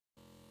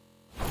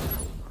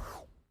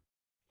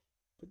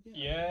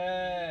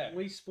Yeah.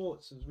 Wii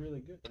Sports is really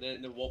good. And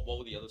then what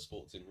were the other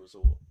sports in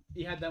Resort?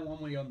 You had that one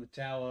where you're on the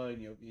tower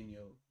and you're in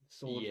your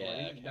sword Yeah,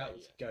 fighting. okay, That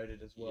was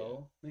goated as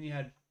well. Then you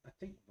had, I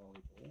think,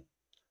 volleyball.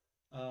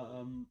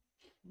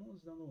 What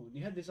was the other one?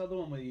 You had this other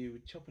one where you were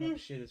chopping up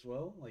shit as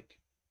well. Like,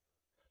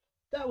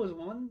 that was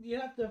one. You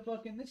have to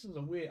fucking. This is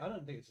a weird. I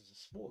don't think this is a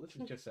sport. This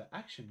is just an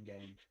action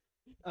game.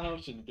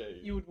 Action game.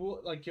 You would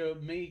walk, like your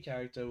me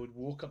character would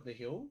walk up the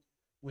hill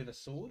with a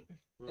sword,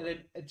 and then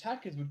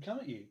attackers would come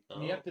at you.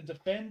 And you have to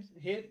defend,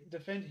 hit,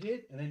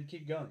 and then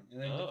keep going,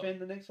 and then defend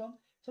the next one.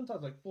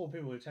 Sometimes like 4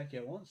 people would attack you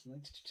at once, and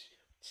like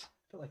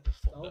felt like the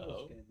Star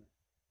Wars game.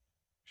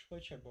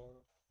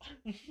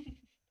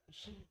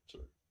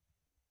 True.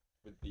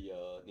 With the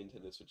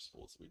Nintendo Switch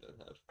sports that we don't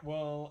have.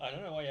 Well, I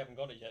don't know why you haven't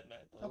got it yet, mate.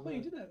 I thought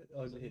you did have it.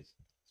 Oh, is it his?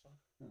 That's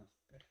fine.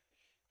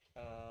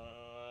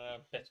 Oh,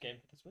 okay. Best game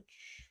for the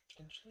Switch,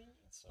 potentially.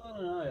 So, I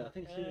don't know. I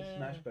think Super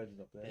Smash Bros is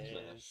up there.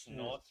 there's Smash.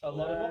 not a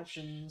lot of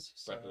options.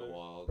 Breath of the so-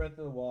 Wild. Breath of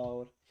the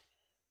Wild.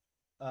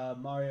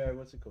 Mario,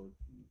 what's it called?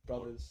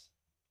 Brothers.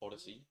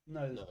 Odyssey.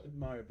 No, No.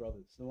 Mario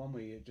Brothers. The one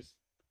where you just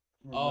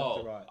run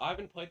left to right. I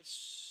haven't played.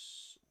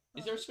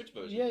 Is there a Switch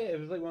version? Yeah, it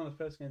was like one of the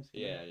first games.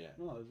 Yeah.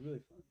 No, it was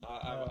really fun.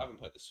 I haven't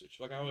played the Switch.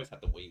 Like I always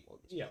had the Wii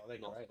ones. Yeah, they're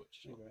not great.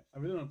 Switch. They're great. I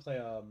really want to play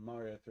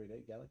Mario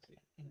 3D Galaxy.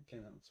 It came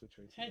out on Switch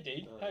recently. Hey,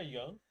 Deed, how you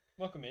going?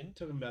 Welcome in.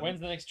 Talking about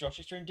When's the next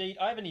Joshi stream, Deed?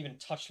 I haven't even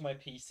touched my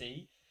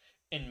PC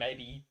in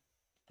maybe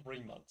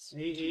 3 months.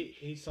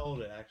 he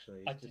sold it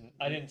actually.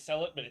 I didn't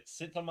sell it, but it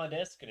sits on my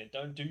desk and it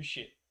don't do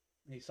shit.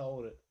 He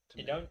sold it to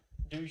It me. don't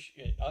do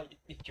shit.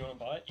 If you want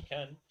to buy it, you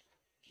can.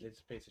 It's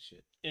a piece of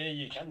shit. Yeah,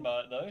 you can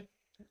buy it though.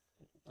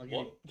 I'll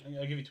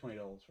give you $20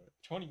 for it.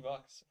 $20.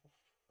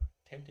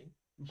 Tempting.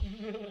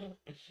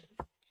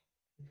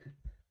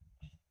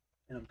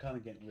 And I'm kind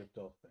of getting ripped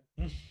off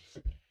there.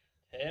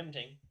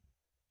 Tempting.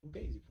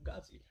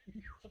 Fugazi.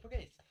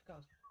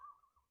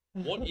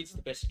 What is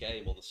the best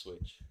game on the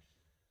Switch?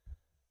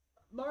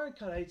 Mario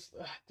Kart 8's,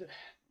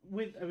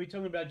 are we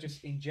talking about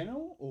just in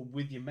general, or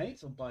with your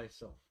mates, or by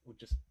yourself, or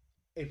just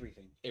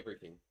everything?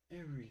 Everything.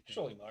 Everything.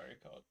 Surely Mario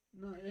Kart.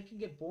 No, it can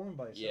get boring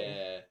by yourself.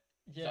 Yeah.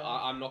 Yeah. So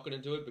I'm not going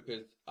to do it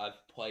because I've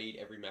played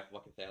every map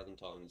like 1,000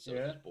 times, so Yeah.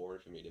 it's just boring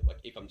for me to, like,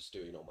 if I'm just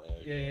doing it on my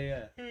own.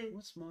 Yeah. Hmm.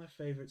 What's my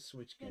favorite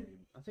Switch game?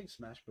 I think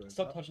Smash Bros.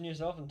 Stop touching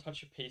yourself and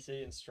touch your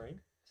PC and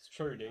stream. It's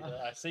true, dude.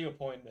 I see your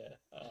point there.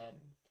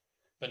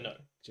 But no,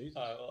 Jesus.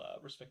 I will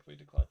respectfully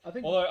decline. I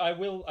think Although I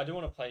do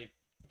want to play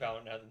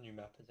Valorant now that the new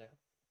map is out.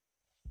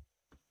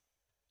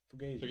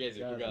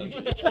 Fugazi.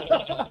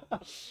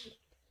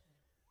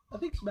 I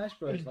think Smash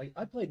Bros. Like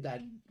I played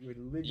that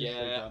religiously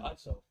by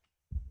myself.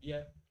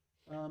 Yeah.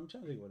 I'm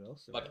trying to think what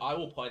else. Like, I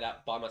will play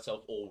that by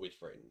myself or with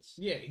friends.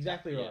 Yeah,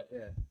 exactly Yeah. right.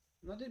 Yeah,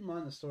 and I didn't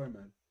mind the story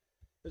mode.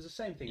 It was the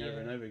same thing over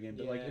and over again,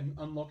 but like Yeah.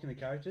 unlocking the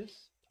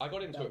characters. I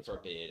got into That it was for a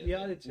fun. bit.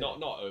 Yeah, I did too.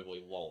 Not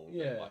overly long.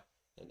 Yeah. But like,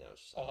 and now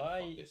it's just Oh, like,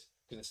 I- fuck this.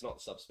 Because it's not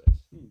the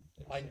subspace.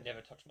 I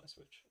never touch my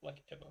Switch,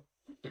 like ever.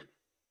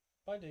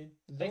 Bye, dude.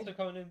 Zelda- Thanks for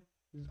coming in.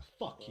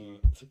 Fuck you.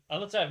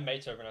 Unless I have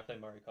mates over and I play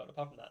Mario Kart.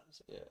 Apart from that,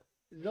 Yeah.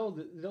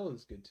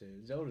 Zelda's good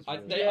too. Zelda's I'd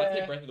really say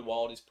Yeah. Breath of the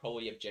Wild is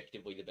probably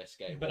objectively the best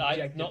game. but Like,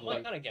 it's not my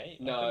Objectively. kind of game.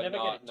 I no, could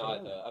never get into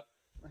it. neither.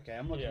 Okay,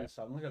 I'm looking Yeah. this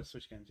up. I'm looking at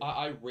Switch games.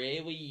 I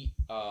rarely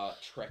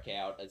trek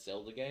out a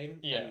Zelda game.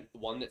 Yeah. And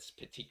one that's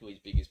particularly as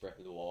big as Breath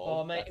of the Wild.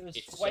 Oh mate, it was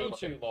it's way so much-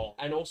 too long.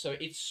 And also,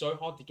 it's so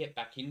hard to get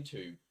back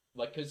into.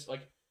 Like, because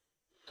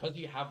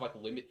you have like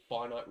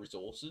finite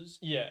resources.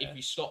 Yeah. If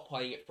you stop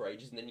playing it for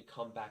ages and then you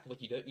come back,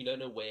 like you don't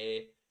know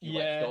where you Yeah.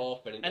 left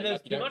off, and And like, there's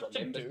you too don't much to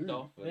remember do.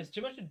 stuff. And, There's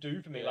too much to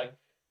do for me. Yeah. Like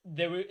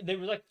there was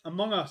like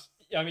Among Us.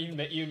 I mean, you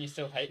met you and you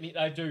still hate me.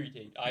 I do,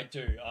 dude. I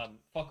do.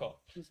 Fuck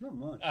off. It's not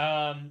much.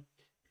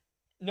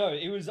 No,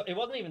 it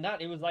wasn't even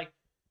that. It was like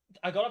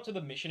I got up to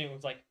the mission. It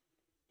was like,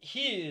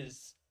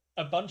 here's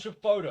a bunch of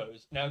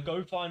photos. Now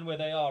go find where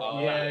they are. Oh,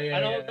 on the map. yeah.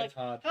 And I was That's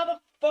like, hard. how the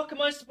fuck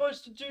am I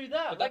supposed to do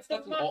that? but Like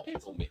that's an map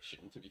optional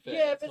mission, to be fair.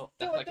 Yeah, It's but not,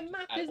 that's the like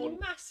map an is on-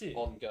 massive.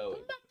 ongoing.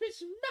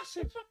 It's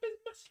massive.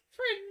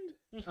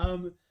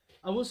 Friend.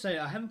 I will say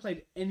I haven't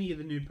played any of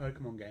the new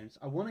Pokemon games.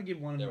 I want to give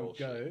one of They're them a all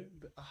go,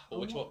 but, But I'm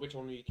which not-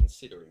 one are you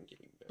considering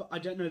giving? But I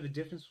don't know the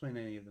difference between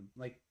any of them.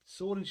 Like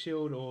Sword and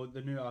Shield or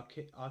the new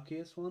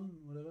Arceus one,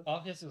 whatever.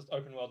 Arceus is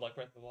open world like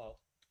Breath of the Wild.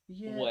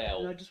 Yeah. Well,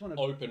 and I just want to.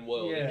 Open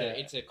world. Yeah.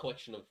 It's a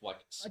collection of like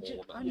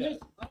smaller I maps.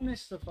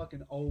 miss the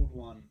fucking old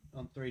one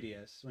on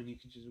 3DS when you'd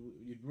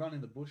run in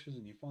the bushes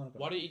and you find a.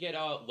 Why don't you get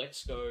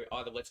Let's Go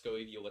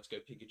Eevee or Let's Go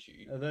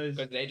Pikachu? Are those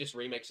Because they're just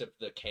remakes of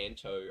the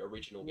Kanto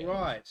original game.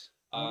 right?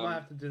 I might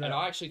have to do that. And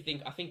I actually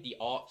think the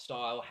art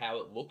style, how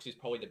it looks, is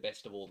probably the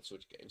best of all the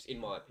Switch games, in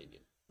my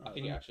opinion. I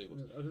think it actually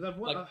looks.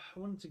 I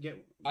wanted to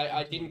get.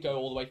 I didn't go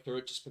all the way through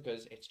it just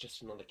because it's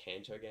just another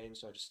Kanto game,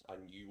 so I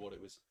knew what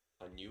it was.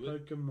 I knew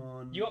it.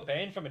 Pokemon. You got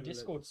banned from a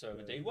Discord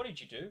server, dude. What did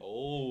you do?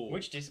 Oh,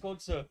 Which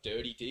Discord server?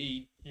 dirty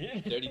deed, Yeah.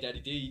 dirty daddy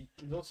deed.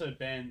 He's also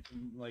banned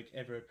from, like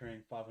ever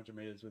appearing 500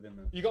 meters within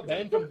the. You got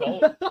banned from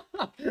Bowl.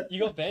 You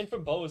got banned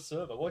from Boa's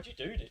server. What'd you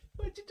do, dude?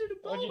 What'd you do to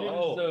What'd you do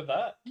Boa? to deserve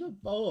that?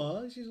 Not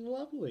Boa. She's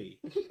lovely.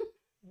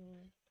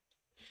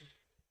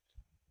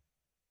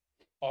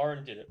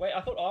 Aaron did it. Wait,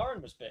 I thought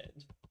Aaron was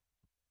banned.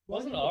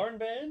 Wasn't Aaron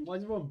banned? Why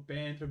is everyone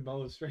banned from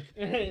Boulder Street?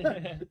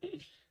 Yeah.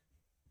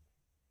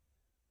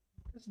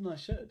 That's a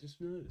nice shirt. Just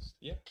noticed.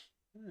 Yeah.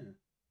 Yeah.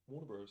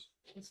 Water Bros.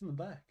 What's in the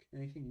back?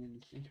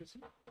 Anything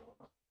interesting?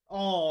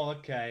 Oh,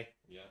 okay.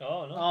 Yeah.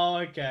 Oh no. Oh,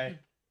 okay.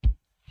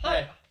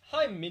 Hi,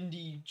 hi,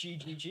 Mindy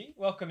GGG.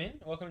 Welcome in.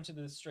 Welcome to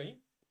the stream.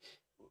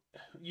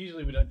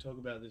 Usually we don't talk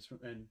about this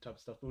and type of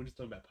stuff, but we're just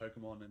talking about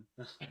Pokemon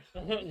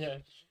and, Yeah,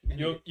 and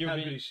You're how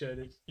being- good his shirt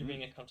is. you're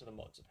being a cunt to the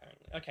mods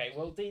apparently. Okay,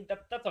 well, D,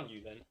 that's on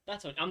you then.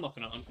 That's on. I'm not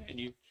gonna unban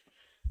you.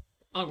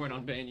 I won't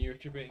unban you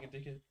if you're being a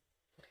dickhead.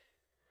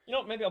 You know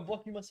what? Maybe I'll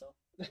block you myself.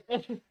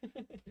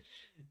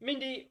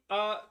 Mindy,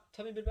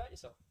 tell me a bit about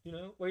yourself. You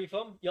know, where are you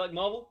from? You like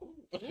Marvel?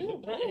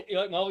 You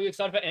like Marvel? You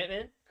excited for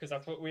Ant-Man? Because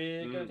that's what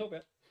we're going to talk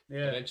about.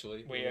 Yeah.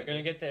 Eventually. We are going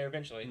to get there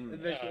eventually.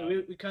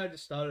 Eventually, we kind of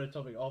just started a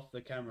topic off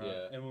the camera,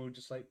 Yeah. and we were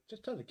just like,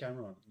 just turn the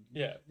camera on.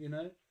 Yeah. You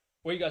know?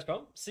 Where are you guys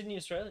from? Sydney,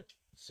 Australia.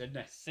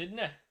 Sydney.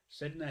 Sydney.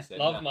 Sydney. Sydney.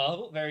 Love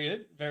Marvel. Very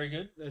good. Very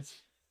good.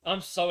 That's I'm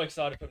so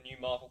excited for new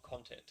Marvel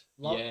content.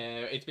 love.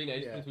 Yeah, it's been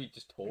ages Yeah. since we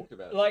just talked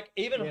about it. Like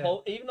even Yeah.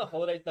 even the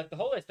holiday, like the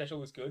holiday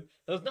special was good.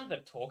 There was nothing to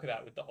talk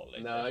about with the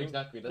holiday. No, special.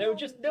 exactly. They were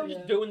just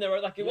Yeah. doing their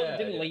own, like it wasn't Yeah,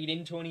 didn't yeah. lead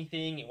into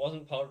anything. It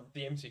wasn't part of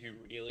the MCU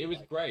really. It was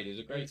like, great. It was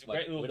a great, It's a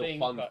great little little thing,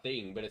 fun but-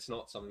 thing, but it's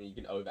not something you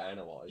can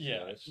overanalyze. You Yeah.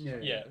 know? It's Yeah.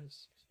 Yeah.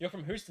 nice. You're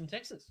from Houston,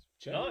 Texas.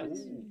 Joe. Nice.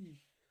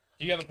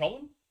 Do you have a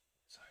problem?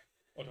 Sorry.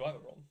 Or do I have a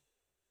problem?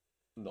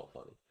 Not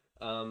funny.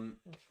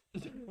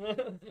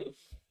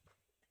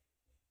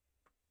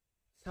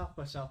 South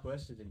by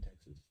Southwest is in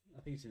Texas.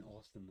 I think it's in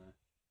Austin though.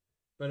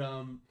 But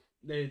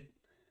they're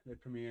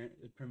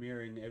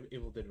premiering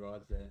Evil Dead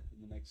Rise there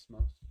in the next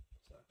month.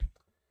 So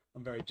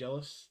I'm very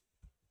jealous.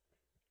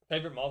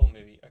 Favorite Marvel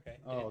movie? Okay.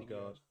 Oh Anything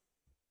god. else?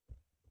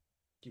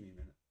 Give me a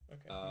minute.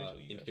 Okay. Mitchell,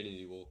 you go.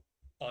 Infinity War.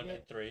 Iron Man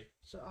Yeah. 3.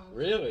 So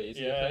Really? Is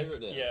it your Yeah.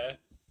 favorite now? Yeah.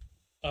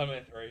 Iron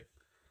Man 3. I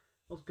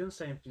was gonna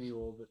say Infinity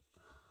War, but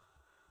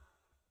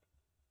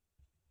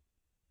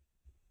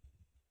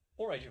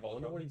Or Age of I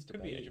wonder Ultron. what he's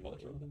Could be Age of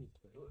debating. Ultron.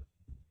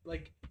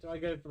 like, do I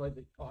go for like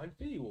the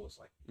Infinity War is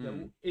like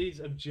Mm. it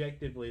is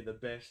objectively the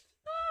best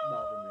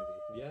Marvel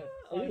movie. Yeah.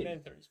 Iron is.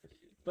 Man 3 is pretty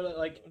good. But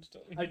like I'm just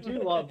telling I you.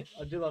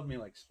 do love me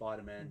like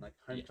Spider-Man, like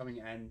Homecoming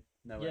and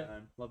No Way Yeah.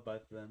 Home. Love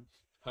both of them.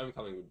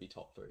 Homecoming would be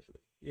top 3 for me.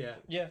 Yeah,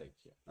 Yeah.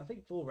 I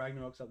think Thor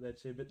Ragnarok's up there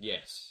too. But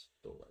Yes.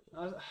 Thor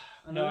Ragnarok.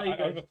 I No, know you I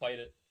guys, overplayed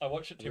it. I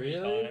watched it too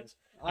Really? many times.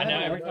 I and now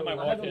haven't- every time I I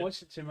watch haven't it-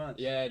 watched it too much.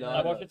 Yeah, no.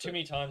 I watched it too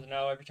many times, and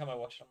now every time I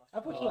watch it, I'm like,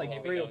 I've watched it oh, like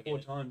here we 3 go or 4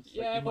 again. times.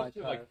 Yeah, like, I've in my watched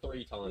it like time.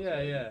 3 times.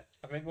 Yeah, yeah.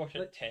 I've maybe watched it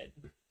But- 10.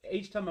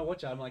 Each time I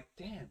watch it, I'm like,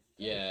 damn.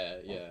 Yeah,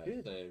 Oh, yeah.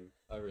 good. Same.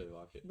 I really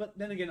like it. But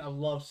then again, I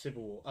love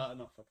Civil War.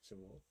 Not fucking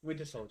Civil War.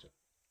 Winter Soldier.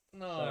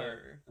 No.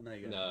 I know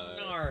you guys. No.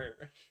 No.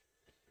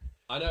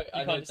 I know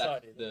can't that's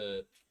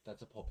decide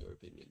that's a popular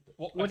opinion. But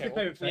What, What's okay, your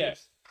favorite well, yeah.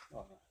 phase?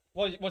 Oh, no.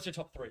 What's your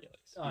top 3, at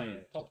least? Oh, yeah.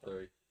 top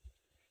 3.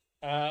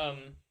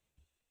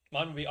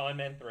 Mine would be Iron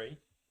Man 3,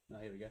 Oh,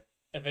 here we go.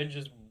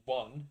 Avengers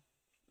 1,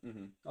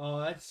 Mm-hmm. Oh,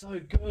 that's so Yeah,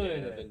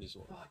 good. Avengers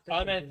 1. Fuck, that's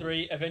Iron Man so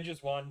 3,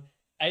 Avengers 1,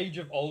 Age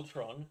of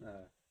Ultron,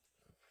 good.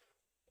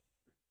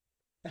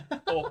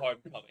 or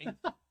Homecoming.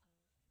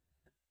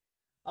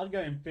 I'd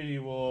go Infinity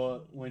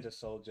War, Winter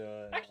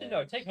Soldier. Actually,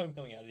 no, take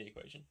Homecoming out of the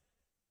equation.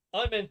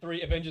 Iron Man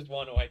 3, Avengers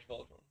 1, or Age of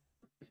Ultron.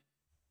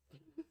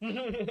 I'm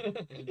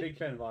a big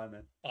fan of Iron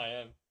Man.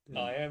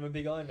 I am a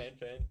big Iron Man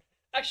fan.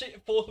 Actually,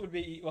 4th would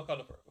be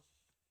Wakanda Forever.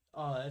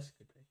 Oh, that's a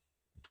good pick.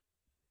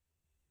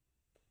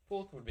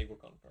 4th would be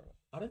Wakanda Forever.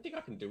 I don't think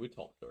I can do a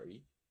top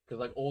 3 because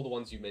like all the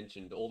ones we've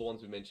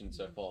mentioned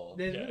so far,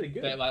 They're Yeah. really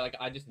good. they're like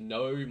I just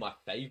know my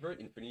favorite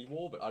Infinity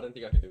War, but I don't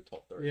think I can do a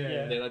top 3. Yeah.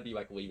 Yeah. Then I'd be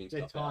like leaving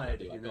They're stuff out. I'd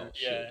be tired, like, you know? oh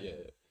shit, Yeah. yeah.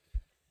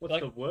 What's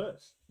like- the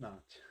worst? No.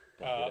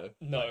 Black Widow.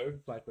 No,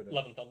 Black Widow.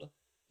 Love and Thunder.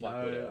 Black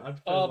No, Widow. I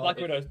prefer Oh, Love- Black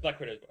Widow's worse. It Black is,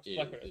 Widow's it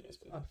worse. is.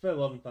 I prefer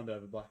Love and Thunder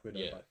over Black Widow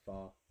Yeah. by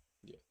far.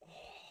 Yeah.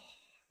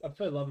 I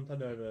prefer Love and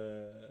Thunder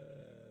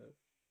over.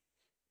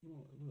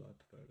 What do I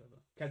prefer it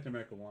over? Captain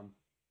America 1.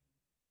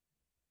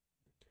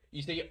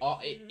 You see,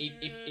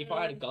 if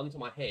I had a gun to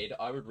my head,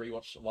 I would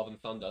rewatch Love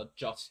and Thunder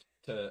just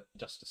to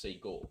see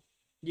gore.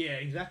 Yeah,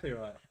 exactly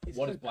right. It's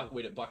What so is Black cool.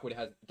 Widow? Black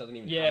Widow doesn't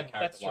even Yeah, have a character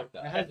that's like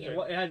true. that. It has,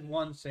 Yeah. it has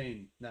one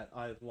scene that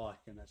I like,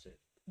 and that's it.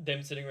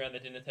 Them sitting around the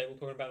dinner table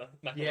talking about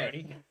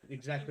macaroni.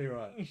 Exactly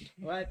right.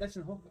 Right, that's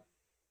in Hawkeye.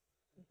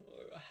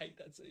 Oh, I hate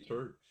that scene.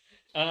 True.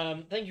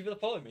 Thank you for the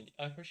follow, Mindy.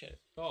 I appreciate it.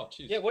 Oh,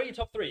 jeez. Yeah, what are your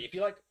top 3? If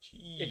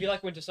you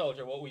like Winter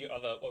Soldier, what were your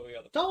other?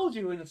 Told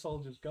you Winter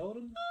Soldier's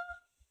golden.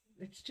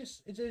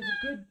 It's a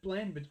good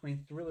blend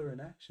between thriller and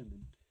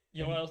action.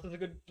 You know what else is a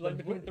good blend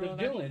between The thriller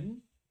and action?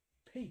 villain,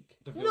 peak.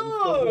 The villain's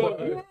No!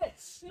 the worst.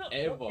 Yes. No,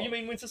 Ever. You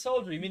mean Winter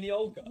Soldier? You mean the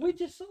old guy?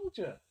 Winter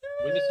Soldier.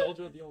 Winter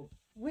Soldier of the old.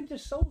 Winter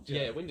Soldier.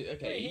 Yeah, Winter.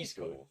 Okay, Yeah, he's he's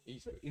good. cool.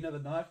 He's good. You know the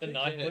knife. The thing?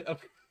 knife Yeah,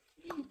 whip?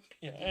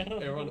 Yeah.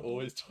 everyone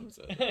always talks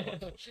about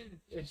it.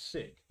 It's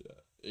sick.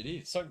 It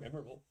is. so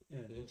memorable. Yeah.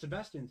 Yeah.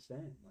 Sebastian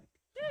Stan, like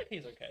Yeah,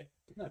 he's okay.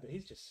 no, but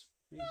he's He's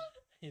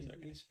okay.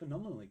 he's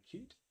phenomenally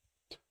cute.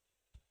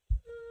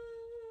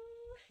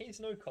 He's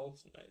no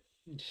Colson,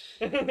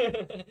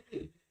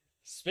 mate.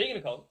 Speaking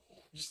of cult,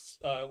 just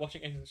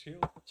watching Agents of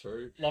Shield.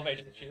 True. Love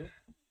Agents of Shield.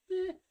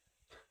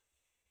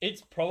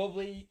 It's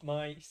probably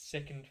my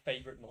second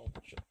favorite Marvel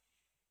show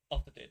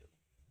after Daredevil.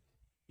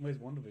 Where's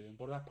WandaVision?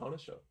 What about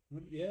Punisher?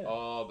 Yeah.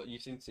 Oh, but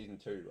you've seen season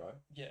 2, right?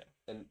 Yeah.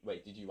 And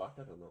wait, did you like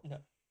that or not? No.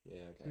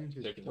 Yeah, okay. Season So two's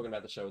if you're good. talking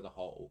about the show as a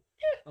whole,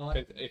 I,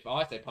 like, because if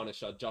I say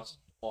Punisher just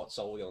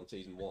solely on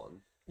season 1,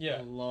 Yeah.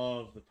 I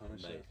love the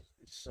Punisher. Amazing.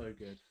 It's so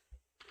good.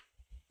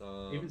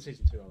 um, Even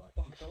season 2, I like.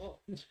 Fuck off.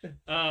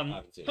 I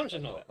haven't seen it,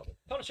 Punisher's so not I'll bad. probably-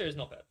 Punisher is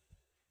not bad.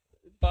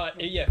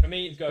 But yeah, for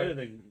me, It's it'd better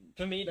go. than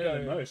For me, better than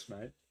it'd go. most,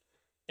 mate.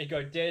 It'd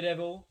go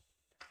Daredevil,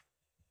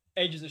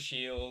 Agents of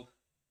Shield,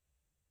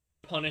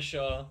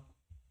 Punisher,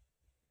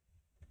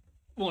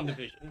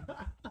 WandaVision.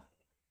 Top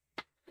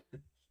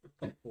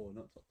 4,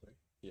 not top 3.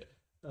 Yeah.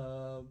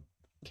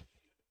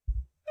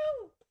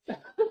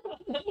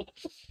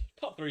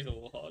 Top 3's a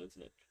little hard,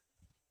 isn't it?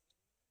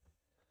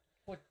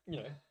 Like, you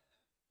know,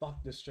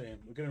 Fuck the stream.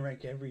 We're gonna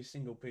rank every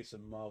single piece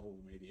of Marvel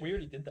media. we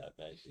already did that,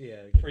 mate.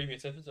 Yeah.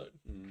 Previous episode.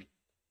 Mm.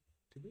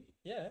 Did we?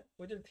 Yeah,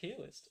 we did a tier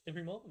list.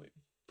 Every Marvel movie.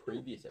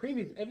 Previous.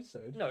 Previous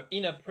episode. No,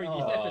 in a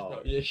previous Oh,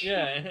 episode. yeah.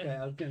 Yeah. Okay,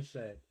 I was gonna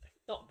say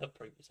Not the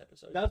previous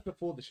episode. that was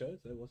before the shows,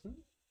 though, wasn't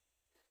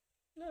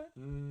it?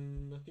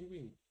 No, I think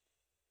we.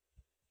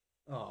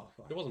 Oh,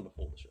 fuck. It wasn't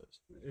before the shows.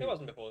 it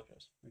wasn't before the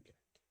shows. Okay.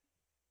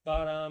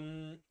 But,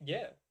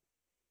 yeah.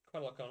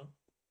 Quite a lot going on.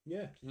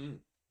 Yeah. Mm.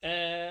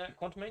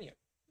 Quantumania.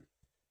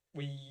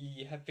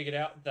 We have figured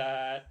out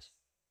that.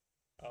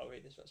 I'll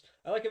read this first.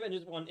 I like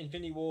Avengers 1,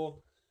 Infinity War,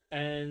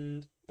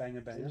 and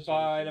Banger, banger.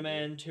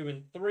 Spider-Man 2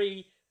 and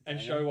 3, and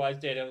Banger. show-wise,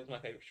 Daredevil is my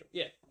favorite show.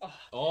 Yeah.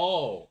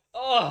 Oh.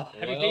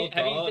 Have you Well seen?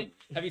 done.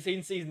 Have you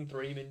seen season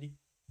 3, Mindy?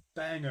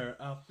 Banger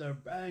after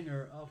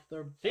banger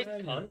after This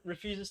banger. cunt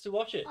refuses to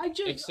watch it. I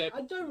just, Except-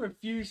 I don't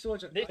refuse to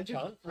watch it. This I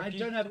just, cunt I refuses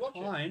don't have to watch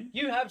it. time.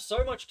 You have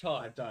so much I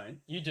time.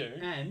 don't. You do.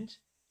 And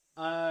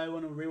I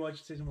want to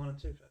rewatch season 1 and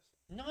 2 first.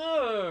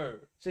 No.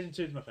 Season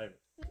 2 is my favorite.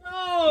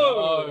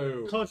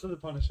 No. Close to the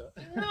Punisher.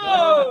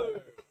 No.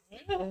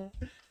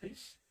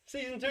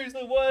 Season 2 is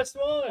the worst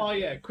one. Oh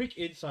yeah, quick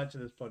insight to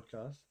this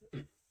podcast.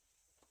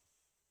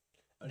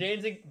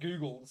 Danzig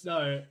Googles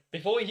No,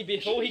 before he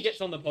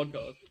gets on the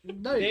podcast.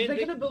 no, they're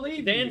Danzig- gonna believe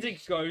you.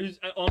 Danzig goes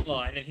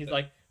online and he's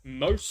like,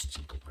 most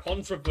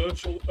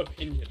controversial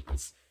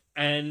opinions,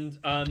 and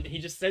he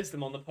just says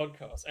them on the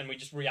podcast, and we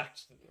just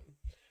react to them.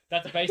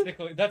 That's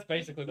basically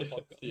the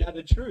podcast. Now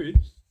the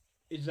truth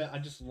is that I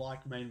just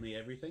like mainly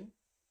everything.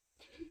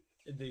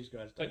 These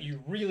guys don't. But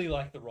you really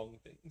like the wrong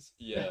things.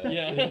 Yeah.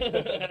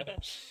 Yeah.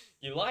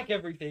 You like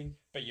everything,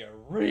 but you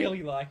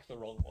really like the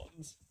wrong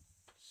ones.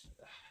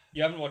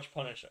 You haven't watched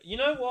Punisher. You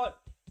know what?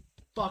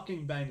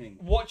 Fucking banging.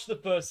 Watch the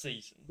first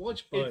season.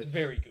 Watch both. It's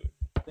very good.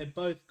 They're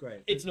both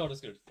great. It's not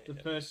as good as The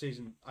Daredevil. first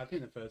season. I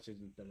think the first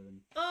season is better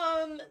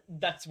than.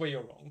 That's where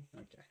you're wrong.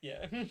 Okay.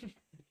 Yeah.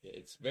 Yeah,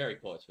 it's very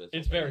close, but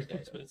It's not very better.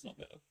 close, but it's not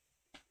better.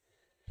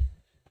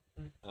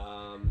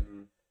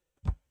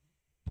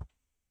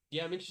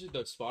 Yeah, I'm interested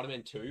though.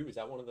 Spider-Man 2, was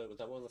that one of the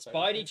favorites?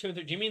 Spidey 2 and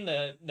 3. Do you mean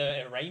the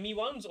Raimi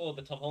ones or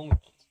the Tom Holland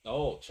ones?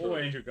 Oh, Or true.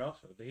 Andrew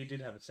Garfield. He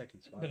did have a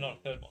second Spider. But not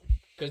a third one.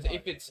 Because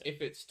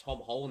if it's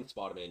Tom Holland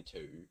Spider-Man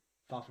 2,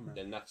 Far From Home.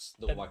 then that's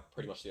the Then- like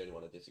pretty much the only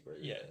one I disagree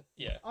with. Yeah,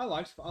 yeah. I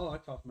like Far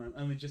From Home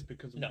only just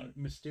because of No.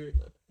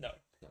 Mysterio. No.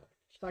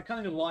 So I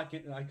kind of like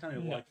it. I kind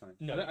of No. like something.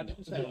 No. I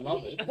didn't say I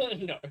love it.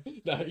 No.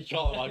 No, you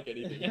can't like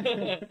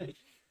anything.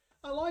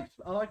 I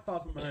like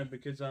Far From Home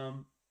because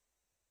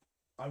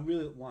I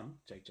really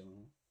Jake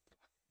Gyllenhaal.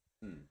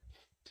 Hmm.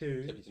 Two,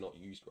 Except he's not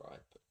used right.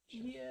 But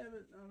yeah,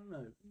 but I don't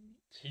know.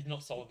 He's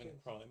not solving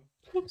a crime.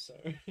 So,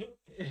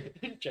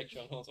 Jake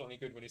Gyllenhaal's only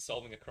good when he's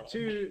solving a crime.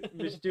 Two,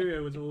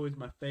 Mysterio was always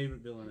my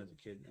favorite villain as a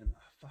kid, and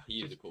fuck, he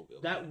is a just cool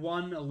villain. that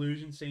one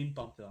illusion scene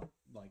bumped it up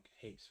like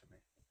heaps for me.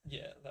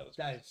 Yeah, that was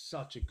That is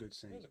such a good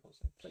scene. that was a cool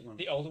scene. It's like one-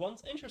 The older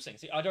ones, interesting.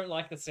 See, I don't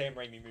like the Sam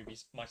Raimi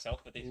movies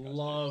myself, but these guys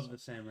love do, the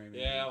Sam Raimi.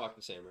 Yeah, I movies. like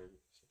the Sam Raimi.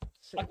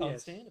 I can't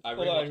Yes. stand it. I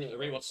Although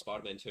rewatched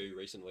Spider-Man 2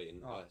 recently,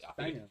 and Oh, I it's think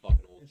banger. it's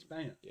fucking awesome. It's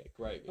banger. Yeah,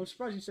 great. I'm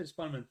surprised you said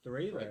Spider-Man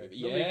 3 Great though.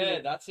 movie. Nobody Yeah,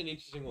 did that's an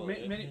interesting it. one.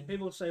 Many, yeah. many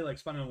people say like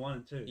Spider-Man 1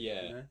 and 2.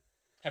 Yeah. You know?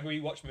 Have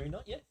we watched Moon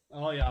Knight yet?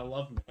 Oh yeah, I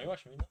love them. Have we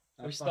watched Moon Knight?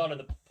 I We fucking- started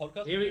the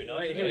podcast Here with we- Moon Knight.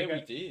 wait, didn't here we? we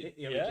we did.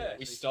 Yeah, Yeah.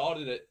 We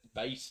started it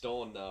based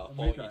on Moon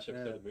following Knight, each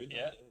episode yeah. of Moon Knight.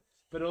 Yeah.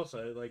 But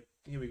also, like,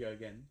 here we go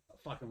again. I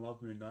fucking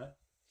love Moon Knight.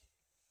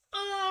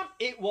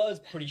 It was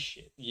pretty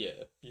shit. Yeah.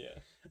 Yeah.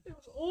 It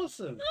was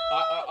awesome.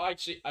 I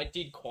actually I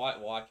did quite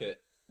like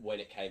it when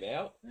it came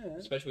out, Yeah.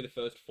 especially the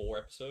first 4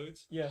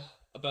 episodes. Yeah.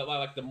 But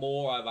like the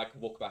more I like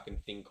look back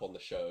and think on the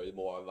show, the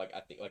more I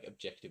think like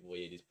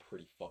objectively it is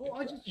pretty fucking. Well,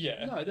 I trash. just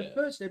Yeah. no. The Yeah.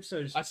 first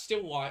episode is I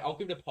still like. I'll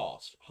give it a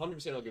pass.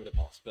 100%. I'll give it a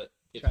pass. But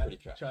it's trash, pretty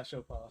trash. trash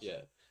or pass.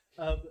 Yeah.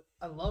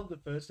 I love the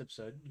first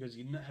episode because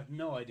you have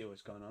no idea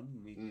what's going on.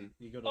 And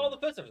you got Oh, the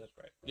first episode's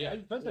great. Yeah.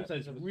 the first Yeah. episode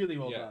is really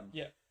well Yeah. done.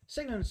 Yeah.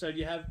 Second episode,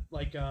 you have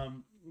like a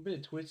bit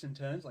of twists and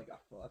turns. Like I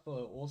thought it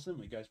was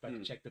awesome. He goes back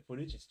to check the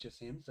footage. It's just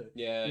him. So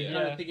Yeah. you're Yeah.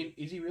 kind Yeah. of thinking,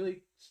 is he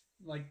really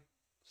like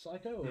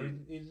psycho or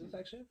is this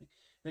actually happening?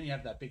 Then you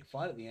have that big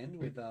fight at the end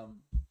with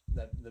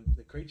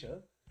the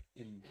creature.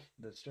 in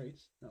the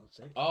streets. That was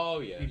sick. Oh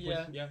yeah. He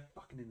Yeah. puts Yeah.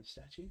 fucking in the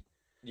statue.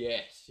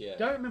 Yes. Yeah.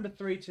 Don't remember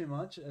 3 too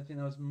much. I think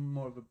that was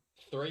more of a.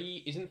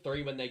 3 isn't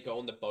 3 when they go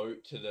on the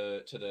boat to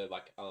the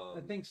like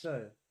I think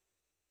so.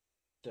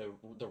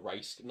 the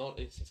race. Not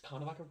it's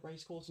kind of like a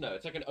race course. No,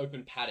 it's like an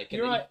open paddock, and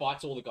You're then right. he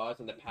fights all the guys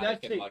in the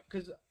paddock, That's and it. like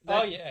Because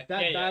Oh, yeah.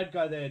 that Yeah, bad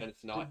guy there and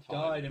it's night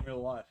died in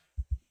real life.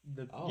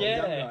 The Oh. the Yeah,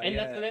 young guy, and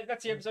yeah.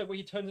 that's the episode where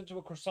he turns into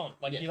a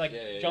croissant. Like he Yes, like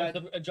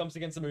yeah. jumps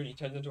against the moon. He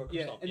turns into a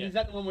Yeah, croissant. and Yeah. is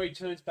that the one where he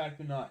turns back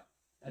the night?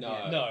 at the No.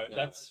 end? No, No.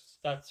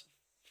 that's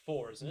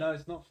 4, isn't it? No,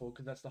 it's not 4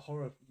 because that's the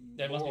horror.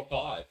 There must 4 be or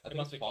 5. I It think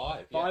must it's be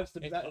 5. Yeah. Five's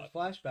the it's that 5.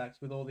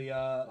 flashbacks with all the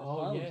Oh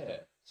asylum yeah.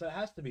 stuff. So it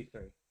has to be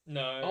 3.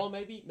 No. Oh,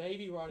 maybe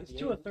right at It's the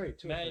 2 or end. 3.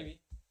 2 or 3. Maybe.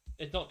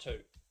 It's not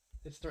 2.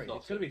 It's 3. It's not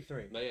It's got to 3. be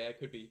 3. Yeah, it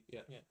could be.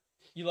 Yeah.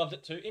 You loved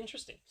it too.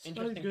 Interesting. So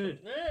Interesting.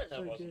 good. No,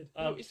 So it wasn't.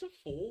 good. No, is it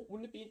 4?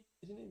 Wouldn't it be?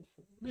 Isn't it?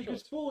 No, Sure,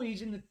 because 4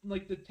 he's in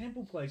the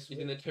temple place. he's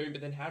in the tomb,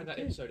 but then how did that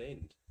Okay. episode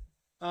end?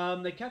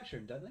 They capture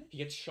him, don't they? He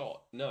gets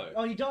shot. No.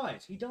 Oh, he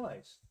dies. He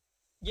dies.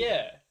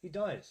 Yeah. He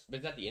dies. But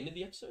is that the end of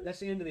the episode? That's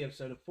the end of the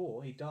episode of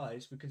 4. He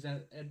dies because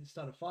at the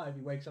start of 5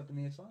 he wakes up in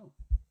the asylum.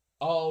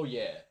 Oh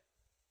yeah.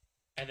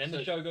 And then So-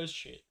 the show goes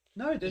shit.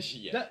 No, this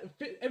Yeah.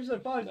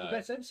 episode 5 is No. the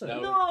best episode.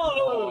 No. No!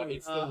 Oh,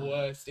 it's the Ah.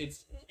 worst.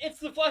 It's It's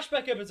the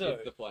flashback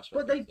episode. the flashback.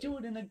 But they episode. do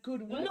it in a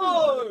good way.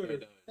 No!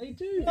 They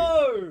do.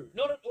 No,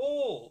 not at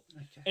all.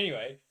 Okay.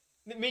 Anyway,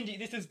 Mindy,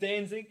 this is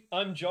Danzig.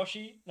 I'm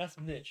Joshi. Nice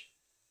to meet you.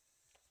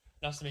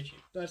 Nice to meet you.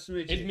 Nice to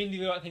meet Is you. Mindy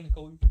the right thing to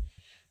call you?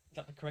 Is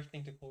that the correct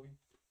thing to call you?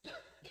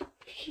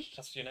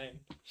 That's your name.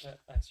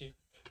 That's you.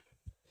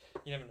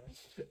 You never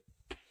know.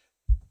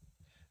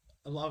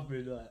 I love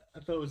Moonlight. I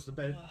thought it was the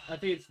best. I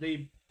think it's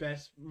the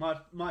best.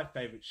 My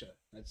favorite show.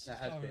 That has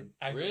So been.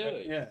 aggravating.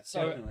 Really? Yeah,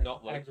 So definitely.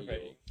 Not Loki.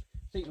 aggravating.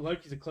 I think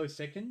Loki's a close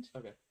second.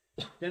 Okay.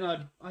 Then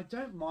I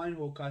don't mind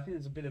Hawkeye. I think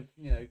there's a bit of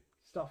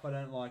stuff I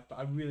don't like, but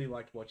I really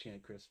liked watching it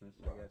at Christmas.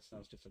 I guess that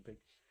was just a big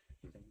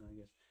thing. I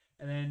guess.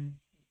 And then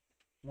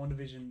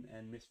WandaVision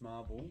and Miss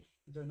Marvel.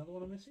 Is there another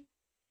one I'm missing?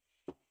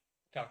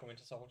 Falcon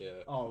Winter Soldier.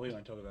 Yeah. Oh, we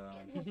won't talk about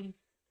that one.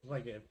 There's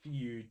like a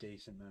few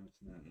decent moments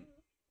in that.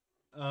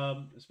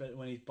 Mhm. Especially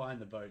when he's buying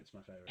the boat, it's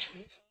my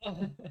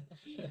favorite.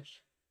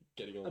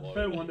 Getting I all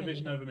prefer over.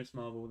 WandaVision over Miss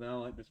Marvel. Then I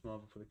like Miss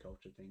Marvel for the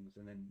culture things,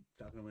 and then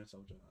Falcon and Winter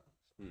Soldier.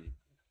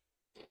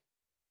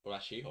 What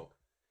about She-Hulk?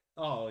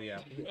 Oh yeah,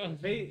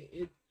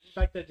 the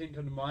fact that didn't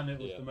come to mind. It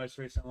was Yeah. the most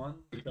recent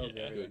one. That was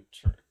Yeah, everything.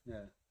 true.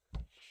 Yeah.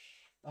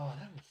 Oh,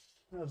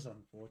 that was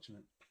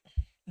unfortunate.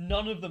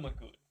 None of them are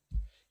good.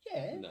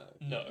 Yeah. No.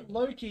 No.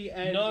 Loki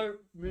and No.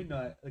 Moon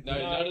Knight. are No,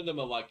 good. none of them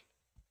are like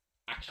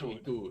actually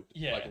good.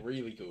 Yeah. Like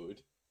really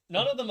good.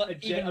 None of them are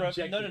Obje- even. No.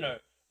 objectively.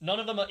 None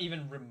of them are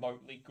even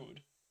remotely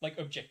good. Like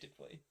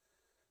objectively.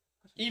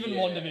 Even Yeah.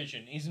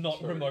 WandaVision is not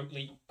True.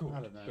 remotely I good.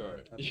 don't know. Sure.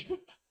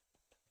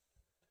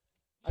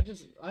 I don't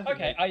know. I think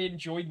Okay, I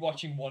enjoyed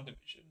watching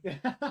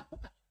WandaVision.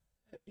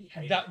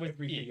 That was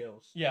everything it.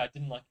 else. Yeah, I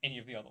didn't like any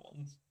of the other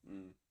ones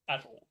Mm.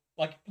 at all.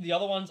 Like the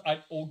other ones,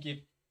 I'd all give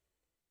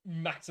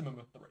maximum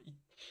of 3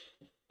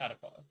 out of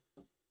 5.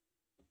 I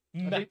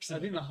think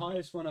Maximum the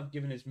highest one I've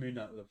given is Moon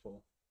Knight with a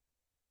 4.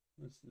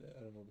 That's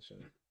out of all the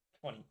shows.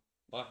 20.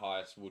 My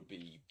highest would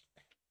be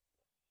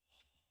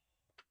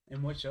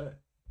In what show?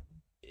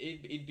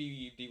 it'd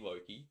be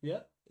Loki.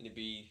 Yeah. And it'd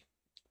be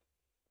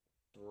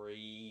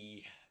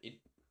 3.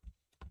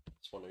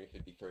 Just wondering if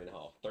it'd be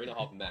 3.5.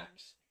 3.5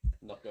 max.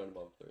 Not going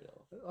above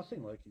 3.5. I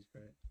think Loki's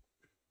great.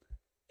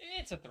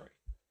 It's a 3.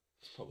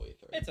 It's probably a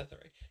 3. It's a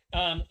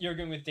 3. You're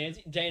going with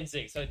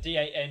Danzig, so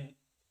Danzig.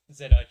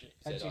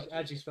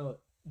 Actually spell it.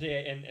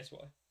 Dansy.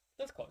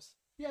 That's close.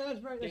 Yeah,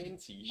 that's right.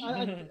 Danzig.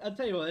 I'll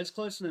tell you what, it's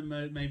closer than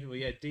many people.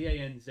 Yeah,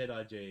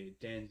 Danzig,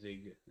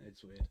 Danzig.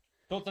 It's weird.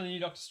 Thoughts on the new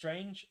Doctor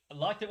Strange? I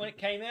liked it when it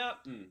came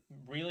out. Mm.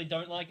 Really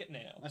don't like it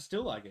now. I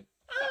still like it.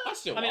 I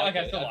still I mean, like okay,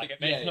 I it. still I like think- it,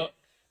 but yeah, it's not.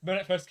 When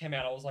it first came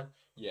out, I was like,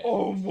 Yeah.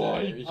 oh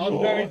my Yeah.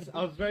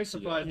 I was very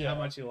surprised Yeah. how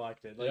much you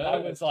liked it. Like, Yeah, I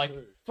was that's like,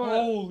 true. for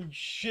holy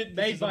shit,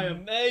 this made is by a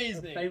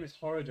amazing. famous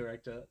horror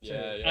director. Too.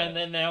 Yeah, yeah. And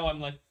then now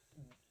I'm like,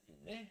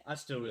 eh, I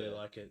still really Yeah.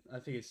 like it. I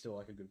think it's still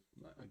like a good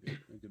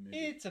movie.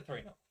 it's a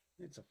 3 now.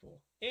 It's a 4.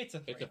 It's a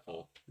 3. It's a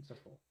 4. It's a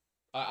 4.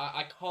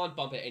 I can't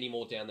bump it any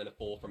more down than a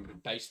 4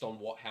 from based on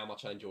how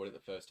much I enjoyed it the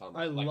first time.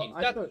 I Like, love. in-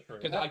 I That's thought true.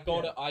 Because I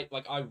got it,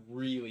 I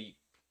really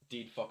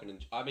did fucking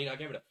enjoy. I mean, I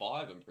gave it a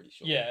 5. I'm pretty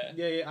sure. Yeah.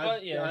 yeah,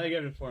 I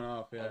gave it a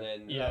 4.5. Yeah. And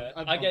then Yeah,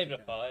 I've I gave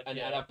bumped it a 5. and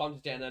yeah. I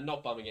bumped it down. And I'm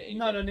not bumming it.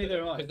 No,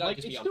 neither am I. Because that'd Like,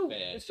 just be it's still-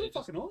 unfair. it's still It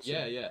just- fucking awesome.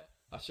 Yeah.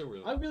 I still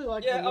really. I really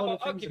like Yeah, a lot I'll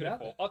of things give it a about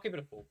 4. it. I'll give it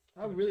a 4.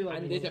 I really like.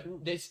 And a lot of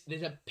films.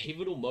 there's a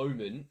pivotal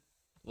moment,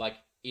 like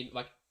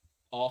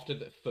after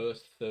the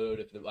first third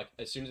of the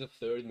as soon as the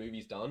third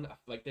movie's done,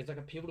 like there's like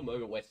a pivotal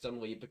moment where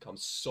suddenly it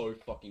becomes so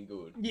fucking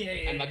good. Yeah,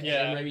 And like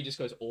Yeah. Sam Raimi just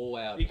goes all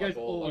out. He like, goes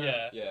all all out.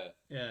 out. Yeah.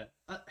 Yeah,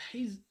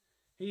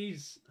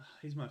 he's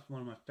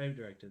one of my favorite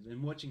directors,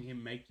 and watching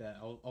him make that,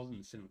 I was in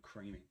the cinema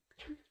creaming.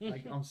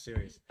 Like, I'm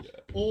serious. Yeah.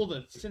 All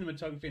the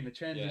cinematography and the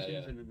transitions, Yeah.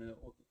 and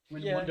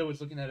when Yeah. Wanda was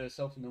looking at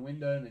herself in the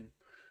window, and then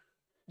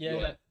Yeah. all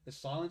that, the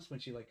silence when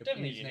she like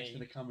Definitely appears next to the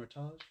unique.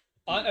 cameratage.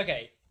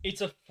 Okay,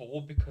 It's a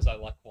 4 because I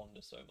like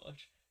Wanda so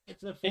much.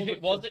 It's a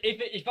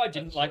If I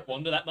didn't That's like true.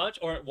 Wanda that much,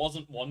 or it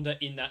wasn't Wanda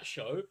in that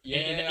show,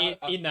 Yeah,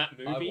 in that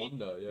I movie,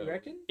 wonder, yeah. You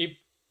reckon? if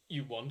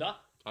you wonder,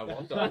 I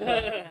wonder.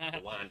 I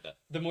wonder.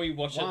 the more you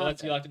watch it, the Wanda.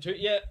 less you like it too.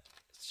 Yeah,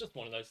 it's just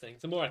one of those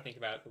things. The more I think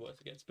about it, the worse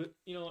it gets. But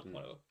you know what?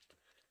 Whatever.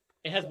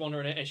 It has Wanda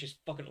in it, and she's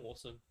fucking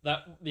awesome.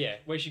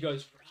 Where she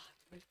goes.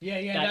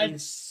 Yeah, That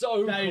is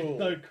so that is cool.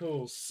 so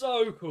cool.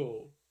 So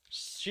cool.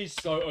 She's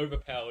so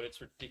overpowered.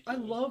 It's I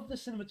ridiculous. love the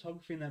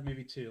cinematography in that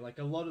movie too. Like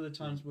a lot of the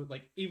times, with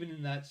like even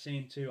in that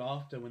scene too,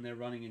 after when they're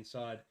running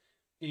inside,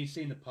 and you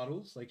see in the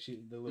puddles, like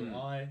the little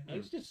eye.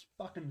 It's just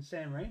fucking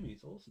Sam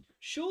Raimi's awesome.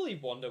 Surely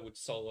Wanda would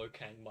solo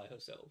Kang by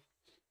herself.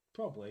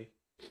 Probably.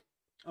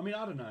 I mean,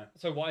 I don't know.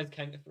 So why is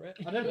Kang a threat?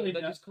 I don't really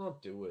They know. just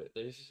can't do it.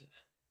 They just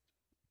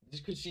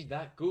because she's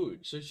that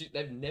good. So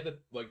they've never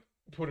like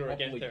Put her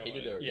against properly her.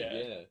 pitted her.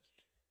 Yeah.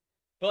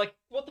 But like,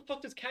 what the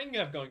fuck does Kang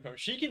have going for him?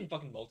 She can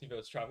fucking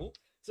multiverse travel,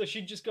 so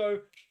she'd just go,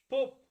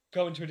 boop,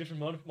 go into a different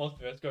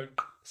multiverse, go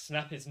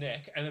snap his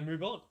neck, and then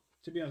move on.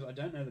 To be honest, I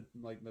don't know the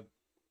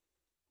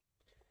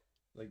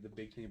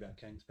big thing about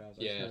Kang's powers.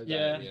 I just Yeah, know that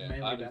yeah. it's yeah.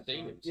 mainly I haven't about seen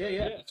time. him. So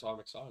Yeah. That's why I'm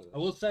excited. I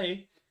will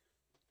say,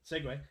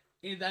 segue,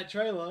 in that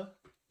trailer,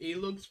 he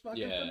looks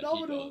fucking Yeah,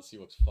 phenomenal. he does. He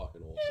looks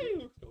fucking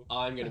awesome.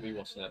 I'm gonna be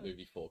watching that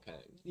movie for Kang.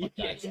 Like,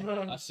 that's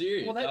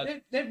serious. Well,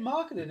 they've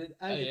marketed it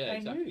as a yeah, Kang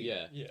exactly. movie.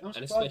 Yeah, Yeah. I'm and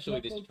surprised especially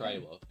it's this not called Kang.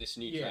 trailer. This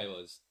new Yeah.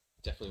 trailer is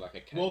definitely like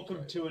a Kang Welcome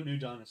trailer. to a new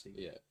dynasty.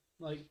 Yeah.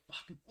 Like,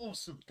 fucking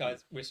awesome.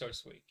 Guys, we're so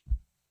sweet.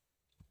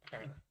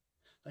 Apparently.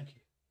 Thank you.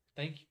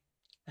 Thank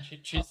you.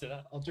 Cheers to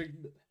that. I'll drink.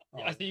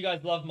 I see you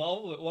guys love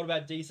Marvel, but what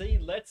about DC?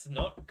 Let's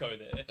not go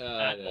there.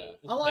 at yeah.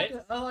 all. I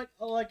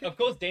like it. Of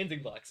course,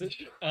 Danzig likes it.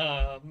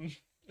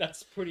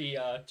 That's pretty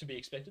to be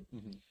expected.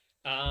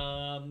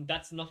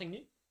 That's nothing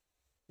new.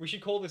 We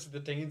should call this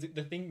the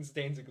Things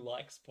Danzig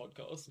Likes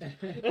podcast.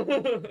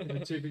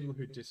 The two people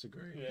who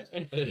disagree.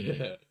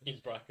 Yeah. In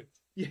brackets.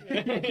 Yeah.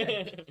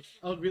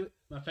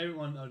 My favorite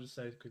one. I'll just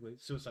say quickly.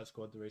 Suicide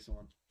Squad, the recent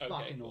one. Okay,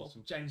 Fucking cool.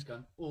 awesome. James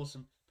Gunn,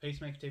 awesome.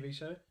 Peacemaker TV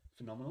show,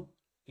 phenomenal.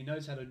 He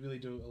knows how to really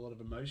do a lot of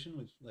emotion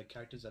with like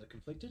characters that are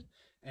conflicted.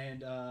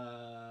 And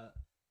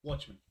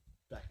Watchmen,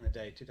 back in the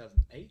day,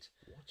 2008.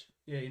 Watch.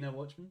 Yeah, you know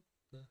Watchmen?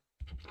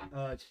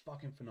 No. It's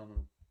fucking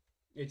phenomenal.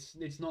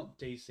 It's not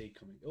DC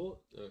comic, or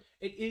Oh.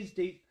 it is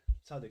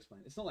It's hard to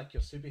explain. It's not like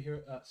your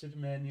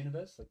Superman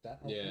universe like that.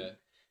 whole Yeah. thing.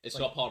 It's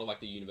Like- not part of like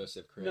the universe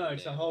they've created. No,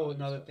 it's a now, whole right?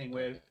 another So, thing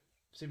where okay.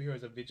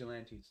 superheroes are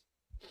vigilantes,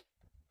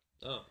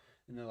 Oh.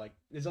 and they're like,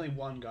 there's only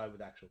one guy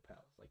with actual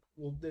powers. Like,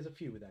 well, there's a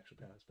few with actual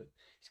powers, but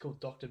he's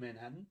called Dr.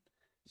 Manhattan.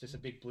 It's just a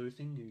big blue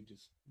thing who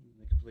just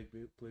like a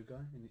big blue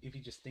guy, and if he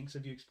just thinks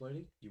of you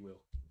exploding, you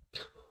will.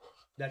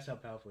 That's how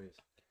powerful he is.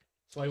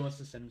 That's why he wants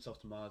to send himself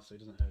to Mars so he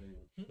doesn't hurt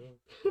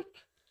anyone.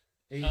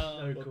 He's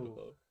so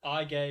cool.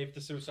 I gave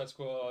the Suicide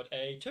Squad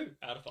a 2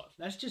 out of 5.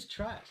 That's just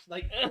trash.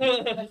 Like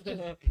that's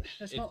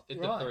It's not a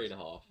right.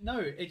 3.5. No,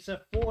 it's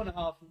a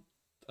 4.5.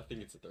 I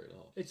think it's a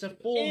 3.5. It's a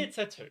 4. It's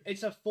a 2.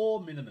 It's a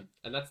 4 minimum.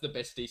 And that's the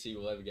best DC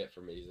will ever get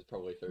from me. Is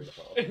probably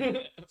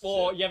 3.5.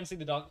 Or you haven't seen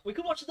The Dark. We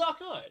could watch The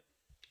Dark Knight.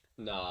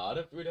 Nah, I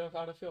don't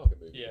feel like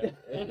a movie.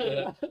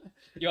 Yeah.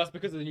 You asked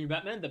because of the new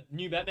Batman. The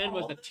new Batman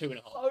was a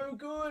 2.5. So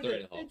good.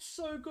 3.5. It's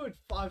so good.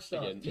 5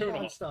 stars. Again, 2.5.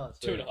 5 stars.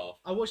 2.5.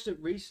 I watched it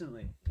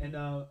recently, and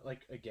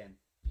like again,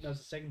 that was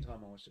the second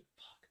time I watched it.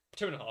 Fuck.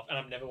 2.5, and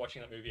I'm never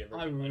watching that movie ever.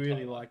 I again in my really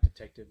entire life. like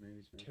detective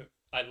movies, man. Two.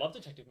 I love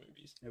detective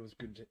movies. It was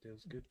good. It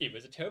was good. It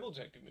was a terrible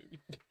detective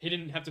movie. He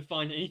didn't have to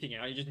find anything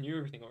out. He just knew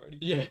everything already.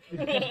 Yeah.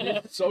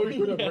 so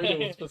good at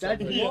riddles for some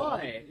That's reason.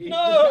 why. He's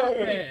No! the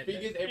Batman.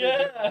 Figures everything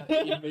Yeah.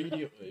 out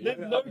immediately. There's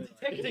no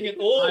detecting at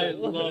all. I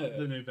love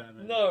the new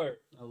Batman. No.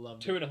 I love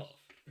it. 2.5.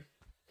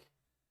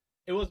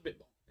 It was a bit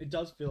long. It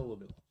does feel a little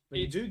bit long, but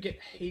you It's- do get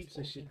heaps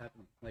of shit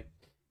happening. Like,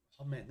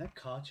 oh man, that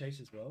car chase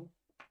as well.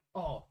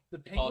 Oh, the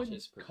car penguin,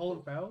 chase is pretty Colin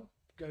cool. Farrell,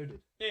 goaded.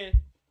 Yeah.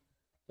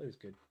 That was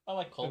good. I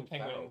like Colin the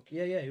penguin. Farrell.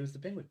 Yeah, he was the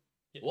penguin.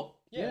 What?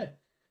 Yeah.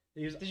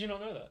 He was Did you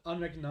not know that?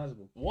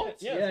 unrecognizable.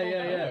 What? Yeah, Yeah, it's yeah,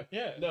 Colin yeah. Farrell.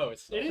 Yeah. No,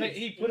 it's not. It So is.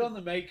 he put on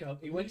the makeup.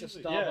 He went to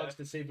Really? Starbucks Yeah.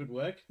 to see if it would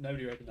work.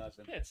 Nobody recognized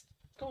him. Yeah, it's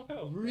Colin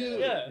Farrell. Really?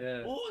 Yeah.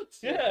 Yeah. What?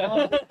 Yeah.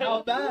 Oh,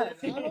 how bad?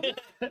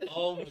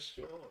 Oh my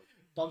god.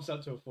 Bumps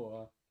up to a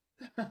 4.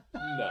 No.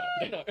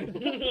 No.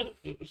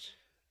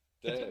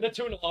 Damn. The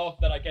 2.5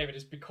 that I gave it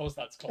is because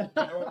that's Colin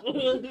Farrell.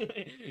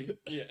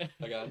 Yeah.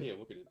 Okay, I'm here.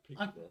 Look at it.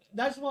 Picture that.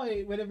 That's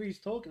why whenever he's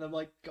talking, I'm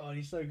like, God,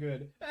 he's so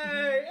good.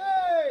 Hey!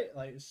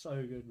 Like, it's so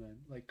good, man.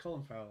 Like,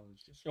 Colin Farrell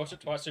is just. I watched it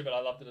twice too, but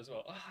I loved it as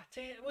well. Ah,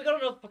 damn, we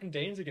got another fucking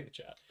Danzig in the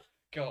chat.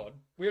 God,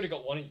 we already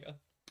got one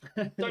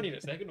here. Don't need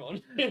a second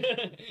one.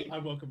 I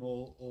welcome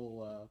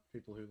all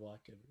people who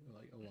like it.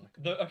 Like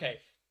it. Okay,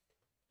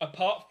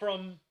 apart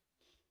from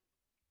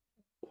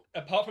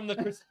the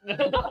Chris.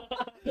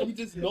 He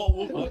does not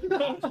look like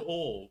that at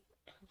all.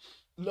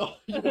 No,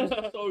 you're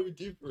so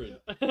different.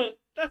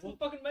 That's what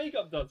fucking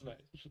makeup does, mate.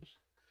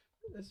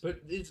 But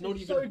it's not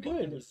It's even so a fucking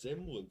good.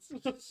 resemblance.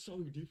 It's just so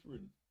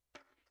different.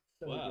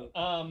 So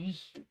Wow. good.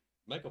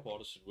 Makeup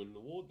artist should win an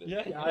award then.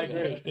 Yeah. Yeah, I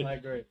agree. I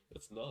agree.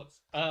 That's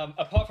nuts.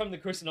 Apart from the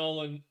Chris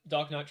Nolan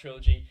Dark Knight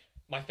trilogy,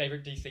 My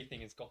favorite DC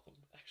thing is Gotham,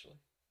 actually.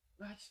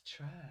 That's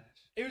trash.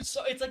 It's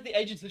like the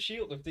Agents of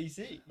Shield of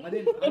DC. I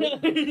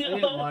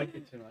didn't like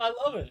it too much. I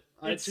love it.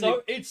 I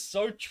It's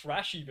so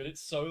trashy, but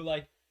it's so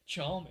like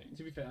charming.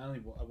 To be fair, I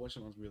watched it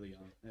when I was really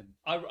young, and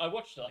I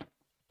watched it like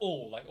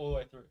all the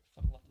way through.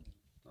 Fucking loved it.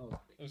 oh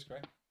It was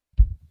great.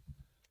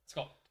 It's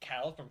got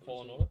Cal from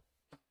Fallen Order.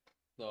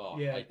 Oh,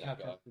 yeah, I hate that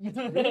guy.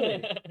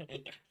 Really?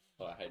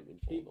 Oh, I hate him in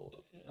Fallen Order.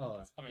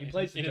 Oh, I mean, he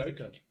plays the it is a Joker.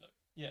 good name, though.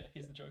 Yeah,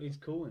 he's the Joker. He's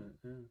cool in it.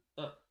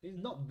 Yeah. He's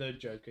not the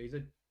Joker. He's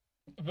a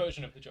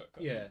Version of the Joker.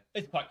 yeah.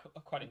 It's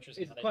quite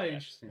interesting. It's how they quite do that.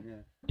 interesting.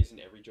 Yeah. Isn't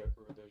every Joker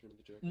a version of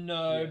the Joker?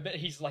 No, Yeah. but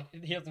he's like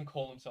he doesn't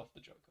call himself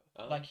the Joker.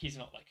 Oh. Like he's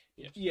not like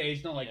yeah. Yeah,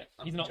 he's not like Yeah,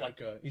 I'm he's the not like-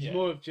 Joker. He's yeah.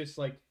 more of just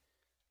like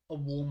a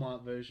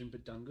Walmart version,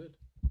 but done good.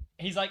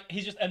 He's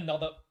just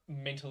another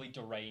mentally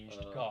deranged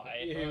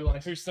guy Yeah, who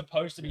likes- who's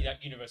supposed to be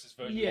that universe's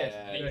version. Yeah, of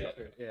the very Joker.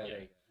 true. Yeah, Yeah. there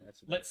you go.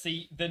 That's Let's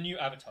see the new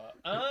Avatar.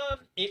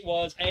 It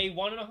was a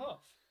 1.5.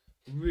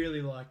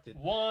 really liked it.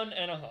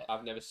 1.5.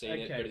 I've never seen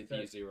it, Okay, but it'd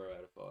be a 0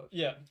 out of 5.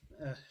 Yeah,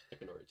 I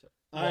can already tell.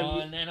 I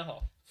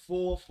 1.5.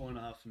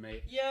 4.5 for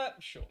me. Yeah,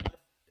 sure.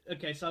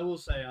 Okay, so I will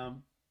say,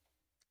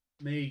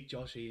 me,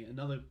 Joshi,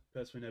 another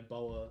person we know,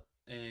 Boa,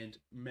 and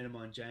mate of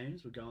mine,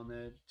 James, were going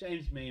there.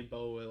 James, me, and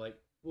Boa were like,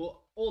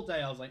 well, all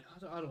day I was like, I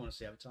don't want to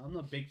see Avatar. I'm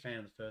not a big fan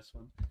of the first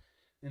one.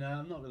 You know,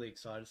 I'm not really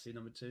excited to see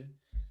number 2.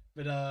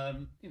 But,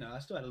 you know, I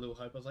still had a little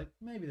hope. I was like,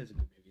 maybe there's a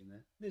good movie in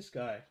there. This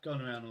guy,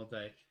 going around all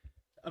day.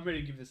 I'm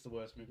ready to give this the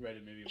worst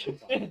rated movie of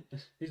all time.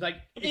 He's like,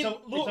 it's a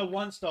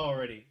 1-star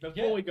already,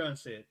 before Yeah. we go and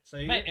see it. So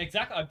Mate,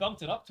 exactly. I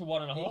bumped it up to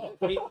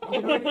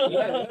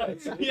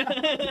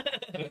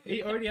 1.5.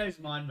 he already had his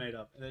mind made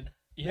up. And then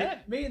Yeah.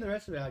 me and the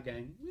rest of our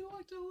gang, we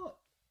liked it a lot.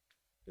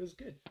 It was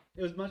good.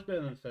 It was much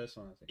better than the first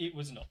one, I think. It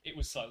was not. It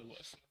was slightly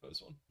worse than the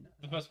first one.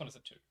 The first one is a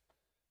 2.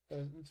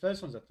 The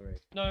first one's a 3.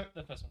 No,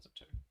 the first one's a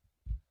 2.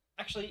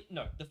 Actually,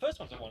 no. The first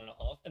one's a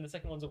 1.5, and the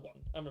second one's a 1.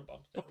 I'm a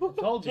bump.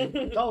 Told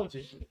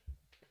you.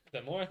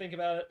 The more I think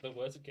about it, the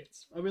worse it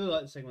gets. I really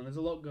like the second one. There's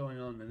a lot going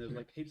on, and there's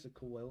like heaps of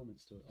cool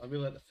elements to it. I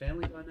really like the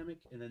family dynamic,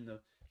 and then the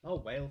whole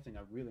whale thing.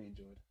 I really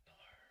enjoyed.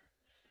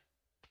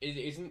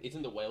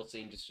 Isn't the whale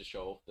scene just to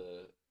show off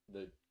the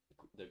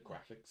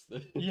graphics?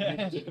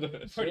 Yeah,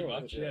 pretty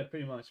much. Yeah,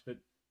 pretty much. But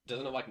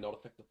Doesn't it like not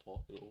affect the plot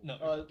at all?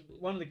 No.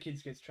 one of the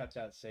kids gets trapped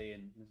out at sea,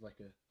 and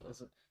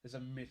there's a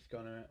myth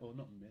going around, or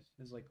not myth.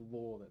 There's like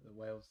lore that the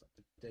whale's like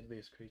the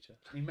deadliest creature.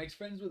 And he makes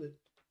friends with it.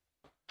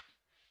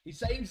 He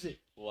saves it.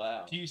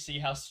 Wow. Do you see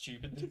how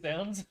stupid this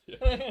sounds?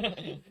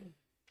 Yeah.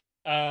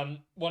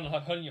 One,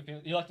 hurting your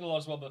feelings. You liked it a lot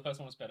as well, but the first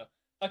one was better.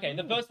 Okay,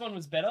 the first one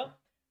was better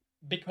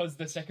because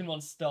the second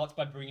one starts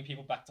by bringing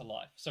people back to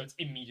life, so it's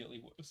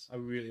immediately worse. I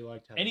really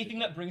liked how they Anything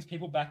did that brings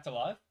people back to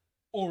life,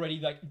 already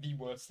like the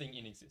worst thing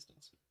in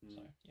existence. So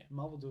yeah.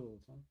 Marvel do it all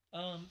the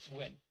time.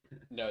 When?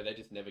 No, they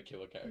just never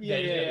kill a character. Yeah,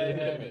 They just yeah,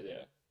 never-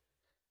 yeah.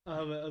 I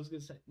was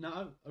gonna say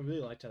no. I really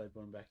liked how they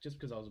brought him back, just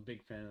because I was a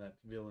big fan of that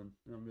villain,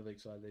 and I'm really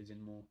excited that he's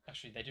in more.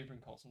 Actually, they do bring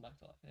Coulson back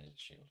to life in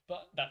Shield,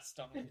 but that's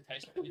done with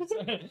taste.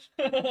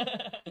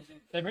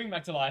 They bring him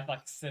back to life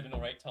like 7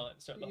 or 8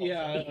 times throughout the whole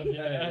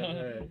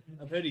show.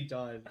 I've heard he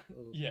died.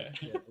 Yeah.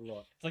 A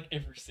lot. It's like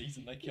every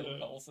season they kill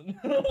Coulson.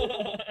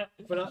 But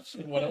What else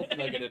are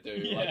they gonna do?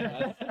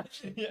 Yeah.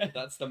 Like,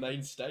 that's the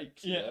main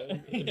stakes. You Yeah. know?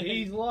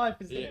 his life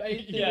is the Yeah.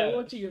 main thing Yeah. we're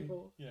watching it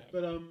for. Yeah.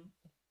 But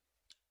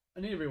I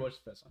need to rewatch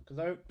the first one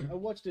because I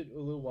watched it a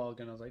little while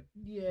ago and I was like,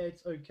 yeah,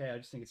 it's okay. I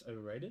just think it's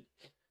overrated.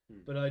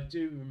 But I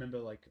do remember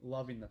like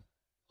loving the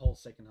whole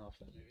second half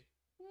of that movie.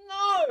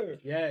 No!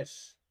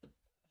 Yes.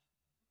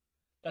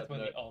 That's when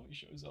No. the army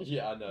shows up.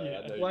 Yeah, I know. Yeah.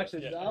 I know. Well,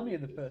 actually, Yeah. the army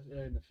in the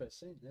first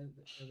scene. I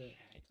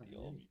hate the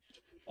army.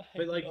 I hate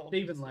But, like, the army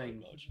Stephen so Lang,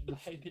 much. the I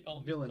hate the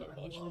army villain. so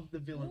much. I love the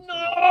villain.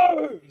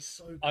 No! He's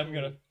so cool. I'm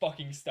gonna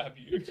fucking stab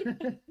you.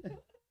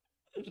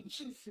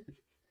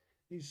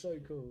 He's so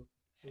cool.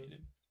 Hate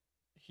him.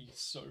 He's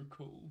so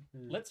cool.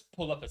 Yeah. Let's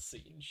pull up a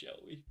scene, shall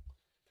we?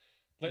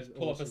 Let's He's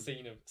pull up a awesome.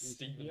 scene of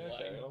Stephen Yeah,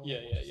 okay, Lang. I'll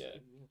Yeah. watch Do it.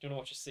 you want to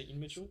watch a scene,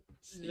 Mitchell?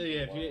 So,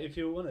 yeah, if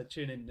you want to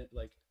tune in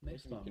like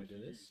next time we do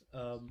this,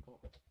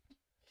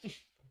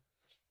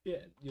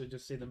 yeah, you'll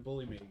just see them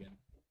bully me again.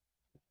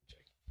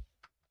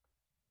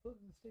 Look,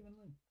 it's Stephen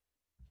Lang.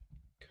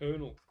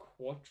 Colonel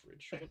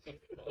Quattridge. What the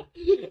fuck?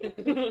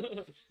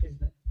 His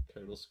name.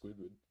 Colonel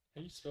Squidward.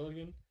 How you spell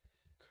again?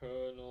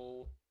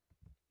 Colonel.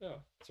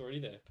 Oh, it's already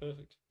there.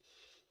 Perfect.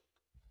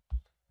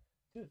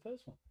 Yeah, the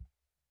first one.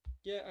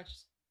 Yeah, I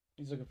just.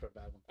 He's looking for a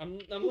bad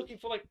one. I'm looking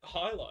for like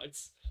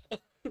highlights.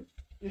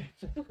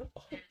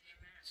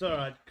 It's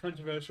alright.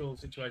 Controversial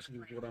situations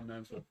is what I'm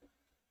known for.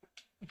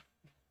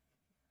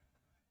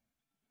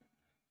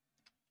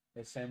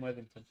 There's Sam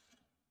Worthington.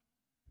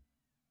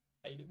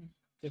 Hate him.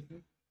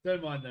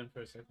 Don't mind them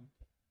for a second.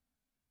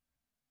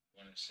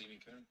 Want to see me,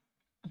 Colonel?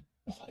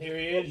 Here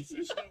he is.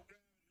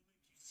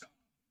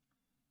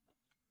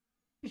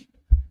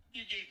 You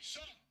get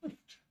soft.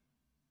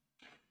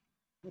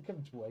 Look how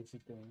much weight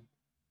he's doing.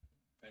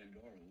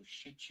 Pandora will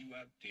shit you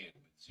out dead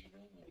with 0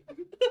 more.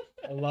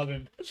 I love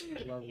him. I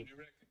love What do him. you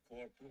reckon,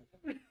 Corporal?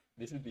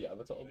 This is the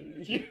Avatar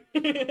movie.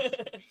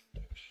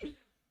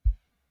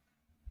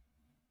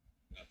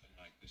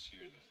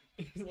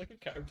 like a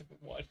character from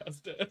White House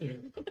Down.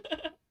 We've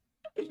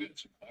got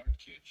some hard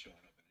kids showing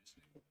up in this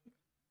neighborhood.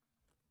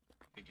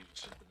 Thinking of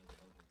something of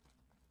the other.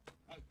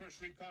 I'll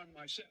first recon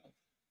myself.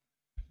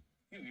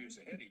 Few years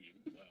ahead of you.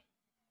 Well,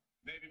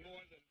 maybe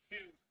more than a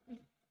few.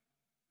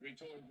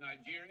 Retoward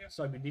Nigeria.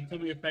 So, man, you tell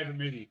me your favorite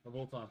movie of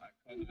all time. I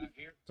come out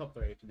here. Top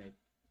 3 if you need.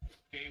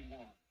 Day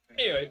one.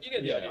 Anyway, you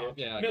get the Yeah, idea.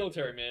 yeah.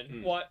 Military man,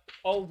 Mm. white,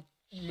 old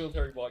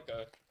military white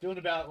guy. Doing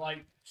about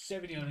like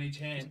 70 on each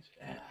hand.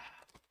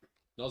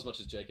 Not as much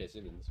as J.K.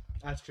 Simmons.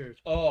 That's true.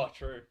 Oh,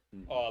 true.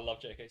 Mm. Oh, I love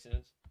J.K.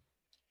 Simmons.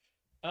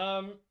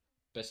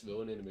 Best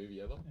villain in a movie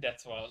ever.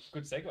 That's why.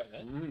 Good segue,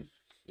 man.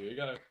 Here we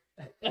go.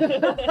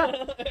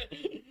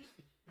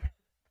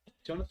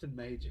 Jonathan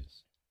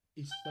Majors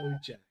is so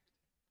jacked.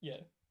 Yeah,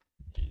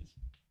 he is.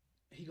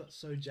 He got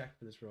so jacked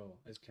for this role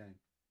as Kane.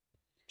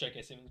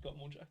 J.K. Simmons got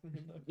more jack than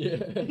him though. Yeah.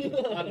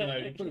 I don't know.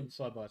 You put them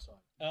side by side.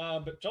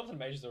 But Jonathan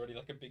Major's already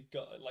like a big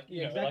guy. Like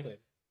you Yeah, know, exactly.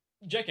 like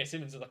J.K.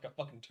 Simmons is like a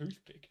fucking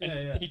toothpick, and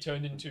Yeah, yeah. he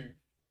turned into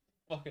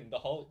fucking the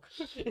Hulk.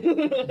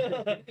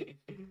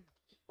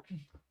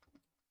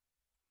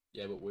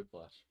 Yeah, but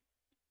Whiplash.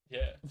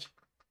 Yeah,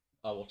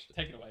 I watched it.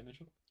 take it away,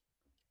 Mitchell.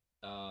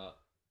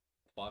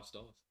 5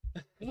 stars.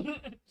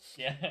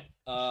 Yeah,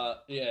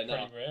 Yeah,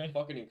 no, pretty rare.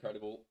 fucking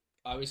incredible.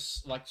 I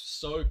was like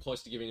so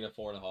close to giving it a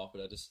 4.5,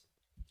 but I just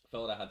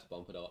felt I had to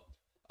bump it up.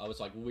 I was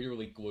like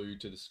literally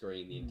glued to the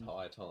screen the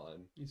entire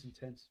time. It's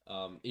intense.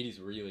 It is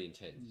really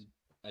intense,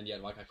 and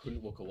yet like I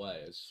couldn't look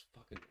away. I was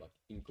fucking like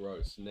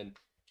engrossed, and then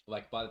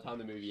like by the time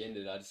the movie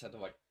ended, I just had to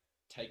like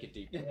take a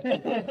deep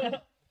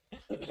breath.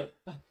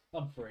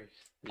 I'm free.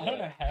 I don't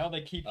know how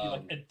they keep you like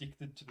Um,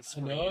 addicted to the I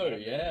screen. know,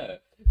 yeah,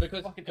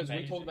 because Fucking we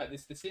amazing. talked about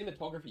this. The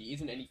cinematography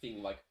isn't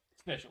anything like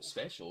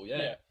Special.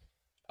 yeah.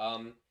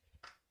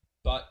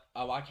 But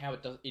I like how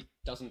it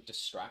doesn't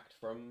distract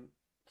from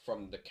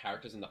the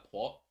characters and the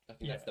plot. I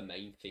think that's the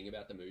main thing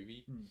about the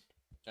movie.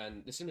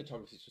 And the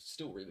cinematography is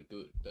still really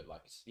good, but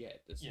like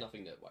there's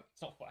nothing that like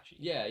It's not flashy.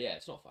 yeah,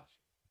 it's not flash.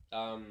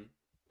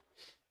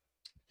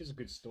 It's a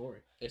good story.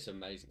 It's an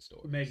amazing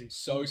story. Amazing.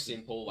 So performances.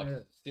 simple, like Yeah.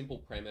 simple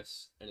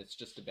premise, and it's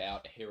just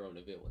about a hero and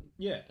a villain,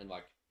 Yeah. and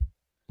like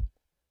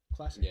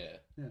Classic. yeah,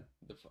 Yeah.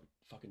 the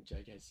fucking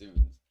J.K.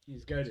 Simmons.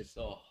 He's goated.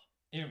 Oh,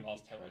 Even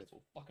Miles Teller is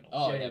fucking Oh,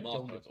 awesome. yeah, James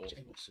Miles Gilbert, Teller's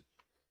James.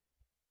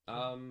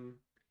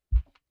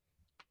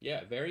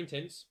 yeah, very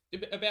intense.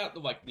 About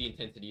the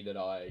intensity that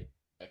I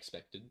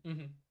expected.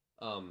 Mhm.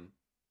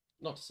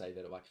 Not to say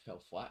that it like fell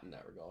flat in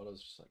that regard. I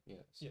was just like,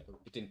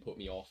 it didn't put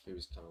me off. It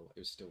was kind of, it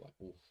was still like,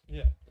 oof.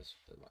 Yeah. It's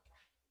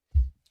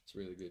it's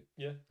really good.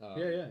 Yeah.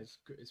 Yeah. It's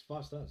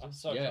 5 stars. I'm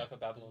so Yeah. excited for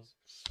Babylon.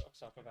 So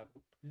excited for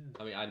Babylon. Yeah.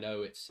 I mean, I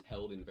know it's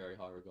held in very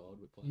high regard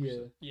with Flash. Yeah.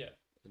 So, Yeah.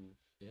 and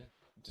yeah,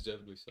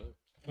 deservedly so.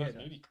 First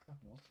Yeah, movie.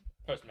 Fucking awesome.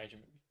 First major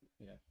movie.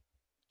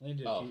 They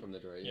did a Oh, few, from the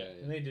Dre. Yeah. Yeah,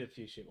 and they did a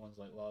few shit ones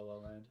like La La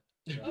Land.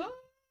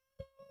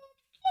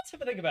 Let's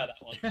have a think about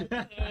that one.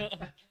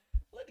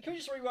 Can we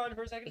just rewind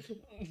for a second?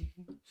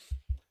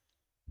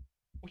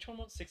 Which one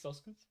won 6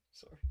 Oscars?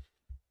 Sorry.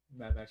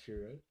 Mad Max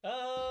Fury Road.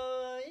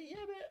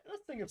 Yeah, but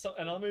let's think of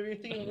another movie.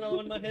 Thinking of another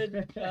one in my head.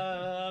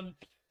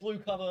 Blue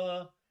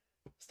cover,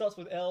 starts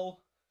with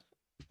L,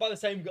 by the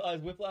same guy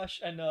as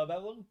Whiplash and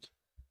Babylon.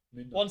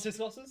 Midnight. Won 6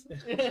 Oscars.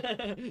 That's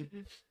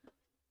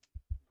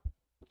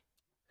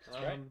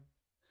great.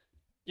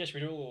 Yeah, should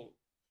we do a little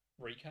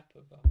recap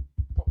of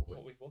Probably.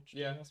 what we've watched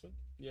Yeah. last week?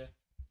 Yeah.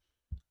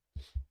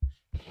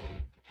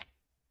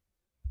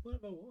 What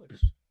have I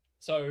watched?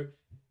 So,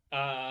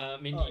 I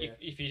mean, Oh,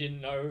 if you didn't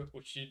know,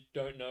 which you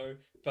don't know,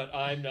 but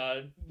I'm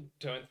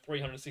doing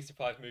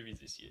 365 movies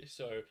this year.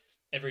 So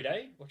every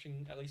day,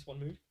 watching at least one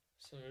movie.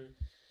 So,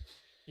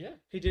 yeah.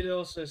 He did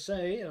also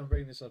say, and I'm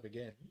bringing this up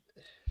again,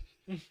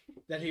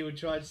 that he would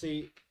try and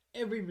see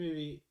every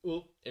movie,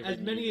 well, Every as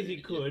many as he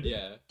movie, could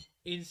Yeah.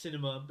 in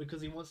cinema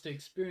because he wants to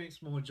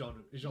experience more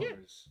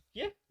genres.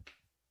 Yeah.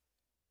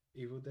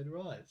 Evil Dead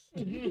Rise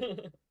I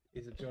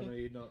is a genre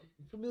you're not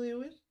familiar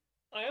with.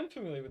 am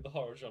familiar with the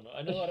horror genre.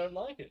 I know I don't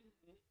like it.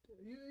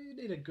 You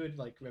need a good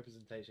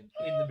representation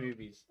in the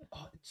movies.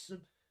 Oh,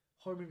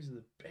 horror movies are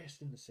the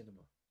best in the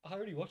cinema. I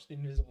already watched The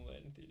Invisible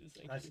Man in theaters.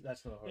 Thank you.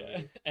 That's not a horror Yeah.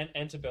 movie. And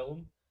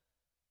Antebellum.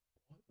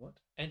 What?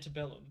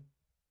 Antebellum.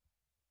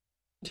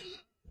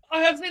 I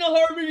have seen a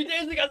horror movie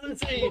Danzig hasn't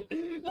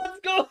seen. Let's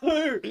go.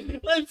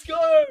 Let's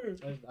go.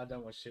 I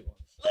don't watch shit ones.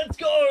 Let's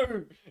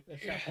go.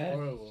 That's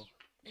horrible.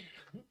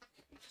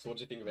 So what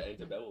do you think about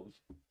Antebellum?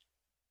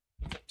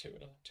 It's like 2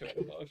 out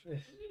of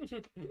 5.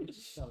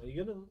 No,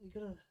 you're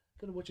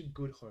gonna watch a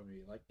good horror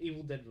movie like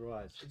Evil Dead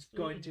Rise. It's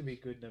going to be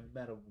good no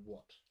matter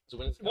what. So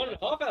when it's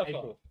 1.5 out of 5.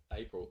 April.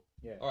 April.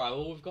 Yeah. All right.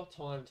 Well, we've got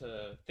time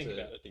to Think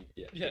about it.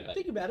 Yeah. Yeah.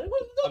 Think about it.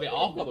 What I mean,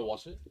 I'll probably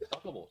watch it.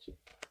 I'll probably watch it.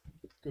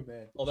 Good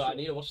man. Although I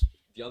need to watch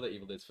the other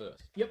Evil Deads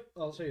first. Yep,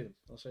 I'll show you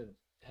them.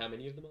 How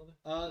many of them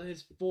are there?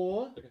 There's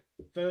 4. Okay.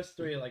 First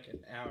 3 are like an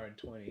hour and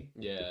 20.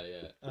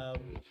 Yeah.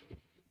 And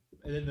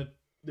then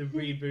the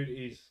reboot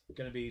is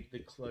gonna be the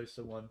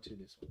closer one to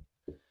this one.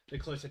 The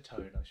closer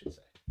tone, I should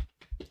say.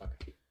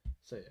 Okay.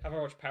 So yeah. Have I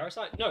watched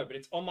Parasite? No, but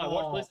it's on my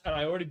watch list, and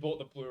I already bought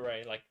the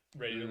Blu-ray, like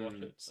ready to watch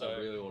it. So I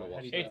really want to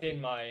watch It's it.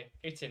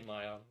 it's in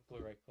my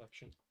Blu-ray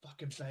collection.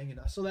 Fucking banging.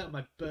 I saw that on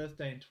my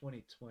birthday in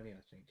 2020, I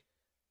think.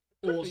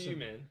 Good Awesome. for you,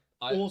 man.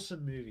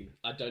 Awesome movie.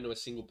 I don't know a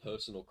single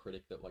person or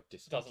critic that like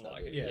dislikes Doesn't that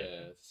like it, movie.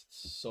 yeah. It's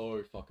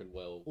so fucking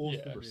well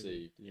Awesome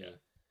received. Yeah.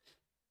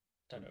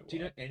 Don't know. Do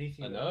you why. know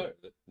anything? I about know.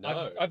 it?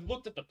 No. I've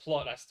looked at the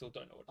plot. I still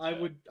don't know what.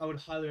 It's I would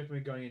highly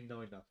recommend going in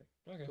knowing nothing.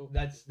 about. Okay.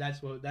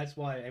 Cool. That's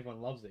why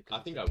everyone loves it. 'cause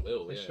I think it's I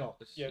will. It's a Yeah.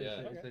 shock. Yeah, yeah.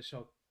 okay. It's a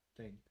shock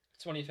thing.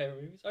 It's one of your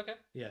favorite movies. Okay.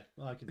 Yeah,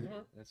 well, I can do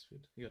Alright. that. That's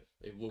good. You got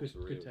It looks Good-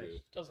 real good taste.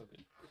 good. Does look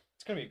good.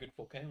 It's gonna be a good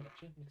 4K one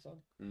actually. I'm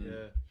excited. Mm.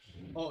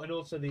 Yeah. Oh, and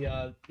also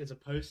the there's a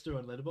poster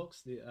on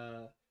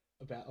Letterboxd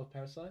about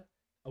Parasite.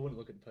 I wouldn't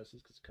look at the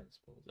posters because it kind of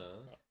spoils it.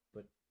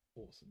 No.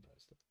 Awesome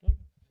poster.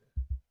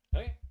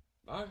 Okay.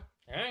 Alright.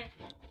 Alright.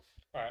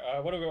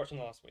 Alright. What are we watching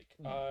last week?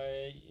 Hmm.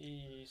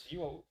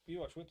 So you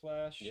watched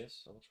Whiplash.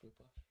 Yes, I watched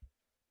Whiplash.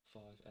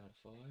 5 out of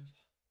 5.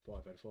 5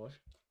 out of 5.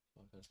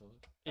 5 out of 5.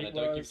 And I It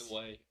don't give was- them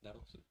away that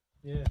often.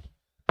 Yeah.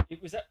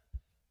 It was that.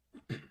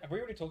 Have we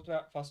already talked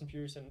about Fast and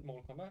Furious and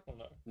Mortal Kombat or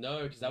no?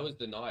 No, because that was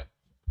the night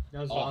That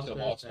was after last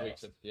last Thursday.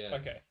 week's. Yeah.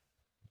 Okay.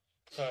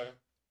 So.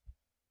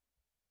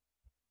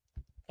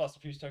 Fast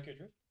and Furious Tokyo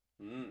Drift.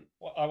 Mm.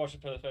 Well, I watched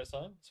it for the first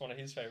time. It's one of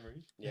his favorite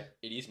movies. Yeah,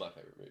 it is my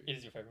favorite movie. It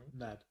is your favorite movie.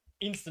 Mad.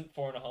 Instant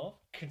 4.5.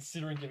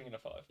 Considering giving it a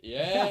 5.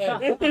 Yeah.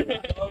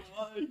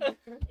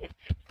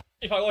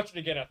 If I watch it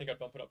again, I think I'd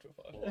bump it up to a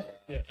 5. Wow.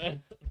 Yeah.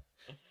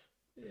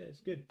 Yeah,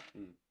 it's good.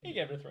 He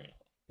gave it a 3.5.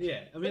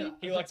 Yeah, I mean,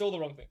 He likes all the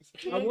wrong things.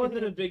 I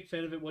wasn't a big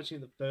fan of it watching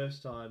it the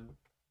first time.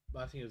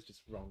 But I think it was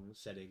just wrong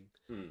setting.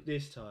 Mm.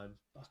 This time,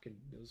 fucking,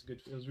 it was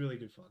good. It was really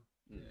good fun.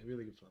 Mm. Yeah,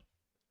 really good fun.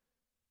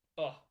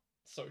 Oh,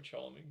 so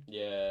charming.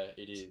 Yeah,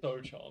 it is. So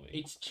charming.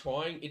 It's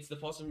trying. It's the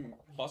Fast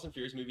and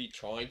Furious movie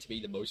trying to be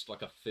the most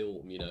like a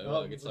film. You know, Oh,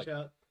 like it's watch like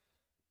out.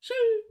 Shoo!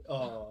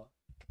 Oh,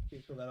 can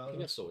you feel that I out?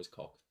 think I saw his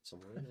cock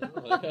somewhere.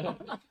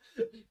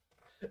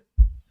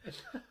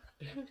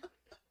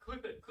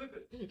 Clip it.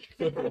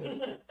 Can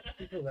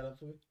you feel that up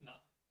for me? No.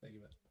 Thank you,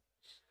 man.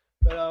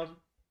 But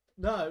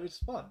no, it's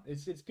fun.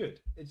 It's good.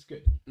 It's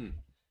good.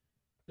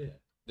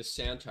 The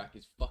soundtrack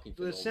is fucking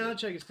The phenomenal.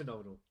 soundtrack is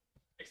phenomenal.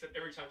 Except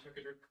every time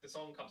Tokyo Drift, the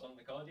song comes on in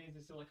the car,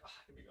 it's still like,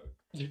 here we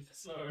go.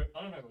 So,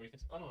 I don't know what you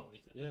think. I don't know what you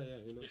think. Yeah,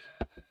 you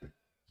know.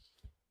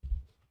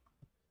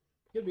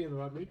 You'll be in the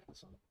right mood for the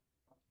song.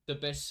 The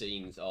best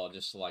scenes are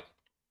just like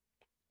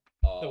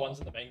The ones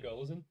that the main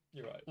girl is in.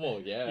 You're right.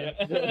 Well, yeah.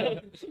 Yeah.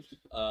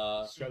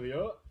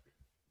 Australia.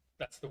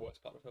 That's the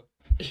worst part of her.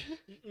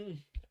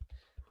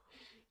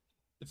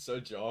 It's so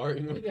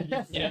jarring when you,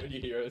 Yeah. when you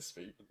hear her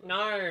speak.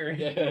 No.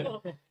 Yeah.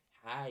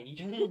 Hey,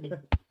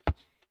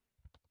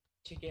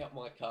 check out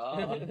my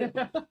car.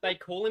 They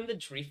call him the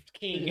Drift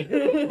King.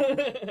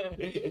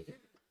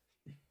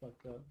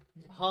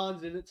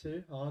 Han's in it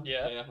too. Han.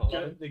 Yeah. Yeah, hold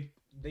Joe, on.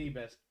 the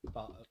best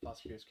Fast and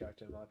Furious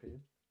character in my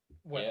opinion.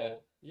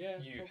 Well, Yeah.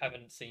 you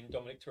haven't seen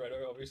Dominic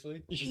Toretto,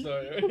 obviously.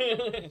 So.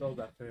 It's all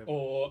that for him.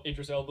 Or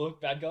Idris Elba,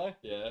 bad guy.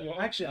 Yeah.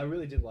 Actually, I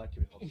really did like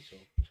him in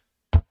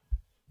Hobbs.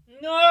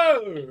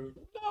 No.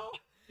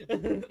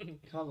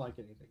 Can't like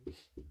anything.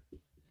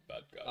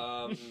 Bad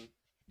guy.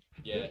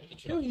 Yeah.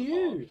 Who are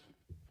you?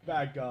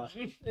 Bad guy.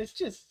 It's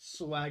just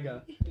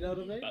swagger. You know what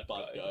I mean? Bad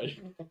Bad guy.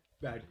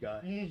 Bad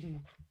guy. guy.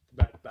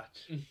 Bad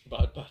batch.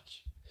 Bad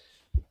batch.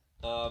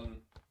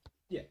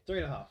 Yeah,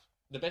 3.5.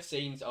 The best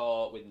scenes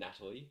are with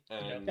Natalie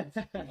and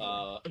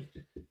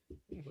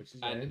Which is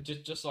and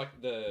just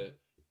like the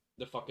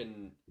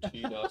fucking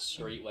tuner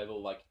street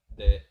level, like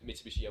the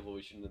Mitsubishi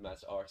Evolution, the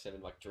Mazda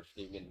RX-7, like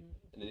drifting and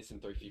the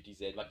Nissan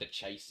 350Z, like the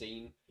chase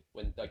scene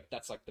when like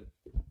that's like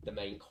the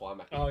main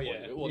climactic Oh, point yeah.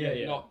 of it. Well,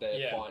 Yeah, not the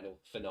yeah. final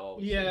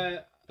finale. scene, yeah,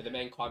 but the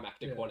main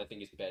climactic Yeah. one I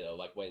think is better.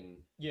 Like when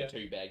Yeah. the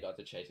two bad guys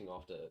are chasing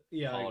after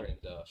yeah, I Han agree.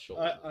 and Shaw.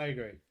 I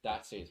agree.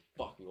 That scene's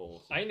fucking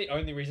awesome. I think the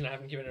only reason I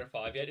haven't given it a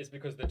 5 yet is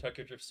because the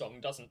Tokyo Drift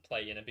song doesn't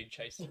play in a big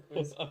chase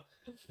sequence.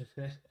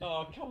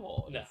 Oh come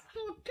on! Nah.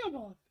 Oh, come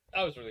on.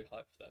 I was really hyped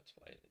for that, that's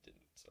why it didn't.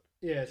 So.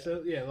 Yeah,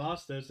 so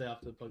last Thursday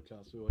after the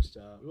podcast, we watched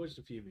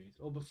a few movies.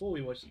 Or before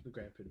we watched the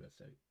Grand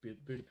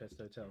Budapest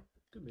Hotel,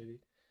 good movie.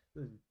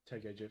 Then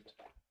Tokyo Drift,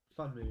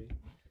 fun movie.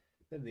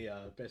 Then the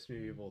best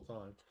movie of all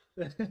time.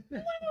 Well,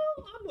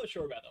 I'm not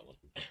sure about that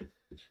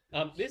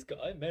one. This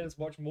guy made us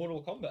watch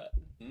Mortal Kombat.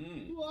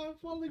 Mm. Well, I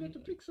finally got to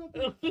pick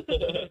something.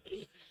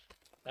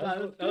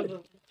 That was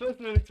the first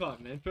movie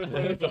time, man. First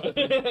movie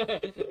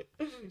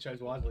time.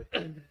 Chose wisely.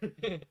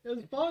 It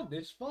was fun.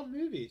 It's a fun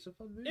movie. It's a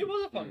fun movie. It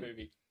was a fun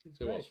movie. It's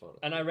It great. was fun.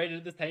 And I rated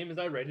it the same as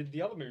I rated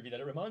the other movie that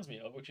it reminds me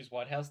of, which is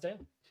White House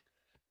Down.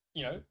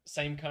 You know,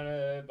 same kind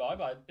of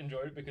vibe. I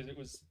enjoyed it because it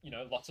was, you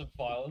know, lots of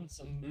violence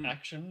and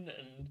action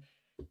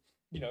and,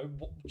 you know,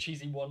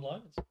 cheesy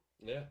one-liners.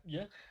 Yeah.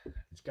 Yeah.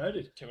 It's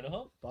goated.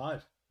 2.5.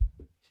 5.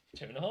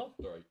 2.5.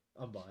 Sorry.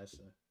 I'm biased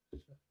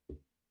though.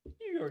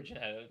 You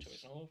originally had a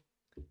 2.5.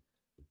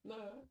 No.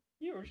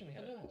 You originally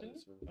had Yeah, it, didn't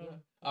it's- you? yeah.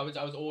 Oh.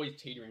 I was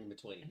always teetering in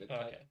between, but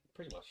Okay.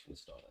 pretty much from the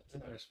start.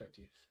 I respect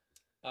you.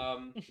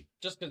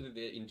 Just because of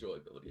the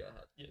enjoyability I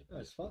had. Yeah. No,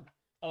 it's fun.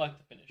 I like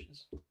the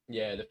finishes.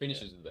 Yeah, the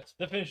finishes are the best.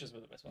 The finishes were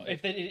the best one.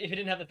 If it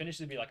didn't have the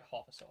finishes, it'd be like a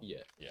half a star. Yeah.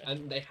 Yeah.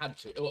 And they had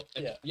to. Well,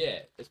 Yeah.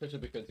 especially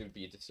because it would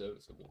be a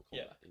disservice of Mortal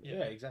Kombat. Yeah.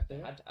 Yeah, exactly.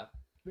 They had to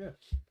have.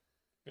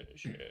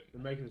 Finish him.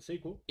 They're making the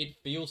sequel. It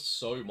feels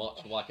so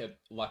much like a I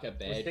was bad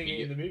thinking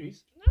video. in the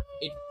movies.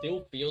 It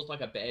still feels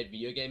like a bad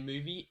video game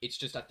movie. It's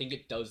just I think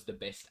it does the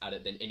best at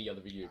it than any other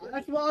video game.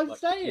 That's what I'm Like,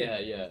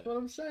 saying. Yeah. That's what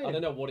I'm saying. I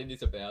don't know what it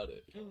is about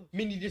it.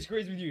 Mindy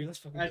disagrees with you. Let's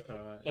fucking That's go.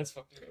 alright. Let's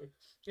fucking go.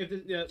 If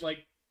it, yeah,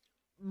 like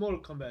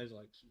Mortal Kombat is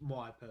like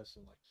my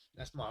personal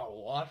that's my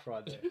whole life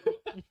right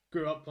there.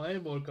 Grew up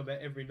playing Mortal Kombat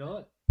every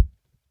night.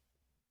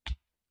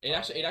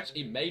 It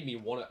actually made me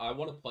want to. I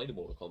want to play the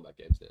Mortal Kombat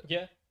games now.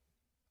 Yeah.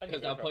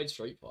 Because I played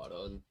Street Fighter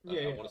and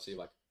I want to see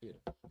I I want think to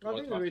the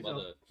try some reason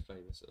other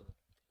famous. I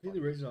think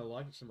the reason I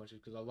like it so much is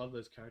because I love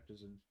those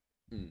characters,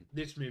 and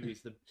this movie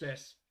is the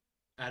best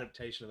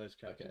adaptation of those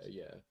characters. Okay,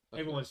 yeah.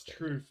 Everyone's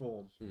true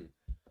form. Mm.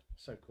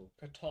 So cool.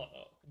 Katana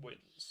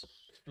wins.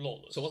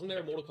 Flawless. So wasn't there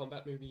a Mortal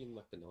Kombat movie in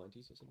like the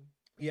 90s or something?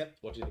 Yep.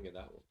 What do you think of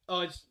that one?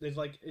 Oh,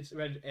 it's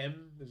around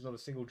M. There's not a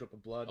single drop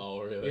of blood.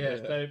 Oh, really? Yeah.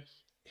 So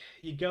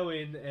you go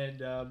in and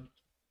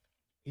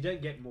you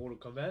don't get Mortal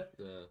Kombat.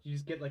 Yeah. You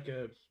just get like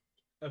a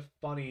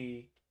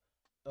funny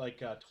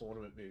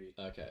tournament movie.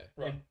 Okay.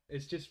 Right. And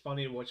it's just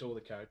funny to watch all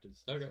the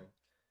characters. Okay. So.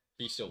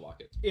 You still like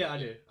it? Yeah, I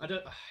do. I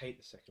hate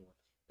the second one.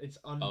 It's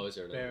Is there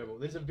another unbearable.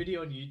 one? There's a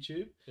video on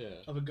YouTube Yeah.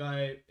 of a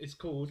guy. It's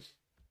called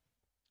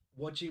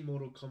 "Watching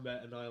Mortal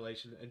Kombat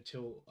Annihilation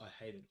Until I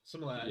Hate It."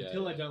 Something like that. Yeah,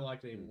 Until I yeah. don't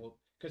like it anymore.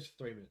 Goes for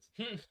 3 minutes.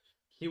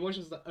 He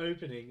watches the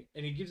opening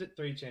and he gives it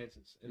 3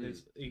 chances. And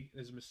there's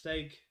a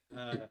mistake.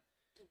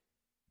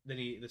 Then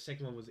the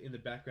second one was in the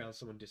background.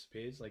 Someone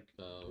disappears. Like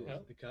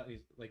the cut.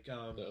 He's like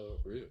Oh,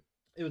 really?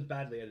 it was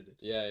badly edited.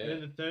 Yeah, And yeah.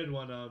 then the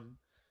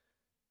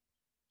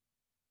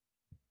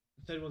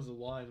third one's the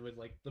line with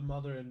like the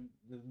mother and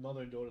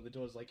daughter. The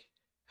daughter's like,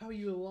 "How are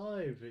you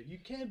alive? You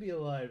can't be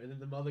alive." And then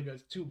the mother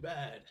goes, "Too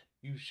bad,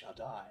 you shall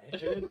die."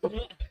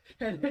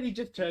 And then he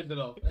just turns it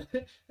off.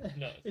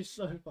 Nice. It's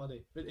so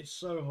funny, but it's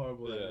so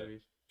horrible. Yeah. That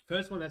movie.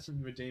 First one has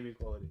some redeeming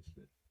qualities,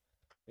 but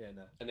yeah,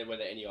 no. And then were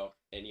there any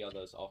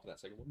others after that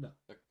second one? No.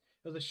 Okay.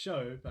 It was a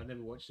show, but I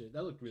never watched it.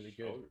 That looked really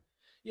good. Oh.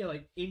 Yeah,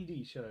 like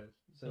indie show.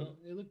 So Oh.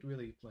 it looked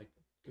really like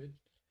good.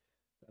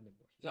 I never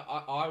watched it. So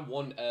I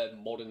want a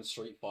modern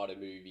Street Fighter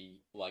movie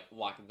like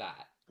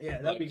that.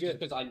 Yeah, that'd be good.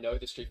 Because I know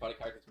the Street Fighter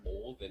characters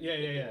more than Yeah.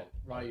 the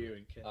one. Ryu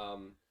and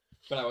Ken.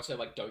 But I also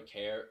don't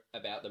care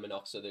about them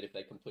enough so that if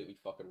they completely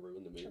fucking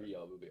ruin the movie,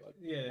 I would be like,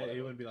 Yeah, whatever.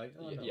 it would be like,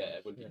 oh, no. Yeah,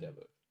 it would be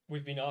never.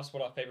 We've been asked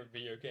what our favorite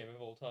video game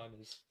of all time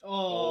is.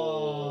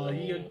 Oh, Oh.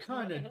 you're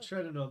kind of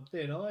treading on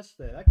thin ice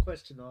there. That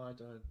question, I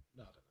don't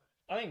know.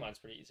 I think mine's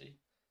pretty easy.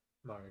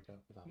 Mario Kart.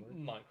 That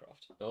one.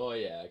 Minecraft. Oh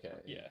yeah, okay.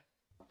 Yeah.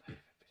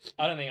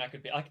 I don't think I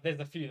could be like. There's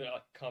a few that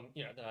I come,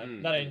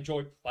 that I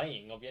enjoy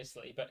playing,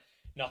 obviously, but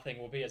nothing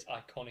will be as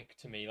iconic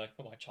to me like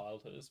for my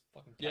childhood as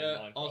fucking playing Yeah,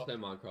 Minecraft. I'll say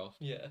Minecraft.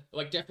 Yeah.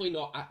 Like definitely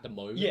not at the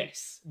moment.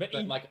 Yes, but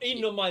in, like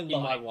in my life.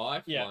 in my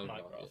life, Yeah, Minecraft.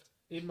 Minecraft.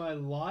 In my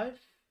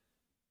life,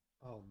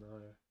 oh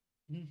no.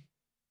 Hmm.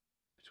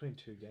 Between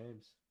 2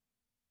 games.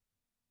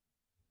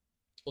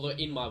 Although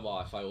in my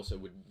life, I also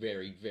would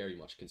very, very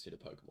much consider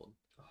Pokemon,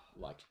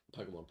 like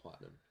Pokemon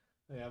Platinum.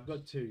 Yeah, I've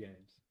got 2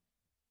 games.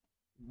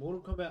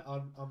 Mortal Kombat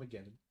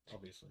Armageddon,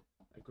 obviously.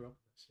 I grew up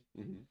with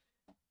that shit.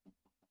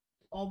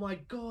 Oh my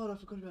god, I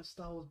forgot about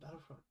Star Wars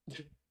Battlefront.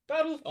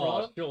 Battlefront.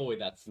 Oh, surely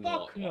that's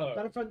not. Fuck no.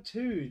 Battlefront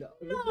 2.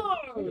 No.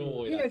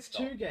 Surely PS2 that's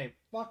not. game.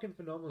 Fucking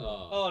phenomenal.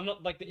 Oh. Oh,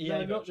 not like the EA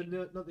No, not version.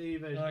 the EA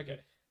version. Okay.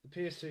 The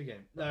PS2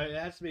 game. No, it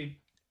has to be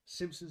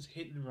Simpsons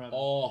Hit and Run.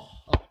 Oh,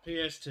 On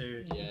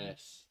PS2.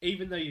 yes.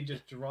 Even though you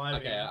just drive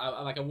Okay,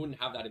 I wouldn't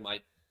have that in my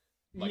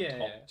yeah,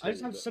 top I just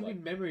two, have but, so many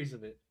like, memories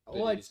of it. but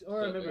All I it's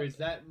remember still- is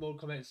that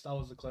Mortal Kombat and Star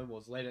Wars: The Clone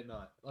Wars late at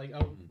night. Like I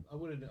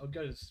wouldn't. I'd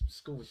go to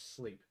school and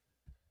sleep.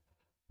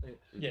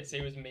 Yeah, see,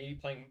 it was me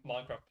playing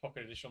Minecraft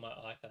Pocket Edition on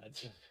my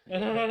iPad.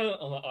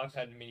 On my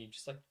iPad Mini,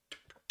 just like...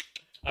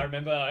 I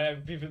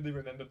vividly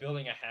remember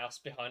building a house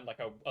behind like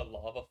a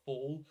lava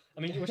fall.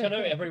 I mean, which I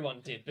know everyone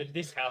did, but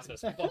this house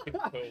was fucking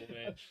cool,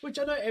 man. Which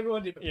I know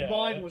everyone did, but Yeah,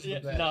 mine was the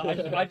best. No,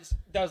 I just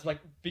that was like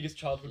biggest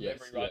childhood Yes,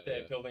 memory right yeah,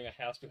 there, yeah. building a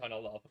house behind a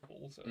lava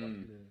fall. So like,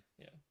 Yeah.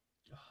 Yeah.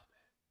 Oh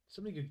man,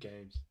 so many good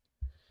games.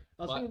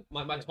 I was My, thinking-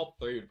 my yeah. top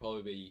 3 would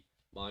probably be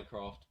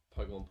Minecraft,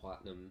 Pokemon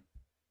Platinum,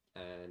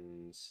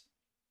 and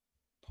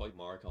probably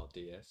Mario Kart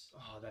DS.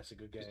 Oh, that's a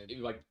good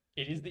game. Like,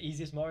 it is the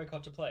easiest Mario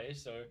Kart to play,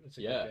 so That's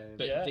a yeah, good game.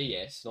 but Yeah.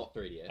 DS, not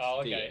 3DS. Oh,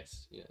 okay.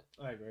 DS, yeah.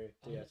 I agree.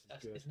 Yes, it's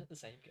that's- good. isn't it the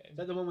same game? Is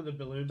that the one with the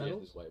balloon DS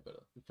battles? is way better.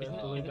 The first Isn't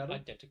it, balloon isn't it battle?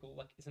 identical?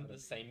 Like, isn't it the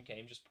same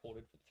game just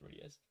ported for the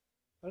 3DS?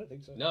 I don't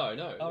think so. No,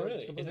 no. Oh, they're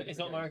really? completely It's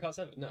not different Mario Kart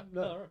 7? No.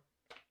 No. Oh, right.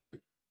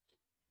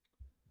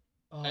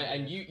 Oh,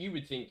 And yeah. you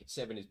would think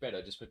 7 is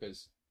better just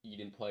because you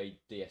didn't play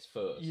DS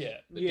first. Yeah.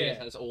 But Yeah. DS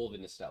has all the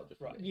nostalgia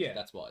for Right. it. Yeah.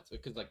 That's why. It's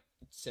because, like,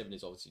 7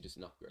 is obviously just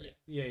an upgrade.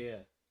 Yeah.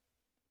 Yeah.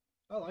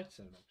 I liked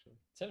 7 actually.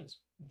 7's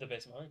the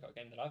best Mario Kart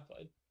game that I've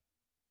played.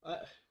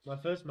 My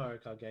first Mario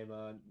Kart game,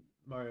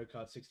 Mario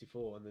Kart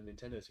 64 on the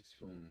Nintendo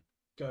 64. Mm.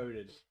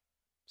 Goated.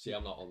 See,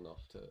 I'm not old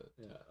enough to.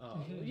 Yeah.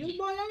 Oh, you're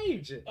my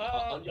age.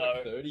 I'm no.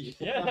 like 30.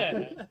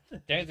 Yeah.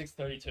 Danzig's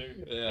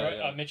 32.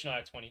 Yeah. Mitch and I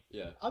are 20.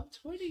 Yeah. I'm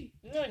 20.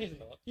 No, he's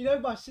not. You know,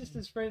 my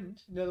sister's friend,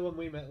 you know, the one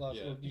we met last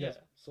Yeah. well, you guys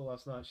saw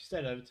last night, she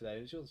stayed over today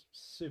and she was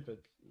super,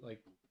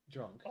 like,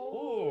 drunk.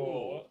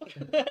 Oh.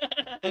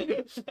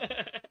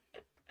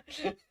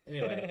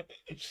 Anyway,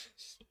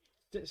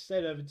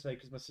 stayed over today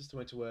because my sister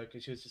went to work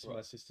and she was just in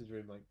my sister's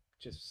room, like,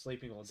 just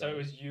sleeping all day. So it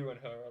was you and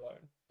her alone.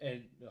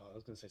 And I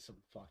was going to say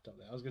something fucked up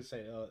there. I was going to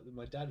say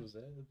my dad was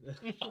there.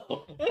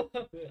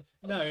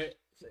 No,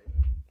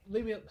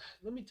 let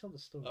me tell the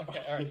story. Okay,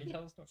 alright, you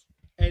tell us.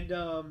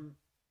 And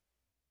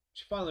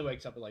she finally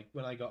wakes up at, like,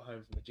 when I got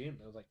home from the gym.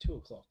 It was like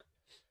 2:00,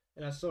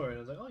 and I saw her and I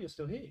was like, "Oh, you're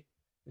still here?"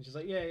 And she's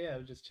like, "Yeah, I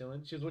was just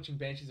chilling." She was watching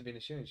Banshees of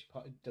Inisherin. She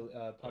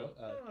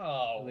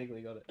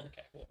illegally got it.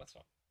 Okay, well that's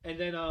fine. And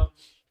then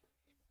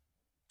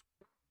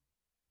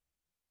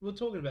we were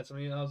talking about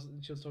something.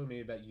 And she was talking to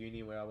me about uni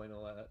and where I went and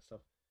all that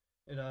stuff.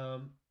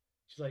 And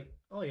she's like,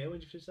 "Oh yeah, when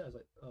did you finish that?" I was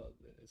like, "Oh,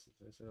 this."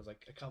 And I was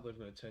like, "I can't believe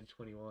I'm going to turn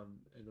 21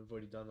 and I've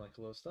already done like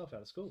a lot of stuff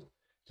out of school."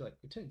 She's like,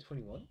 "You turned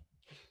 21?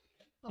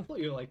 I thought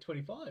you were like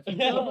 25."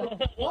 And I'm like,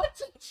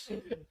 "What?"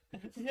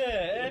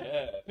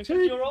 Yeah. Because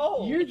Dude, you're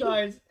old. You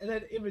guys, and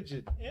then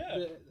Imogen.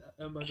 Yeah.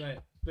 My mate.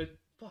 But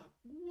fuck,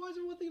 why is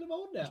everyone thinking I'm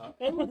old now?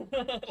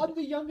 I'm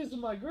the youngest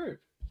in my group.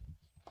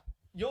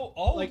 You're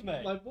old, Like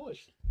mate. my boys.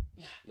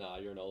 Nah,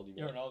 you're an oldie.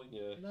 You're mate. an oldie.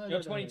 Yeah. No, You're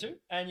no, 22, no.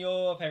 and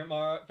your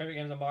favorite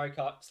games are Mario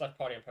Kart /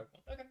 Party and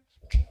Pokemon.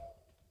 Okay.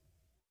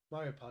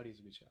 Mario Party is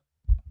a good show.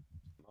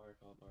 Mario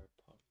Kart.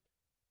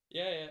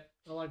 Yeah.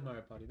 I like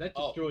Mario Party. That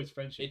Oh, destroys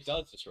friendships. It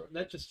does destroy.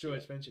 That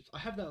destroys friendships. I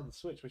have that on the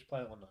Switch. Which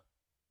play it on now?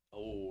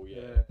 Oh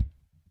yeah.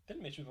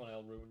 Didn't Mitch with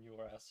 1L ruin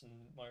your ass in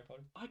Mario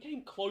Party? I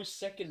came close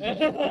second.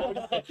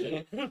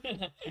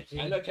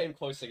 And I came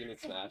close second in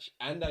Smash,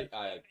 and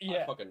I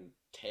Yeah. fucking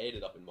teared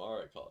it up in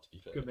Mario Kart. To be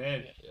fair. Good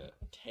man. Yeah,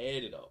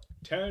 teared it up.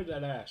 Tear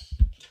that ass.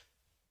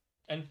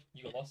 And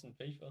you got lost in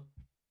FIFA.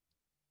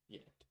 Yeah.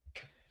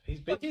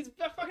 He's been. He's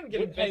fucking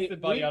getting Hey,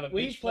 bested by the other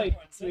we Mitch played. left,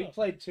 right, We center.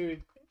 played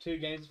two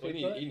games. Well,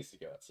 he FIFA. needs to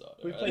go outside.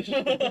 We alright?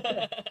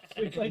 played.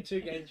 We played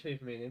 2 games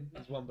FIFA. Me and him.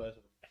 He's won both of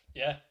them.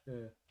 Yeah,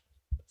 Yeah.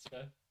 let's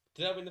go.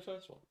 Did I win the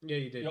first one? Yeah,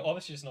 you did. You're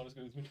obviously just not as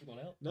good as Mitch with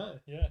 1L. No.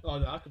 Yeah. Oh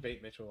no, I could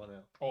beat Mitchell 1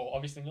 now. Or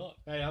obviously not.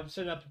 Hey, I'm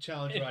setting up a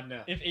challenge right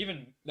now. If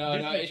even No,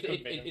 this no, Mitch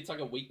could beat him. it's like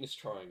a weakness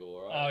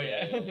triangle, Oh right?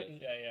 yeah,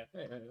 yeah.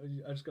 Hey,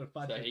 I just got to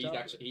fight. So the he's top.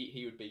 actually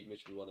he would beat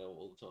Mitch with 1L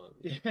all the time.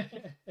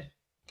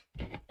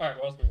 Yeah. All right,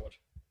 what else did we watch?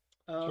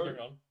 Um, Moving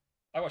on.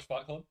 I watched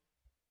Fight Club.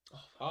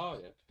 Oh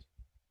yeah,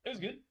 It was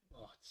good.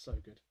 oh, it's so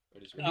good.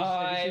 it is Have really. you-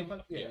 have you I- seen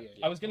Fight- yeah.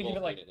 I was gonna I've give it,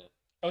 all like- seen now.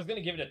 I was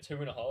gonna give it a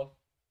 2.5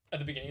 at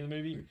the beginning of the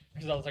movie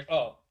because I was like,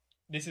 oh,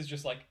 this is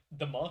just like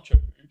the macho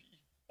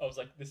movie. I was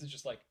like, this is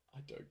just like I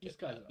don't This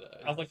get guy's that. a-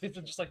 Though. I was like, this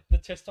is just like the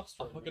I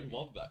testosterone. fucking movie.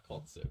 love that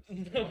concept.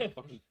 Like,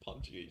 fucking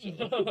punching each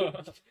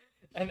other.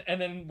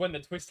 and then when the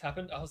twist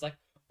happened, I was like,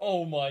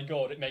 oh my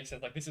god, it makes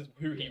sense. Like this is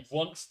who he Yes.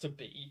 wants to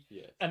be.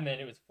 Yeah. And then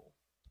it was full.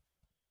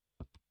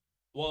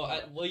 Well,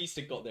 at least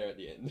it got there at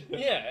the end.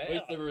 Yeah,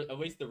 at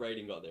least the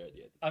rating got there at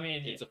the end. I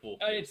mean, It's a full.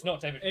 it's not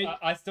David. It-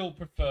 I still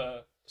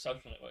prefer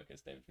Social Network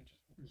as David Fincher's.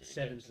 movie.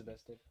 7's the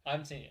best. I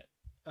haven't seen it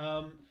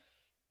yet.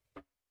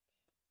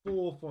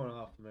 4.5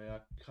 for me. I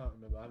can't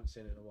remember. I haven't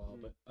seen it in a while,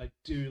 but I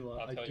do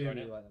like. I'll I tell do you right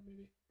really now. like that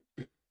movie.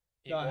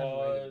 It No, I haven't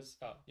rated it. was.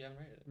 Oh, you haven't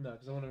rated it. No,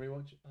 because I want to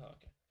rewatch it. Oh,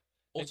 okay.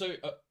 Also,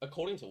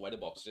 according to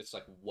Letterboxd, it's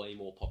like way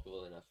more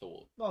popular than I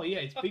thought. Oh yeah,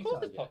 it's Of big course,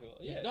 time. it's popular.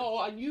 Yeah. No,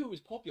 I knew it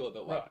was popular,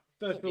 but like Right.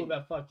 First rule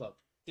about Fight Club.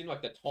 it's in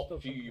like the top Still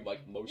few popular.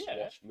 like most Yeah.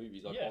 watched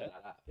movies like Yeah. on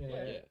that app.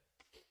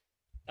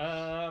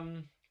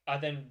 Yeah. I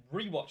then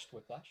rewatched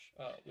Whiplash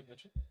with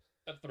Mitchell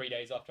 3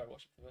 days after I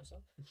watched it for the first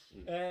time,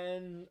 Mm.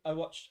 and I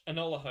watched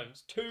Enola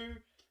Holmes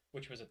 2,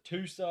 which was a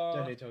 2-star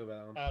Don't need to talk about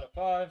that one. out of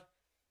 5.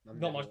 I'm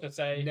Not never much to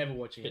say. Never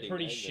watching it. Kidding.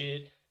 Pretty name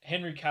shit.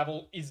 Henry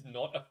Cavill is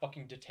not a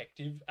fucking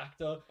detective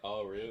actor.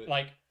 Oh really?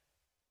 Like,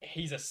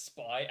 he's a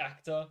spy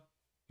actor.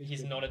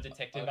 He's good. not a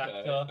detective okay,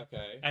 actor.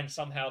 Okay. And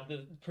somehow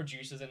the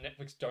producers and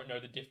Netflix don't know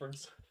the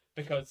difference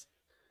because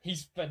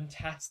he's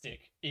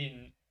fantastic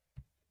in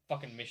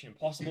fucking Mission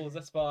Impossible as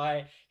a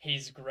spy.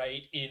 He's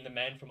great in The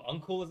Man from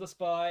U.N.C.L.E. as a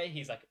spy.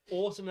 He's like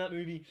awesome in that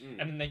movie. Mm.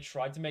 And then they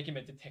tried to make him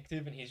a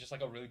detective, and he's just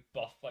like a really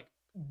buff like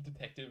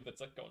detective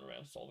that's like going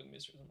around solving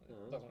mysteries. And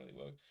it Oh. doesn't really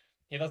work.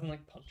 He doesn't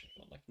like punch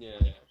anyone. Like,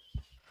 Yeah.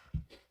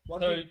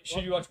 so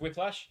should you watch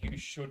Whiplash? You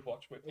should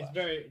watch Whiplash. It's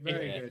very,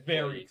 very It's good.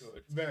 very Please.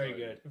 good. Very So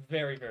good.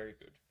 Very, very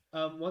good.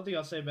 One thing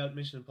I'll say about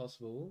Mission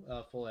Impossible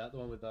Fallout, the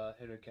one with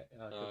Henry yeah.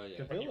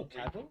 Cavill or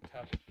Cavill?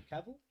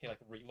 Cavill? He like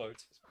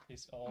reloads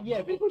his arm.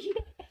 Yeah, but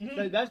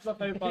so that's my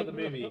favorite part of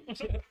the movie.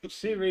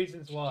 2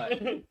 reasons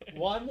why.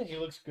 One, he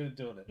looks good at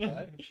doing it.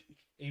 Right?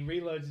 He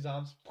reloads his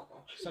arms.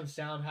 Some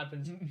sound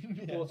happens.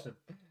 Yeah. Awesome.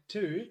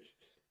 2,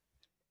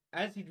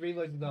 as he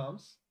reloads his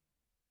arms,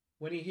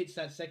 when he hits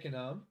that second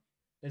arm,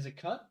 there's a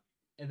cut,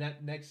 and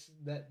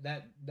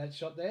that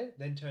shot there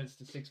then turns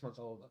to 6 months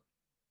older.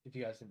 If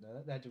you guys didn't know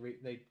that, they had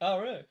to Oh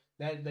really?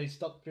 they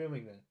stopped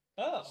filming there.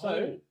 Oh.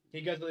 So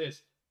he goes like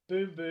this: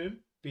 boom, boom,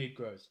 beard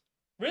grows.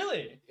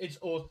 Really? It's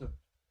awesome.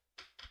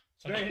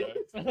 I never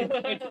noticed.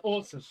 It's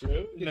awesome.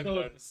 Never awesome.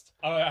 noticed.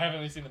 I have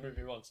only seen the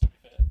movie once, to be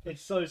fair.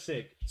 It's so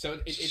sick. So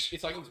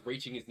it's like he's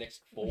reaching his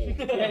next form.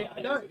 Yeah,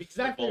 I know.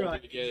 Exactly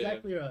Evolving, right. yeah.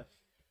 Exactly right.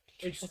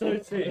 It's so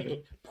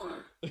sick.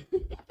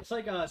 It's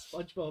like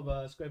SpongeBob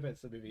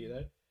SquarePants the movie, you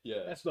know?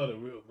 Yeah. That's not a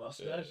real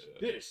mustache.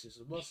 Yeah. This is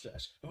a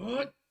mustache.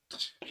 What?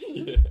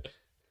 Yeah.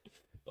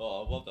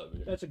 Oh, I love that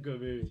movie. That's a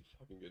good movie.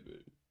 Fucking good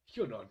movie.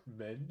 You're not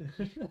men.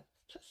 That's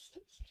so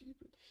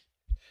stupid.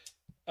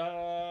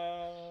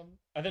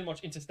 I then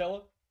watched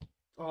Interstellar.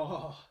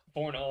 Oh,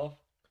 4.5.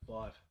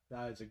 5.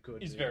 That is a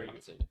good It's movie. very I haven't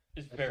good. seen it.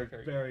 It's That's very, a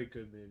very, very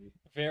good movie.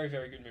 very,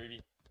 very good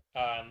movie.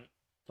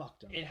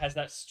 Fucked up. It has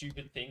that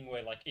stupid thing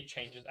where like it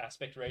changes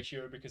aspect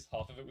ratio because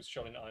half of it was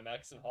shot in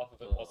IMAX and half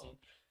of it Oh. wasn't.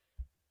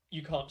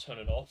 You can't turn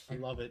it off. I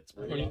love it.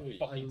 Pretty Really? I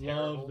fucking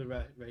love terrible.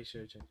 the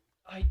ratio change.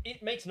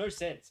 It makes no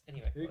sense.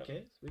 Anyway, Who whatever.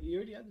 cares? You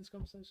already had this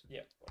conversation.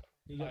 Yeah,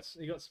 whatever.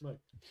 He got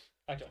smoked.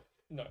 I don't.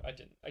 No, I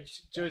didn't. I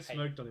just Joe hate,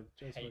 smoked on him.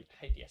 Joe smoked.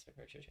 hate the aspect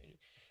ratio changing.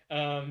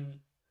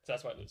 So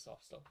that's why I lose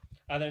off still.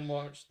 I then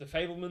watched The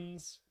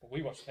Fablemans. Well,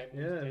 we watched The Fablemans.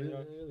 Yeah, you really,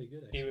 know. really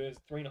good. It Actually. was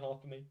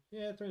 3.5 for me.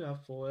 Yeah,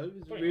 3.5, 4. It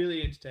was 3.5.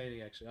 really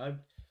entertaining. Actually,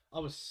 I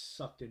was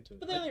sucked into it.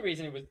 But the only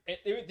reason it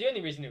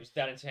was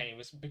that entertaining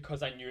was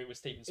because I knew it was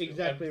Steven Spielberg.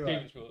 Exactly right.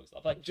 Steven Spielberg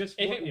stuff. Like Just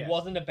if for- it yeah.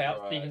 wasn't about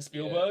Right, Steven yeah.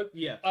 Spielberg,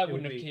 yeah, I it would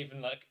wouldn't have be-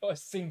 given like a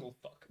single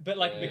fuck. But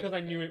like Yeah. because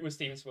I knew it was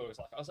Steven Spielberg's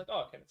life, I was like,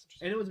 oh okay, that's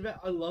interesting. And it was about.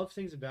 I love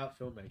things about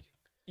filmmaking.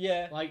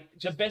 Yeah. Like The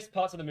just. best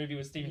parts of the movie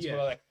was Steven Yeah.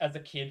 Spielberg like, as a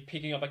kid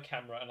picking up a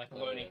camera and like Oh,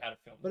 learning yeah. how to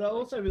film. But I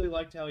also really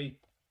liked how he.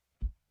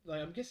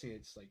 Like I'm guessing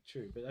it's like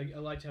true, but I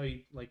liked how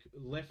he like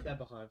left that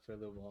behind for a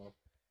little while.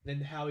 Then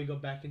how he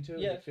got back into it,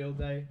 Yeah. the field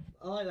day.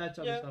 I like that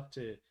type Yeah. of stuff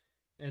too.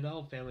 And the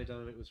whole family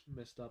dynamic was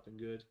messed up and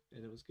good,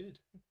 and it was good.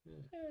 Yeah.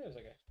 Yeah, it was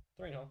okay.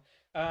 3.5.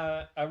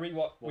 I rewatched.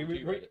 What We would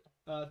you re- rate it?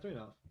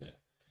 3.5. Yeah.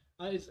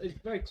 It's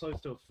very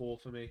close to a 4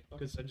 for me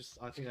because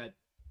I think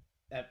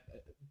that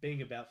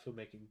being about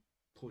filmmaking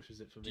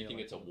pushes it for me. Do you think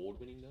like it's award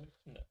winning though?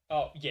 No.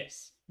 Oh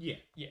yes, Yeah.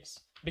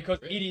 yes,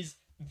 because Really? it is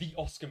the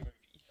Oscar movie.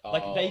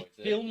 Like Oh, they is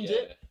it? filmed Yeah.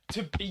 it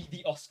to be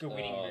the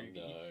Oscar-winning Oh, movie.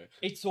 no.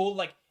 It's all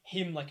like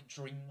him, like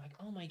dreaming, like,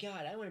 oh my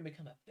god, I want to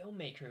become a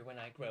filmmaker when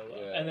I grow up.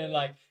 Yeah, And then yeah.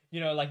 like, you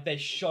know, like they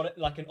shot it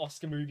like an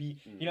Oscar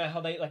movie. Mm. You know how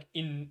they like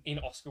in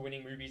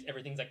Oscar-winning movies,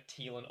 everything's like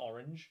teal and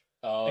orange.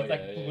 Oh, It's yeah,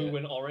 like blue yeah.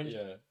 and orange.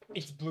 Yeah.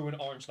 It's blue and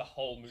orange the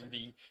whole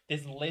movie.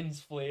 There's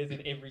lens flares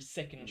in every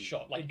second Mm.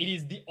 shot. Like it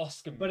is the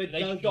Oscar movie. But it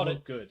they does shot look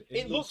it. good.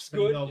 It looks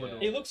good.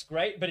 phenomenal. Yeah. It looks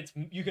great, but it's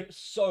you can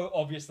so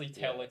obviously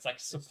tell Yeah. it's like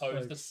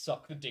supposed so- to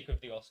suck the dick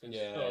of the Oscars.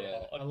 Yeah, so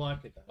yeah. I hard.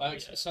 like it though.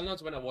 Like, Yeah.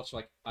 sometimes when I watch,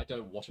 like, I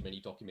don't watch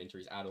many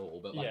documentaries at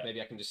all, but like Yeah.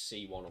 maybe I can just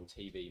see one on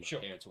TV. My Sure.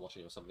 parents are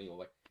watching it or something, or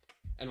like,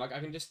 and like I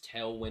can just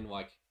tell when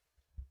like,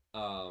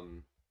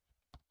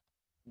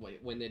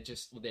 when they're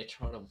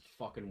trying to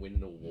fucking win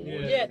an award. Yeah.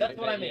 Yeah, that's Like,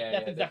 what I mean. yeah,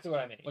 that's yeah, exactly what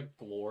I mean. like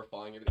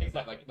glorifying everything,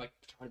 Exactly. like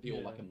trying to be all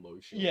Yeah. like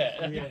emotional. Yeah,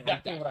 that's Yeah.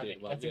 exactly That what I shit,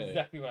 mean. like, That's yeah.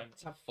 exactly what I mean.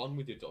 Let's have fun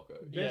with your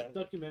doco. Best Yeah.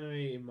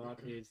 documentary in my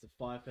opinion is the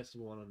Fire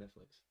Festival one on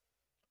Netflix.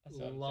 That's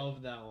what I'm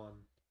Love that one.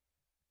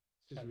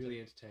 It's just That's really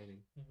it.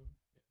 entertaining. saying.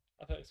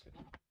 I thought it was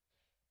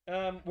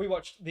good. We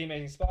watched The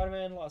Amazing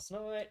Spider-Man last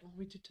night. Oh,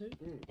 we did too.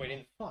 We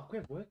didn't, Fuck, we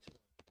have work today.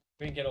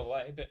 we didn't get all the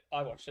way, but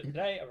I watched it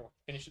today. I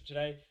finished it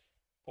today.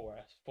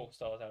 4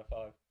 stars out of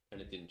 5. And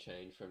it didn't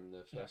change from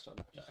the first time.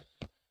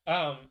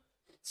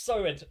 So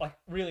like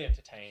really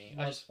entertaining.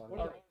 I Nice just, fun. What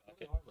I did really like I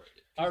it. rate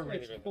it? I It's really,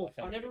 really full like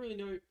that I never movie.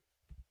 really know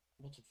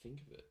what to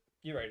think of it.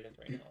 You rated it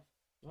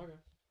 3.5. Okay.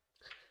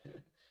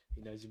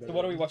 He knows you So better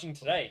what are we than watching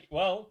today?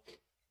 Well,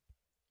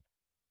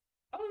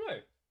 I don't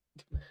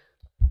know.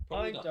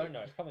 Probably I nothing. don't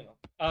know. Coming on.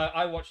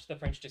 I watched The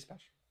French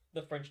Dispatch.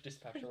 The French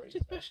Dispatch me. already.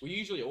 Just- We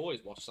usually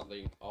always watch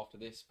something after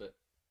this, but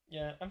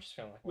Yeah, I'm just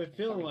feeling like We're watching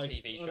feeling fucking like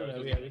TV I shows. don't know,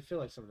 or yeah, something. we feel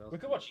like something else. We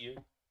could watch You.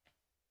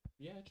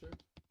 yeah, true.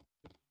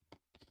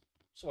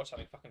 Just watch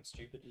something fucking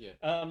stupid. Yeah.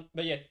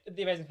 But yeah,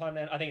 The Amazing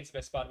Spider-Man. I think it's the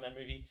best Spider-Man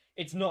movie.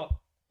 It's not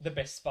the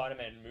best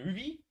Spider-Man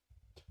movie,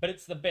 but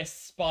it's the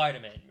best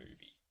Spider-Man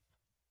movie.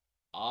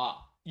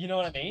 Ah. You know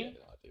what I mean?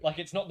 Yeah, I do. Like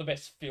it's not the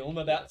best film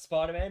about Yeah.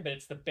 Spider-Man, but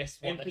it's the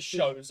best one that Emphasis-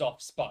 shows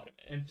off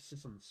Spider-Man.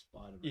 Emphasis on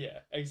Spider-Man. Yeah,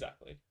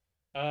 exactly.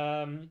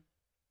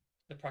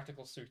 The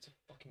practical suits are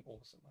fucking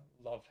awesome.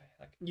 I love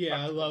like Yeah, I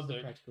practical love the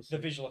suit. practical The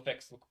stuff. visual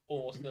effects look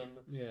awesome.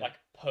 Yeah. Like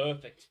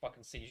perfect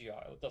fucking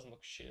CGI. It doesn't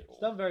look shit at all.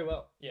 It's done very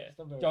well. Yeah, It's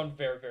done very done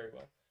very, very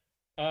well.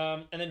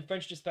 And then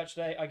French Dispatch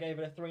today, I gave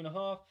it a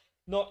 3.5.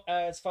 Not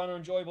as fun or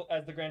enjoyable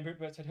as the Grand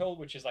Budapest Hotel,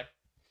 which is like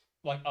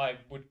I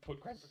would put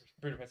Grand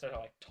Budapest Hotel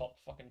like top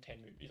fucking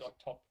 10 movies, like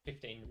top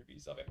 15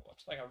 movies I've ever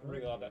watched. Like I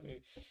really love that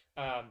movie.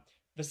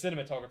 The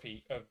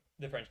cinematography of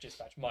the French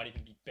Dispatch might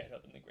even be better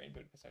than the Grand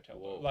Budapest Hotel.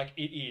 Whoa. Like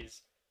it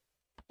is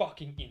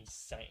fucking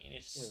insane.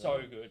 It's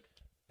so good.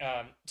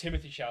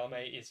 Timothy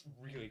Chalamet is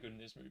really good in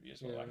this movie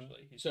as well. Yeah.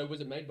 Actually, he's So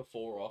was it made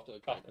before or after?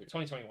 Grand Budapest?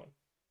 2021.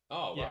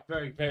 Oh, Yeah. right.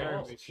 Very, Very very, Oh,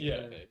 recent. yeah.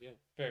 Okay, yeah.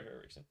 Very, very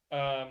recent.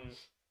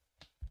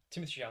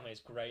 Timothy Chalamet is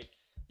great.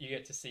 You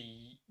get to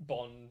see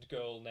Bond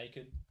girl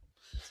naked.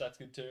 so that's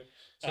good too.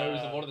 So it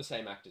was a lot of the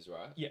same actors,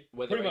 right? Yeah,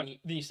 Were pretty there much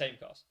any? the same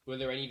cast. Were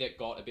there any that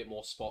got a bit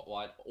more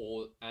spotlight,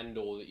 or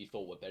that you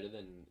thought were better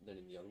than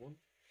in the other one?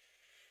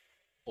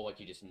 Or like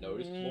you just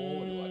noticed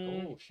more, and you're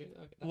like, oh shit.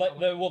 Okay,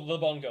 The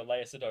Bond girl,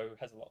 Leia Sado,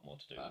 has a lot more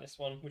to do in this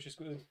one, which is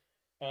good.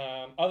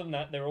 Other than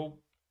that, they're all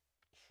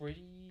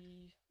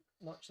pretty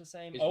much the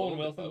same. Is Owen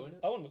Willem Dafoe Wilson, in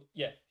it? Owen,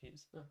 yeah, he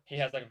is. Oh. He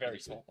has like a very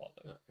Is he small good? part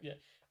though. Oh, okay. Yeah,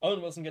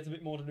 Owen Wilson gets a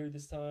bit more to do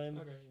this time.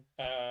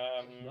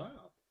 Wow.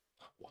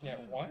 Yeah,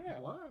 wow.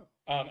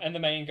 Wow. And the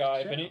main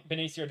guy, Wow.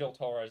 Benicio del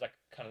Toro, is like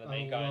kind of the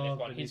main I guy in this love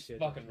one. He's Benicio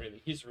del fucking Toro.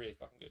 he's really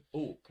fucking good.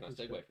 Oh, can I Who's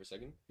segue that? for a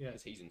second? Yeah.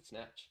 Because he's in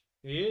Snatch.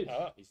 He is.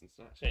 Ah, He's in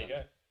Snatch. there you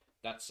go.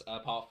 That's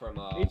apart from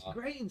It's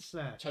great in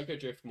Snatch. Tokyo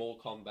Drift, Mortal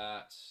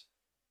Kombat,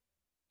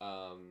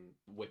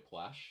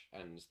 Whiplash,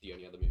 and it's the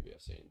only other movie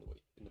I've seen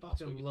in the past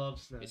Fucking week. love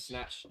Snatch. It's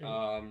Snatch.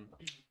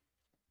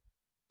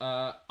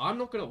 I'm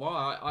not gonna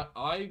lie.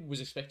 I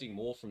was expecting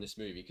more from this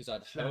movie because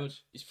I'd heard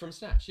Snatch. it's from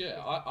Snatch. Yeah,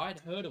 I'd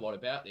heard a lot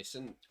about this,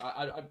 and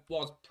I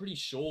was pretty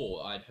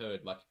sure I'd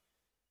heard like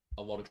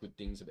a lot of good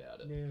things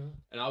about it. Yeah.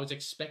 And I was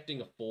expecting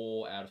a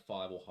 4 out of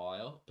 5 or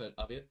higher, but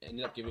I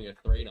ended up giving it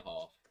a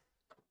 3.5.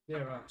 Yeah,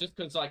 right. Just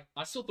because like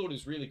I still thought it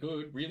was really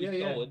good, really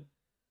Yeah, solid.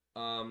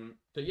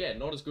 But yeah,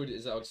 not as good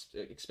as I was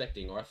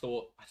expecting, or I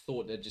thought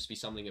there'd just be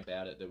something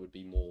about it that would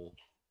be more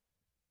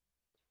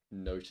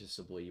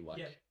noticeably like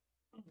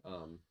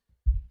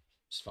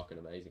just fucking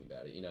amazing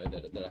about it, you know,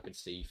 that I could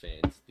see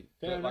fans think,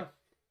 Fair but,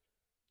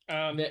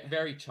 like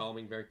very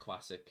charming, very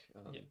classic.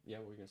 Yeah,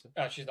 what were you gonna say?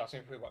 She's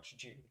asking if we watched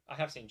June. I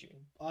have seen June.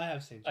 I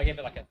have seen. I gave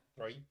it like a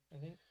 3, I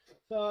think.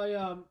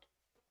 So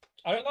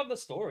I don't love the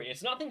story.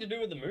 It's nothing to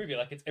do with the movie.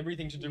 Like, it's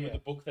everything to do with Yeah. the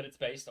book that it's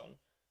based on.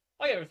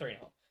 I gave it a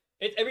 3.5.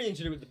 It's everything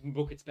to do with the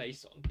book it's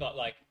based on. But,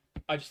 like,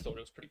 I just thought it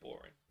was pretty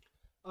boring.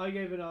 I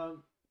gave it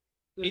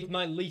It's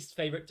my least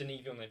favorite Denis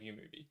Villeneuve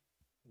movie.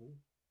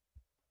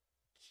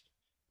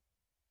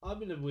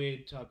 I'm in a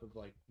weird type of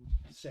like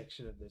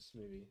section of this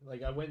movie.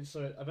 Like I've only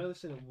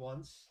seen it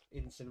once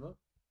in cinema,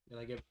 and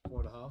I gave it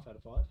 4.5 out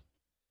of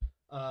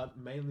 5.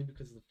 Mainly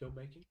because of the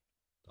filmmaking.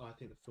 I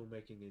think the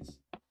filmmaking is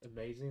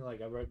amazing.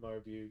 Like I wrote my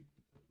review,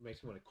 it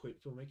makes me want to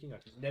quit filmmaking. I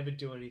could never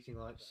do anything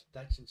like that.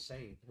 That's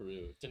insane.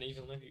 Really? Denis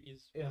Villeneuve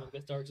is Yeah, one of the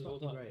best directors of all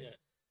time. fucking great.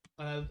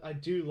 Yeah. I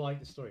do like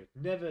the story.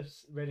 Never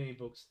read any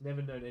books.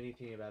 Never known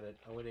anything about it.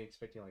 I went in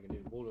expecting like a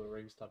new Lord of the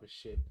Rings type of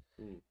shit.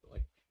 Mm.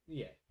 Like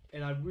yeah,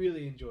 and I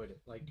really enjoyed it.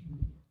 Like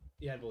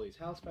you have all these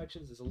house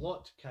factions. There's a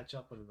lot to catch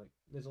up on. And, like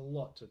there's a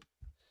lot to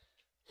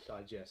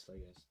digest. I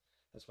guess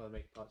that's why I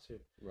make part 2.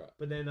 Right.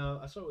 But then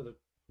I saw it with a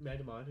mate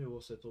of mine who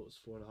also thought it was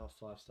 4.5,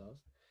 5 stars.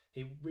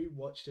 He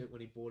rewatched it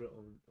when he bought it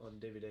on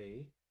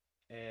DVD,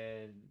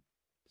 and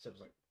said it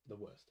was like the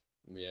worst.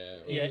 Yeah.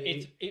 Yeah,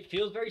 it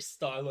feels very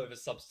style over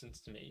substance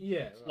to me.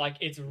 Yeah, right. Like,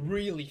 it's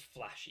really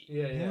flashy.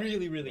 Yeah, yeah.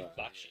 Really, really Right.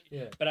 flashy.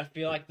 Yeah. But I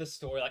feel like the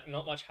story, like,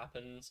 not much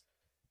happens.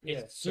 Yeah.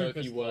 It's So super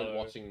if you weren't slow.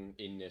 watching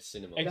in the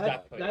cinema,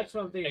 Exactly. That's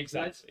what I'm thinking.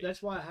 Exactly.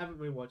 That's why I haven't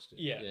rewatched it.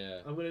 Yeah.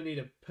 yeah. I'm gonna need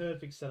a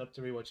perfect setup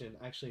to rewatch it and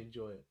actually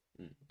enjoy it.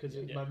 Because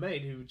Yeah. my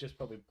mate, who just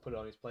probably put it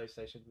on his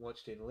PlayStation,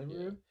 watched it in the living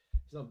Yeah. room.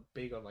 He's not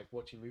big on like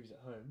watching movies at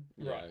home.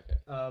 Yeah, Right.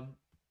 okay.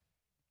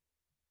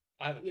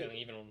 I have a Yeah. feeling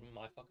even on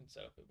my fucking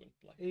setup it wouldn't,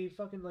 like... He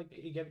fucking like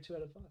he gave it 2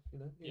 out of 5. You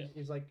know, Yeah.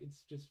 he's like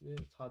it's just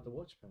it's hard to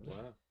watch apparently.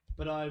 Wow.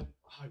 But I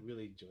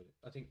really enjoyed it.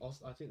 I think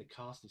the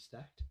cast is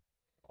stacked.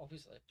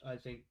 Obviously. I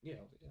think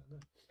no.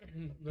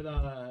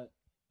 But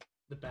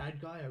the bad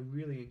guy I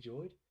really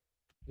enjoyed.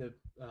 The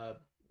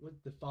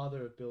the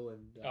father of Bill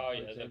and Oh, yeah,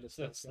 Alexander the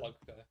Skarsgård. slug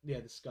guy. Yeah,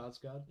 the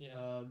Skarsgård.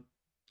 Yeah.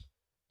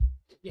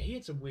 Yeah, he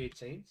had some weird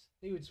scenes.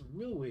 He had some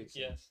real weird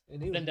scenes. Yeah.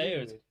 And he was Zendaya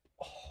really is weird.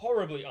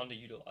 horribly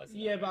underutilized. in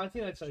Yeah, that but I movie.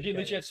 think that's okay. She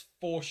literally has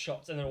 4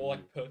 shots and they're all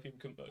like perfume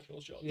commercial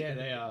shots. Yeah,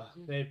 they are.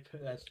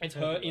 That's It's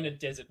her in a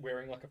desert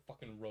wearing like a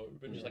fucking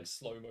robe and just Yeah. like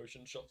slow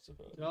motion shots of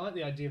her. I like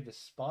the idea of the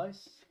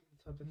spice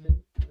type of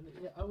thing.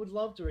 And, yeah, I would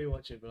love to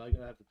rewatch it, but I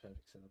gotta have the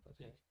perfect setup. I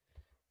think.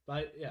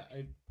 But yeah,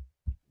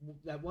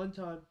 that one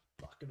time,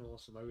 fucking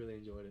awesome. I really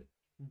enjoyed it.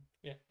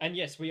 Yeah, and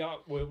yes, we're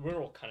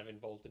all kind of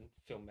involved in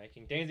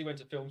filmmaking. Danzig went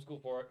to film school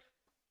for it.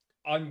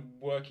 I'm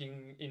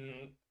working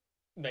in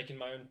making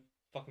my own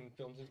fucking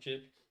films and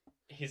shit.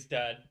 His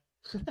dad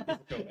is a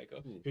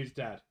filmmaker. Who's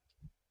dad?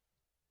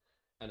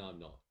 And I'm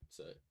not.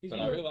 So, He's but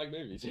more- I really like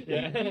movies.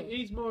 Yeah.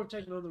 He's more of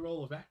taking on the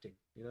role of acting.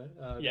 You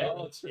know. Yeah,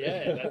 Oh, it's true.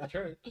 yeah, that's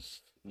true.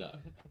 No,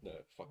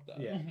 fuck that.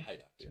 Yeah. I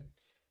hate acting.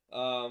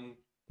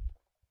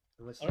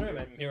 Unless I don't know,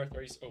 man. Hero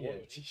 3's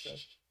award.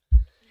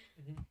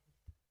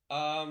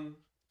 Yeah.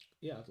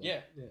 Yeah, I'd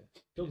Yeah. yeah.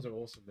 Films are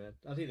awesome, man.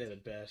 I think they're the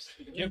best.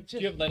 Do you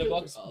have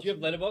Letterboxd? Do you have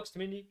Letterboxd,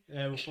 Mindy?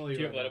 Yeah, we'll follow you. Do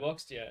you have right now.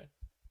 Letterboxd? Yeah.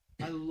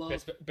 I love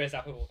Best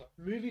app of all time.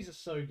 movies. Are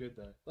so good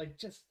though. Like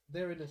just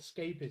they're an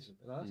escapism,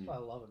 and that's why I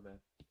love them, man.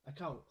 I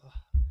can't.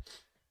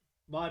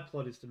 My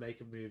plot is to make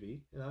a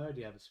movie, and I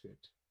already have a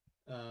script.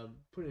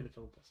 Put it in a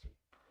film festival.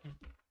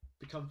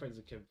 Become friends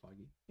with Kevin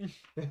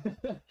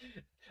Feige.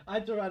 I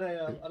had to write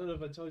a. I don't know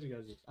if I told you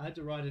guys this. I had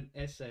to write an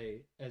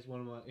essay as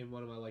one of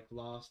my like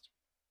last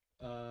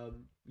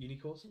uni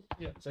courses.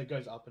 Yeah. So it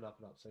goes up and up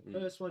and up. So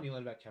first one you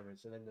learn about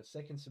cameras, and then the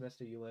second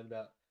semester you learn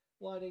about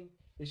lighting.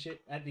 This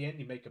shit. At the end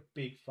you make a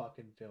big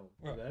fucking film,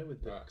 Right. you know,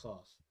 with the Right.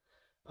 class.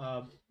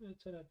 It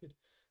turned out good.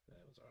 No,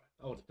 it was alright.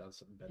 I would have done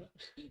something better.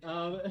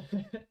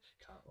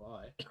 Can't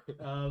lie.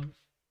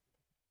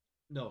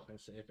 No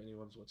offense if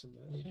anyone's watching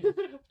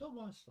that. Not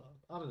my stuff.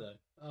 I don't know.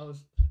 I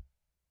was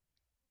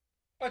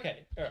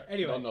Okay, all right.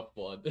 anyway. Not enough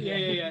blood.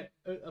 Yeah.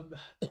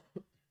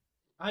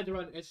 I had to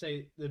write an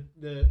essay.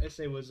 The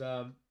essay was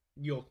the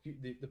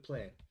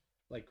plan,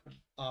 like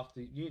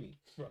after uni,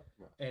 Right.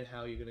 and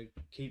how you're gonna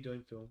keep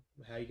doing film,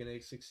 how you're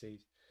gonna succeed,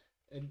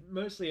 and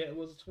mostly it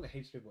was talking to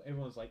heaps of people.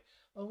 Everyone's like,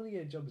 "I'm gonna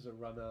get a job as a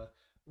runner.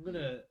 I'm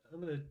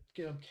gonna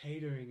get on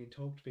catering and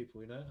talk to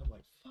people." You know, I'm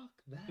like, "Fuck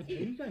that! Are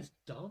you guys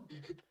dumb?"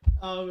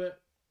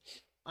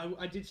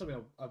 I did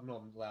something I'm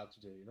not allowed to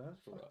do. You know,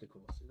 fuck Right. the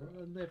course. You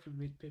know, I'm there for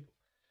meet people.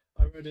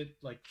 I wrote it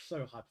like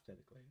so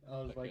hypothetically.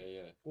 I was like,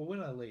 yeah. well,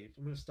 when I leave,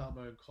 I'm gonna start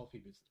my own coffee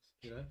business.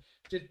 You know,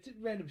 just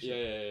random shit.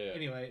 Yeah.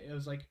 Anyway, it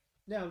was like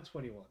now I'm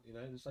 21. You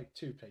know, it's like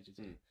 2 pages,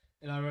 in. Mm.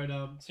 And I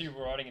wrote So you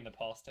were writing in the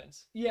past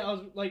tense. yeah, I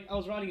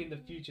was writing in the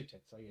future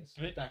tense, I guess.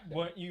 But Back then.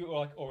 weren't you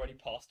like already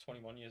past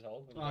 21 years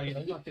old? when Oh you yeah,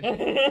 wrote fucking.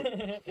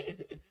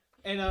 it?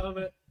 And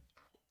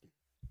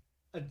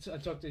I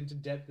talked into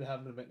depth of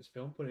having to make this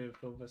film, put it in a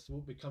film festival,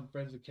 become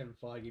friends with Kevin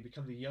Feige,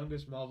 become the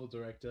youngest Marvel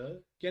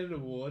director, get an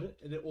award,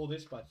 and then all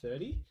this by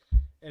 30.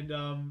 And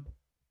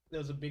there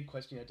was a big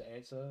question you had to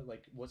answer,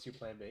 like, what's your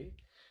plan B?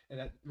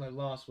 And my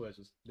last words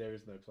was, there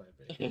is no plan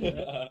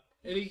B.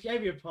 And he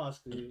gave me a pass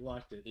because he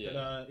liked it. Yeah.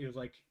 But he was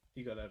like,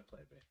 you got to have a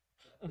plan B.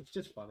 It's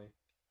just funny.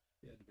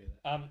 Yeah, to be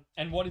that.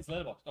 And what is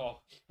Letterboxd?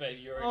 Oh,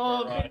 baby, you're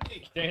Oh, right.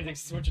 baby. Danzig,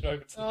 switch it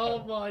over to the Oh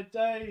camera. my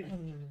days.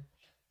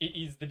 It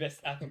is the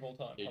best app of all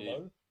time. It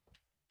Hello?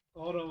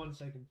 Hold on 1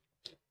 second.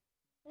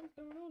 What's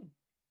going on?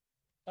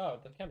 Oh,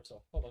 the camera's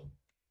off. Hold on.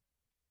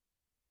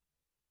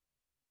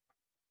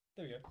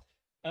 There we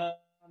go.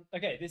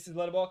 Okay, this is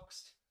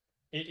Letterboxd.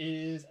 It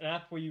is an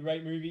app where you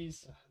rate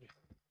movies.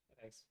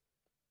 Thanks.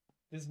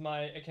 This is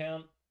my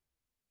account.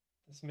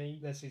 That's me.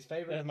 That's his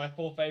They're favorite. my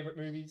 4 favorite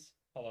movies.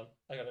 Hold on,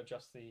 I gotta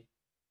adjust the.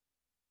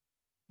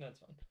 No, it's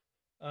fine.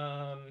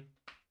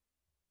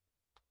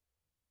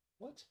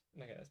 What?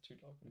 Okay, that's too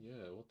dark.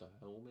 Yeah, what the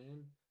hell,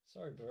 man?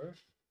 Sorry, bro.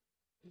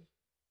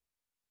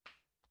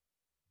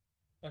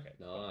 Okay.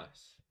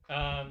 Nice.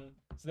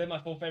 So they're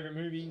my 4 favorite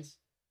movies,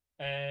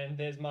 and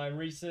there's my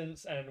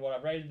recents and what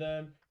I've rated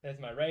them. There's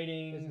my There's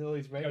ratings.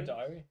 Lily's Go rating.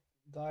 diary.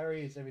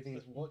 Diary is everything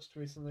he's watched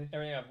recently.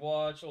 Everything I've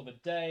watched, all the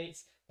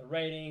dates, the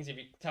ratings. If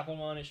you tap on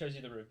one, it shows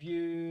you the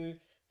review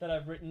that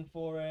I've written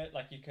for it.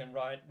 Like you can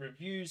write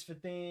reviews for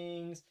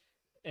things,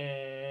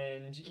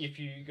 and if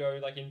you go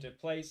like into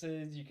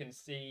places, you can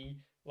see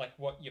like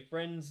what your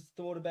friends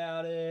thought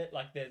about it.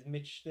 Like there's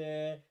Mitch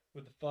there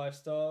with the 5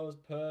 stars,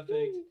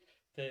 perfect.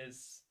 There's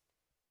is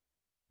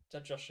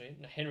that Joshi?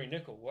 No, Henry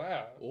Nickel.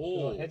 Wow.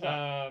 Oh, heads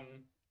up.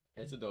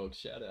 it's a dog.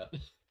 Shout out.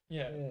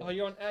 Yeah. Yeah. Oh,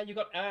 you're on ad. You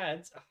got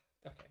ads. Ah,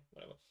 okay,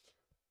 whatever.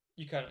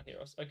 You can't hear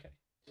us. Okay.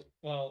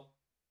 Well,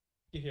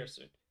 you're here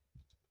soon.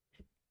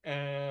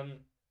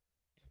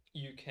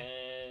 You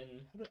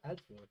can How do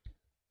ads work?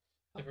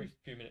 every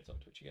few minutes on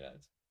Twitch you get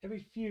ads. Every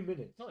few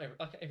minutes. Not every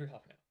like every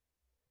half an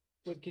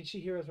Wait, can she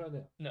hear us right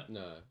now?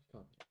 No,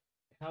 can't.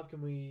 How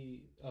can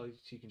we? Oh,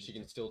 she can. She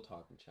can still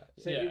type and chat.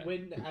 So Yeah.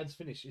 when the ads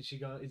finish, is she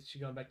going? Is she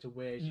going back to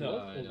where she No,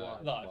 was? Or no,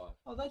 live? Live.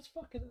 Oh, that's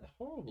fucking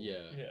horrible. Yeah.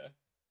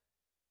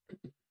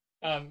 hour.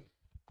 Yeah.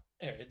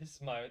 Anyway, this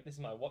is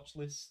my watch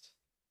list.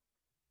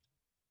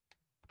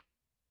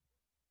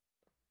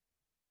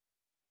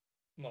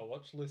 My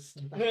watch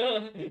list.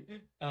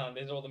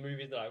 There's all the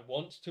movies that I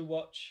want to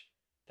watch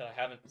that I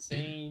haven't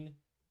seen.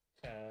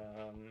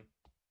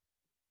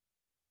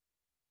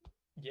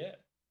 Yeah,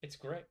 it's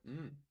great.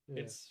 Mm.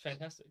 Yeah. It's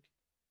fantastic.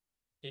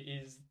 It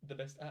is the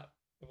best app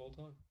of all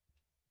time.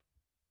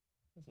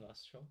 That's a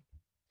nice shot.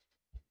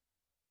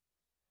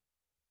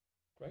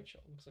 Great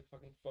shot. Looks like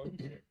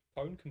fucking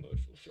phone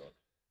commercial shot.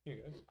 Here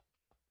you go.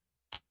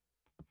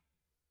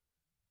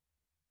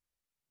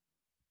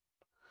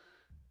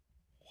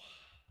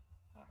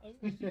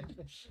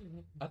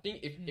 I think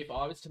if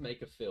I was to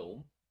make a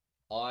film,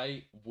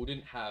 I would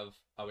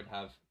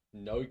have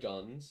no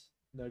guns,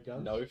 No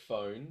guns. no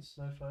phones,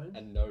 No phones.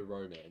 and no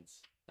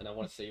romance. And I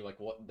want to see like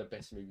what the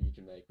best movie you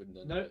can make with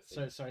none of No. those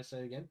So things. sorry. Say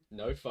it again.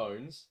 No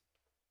phones,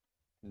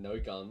 no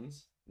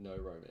guns, no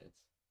romance.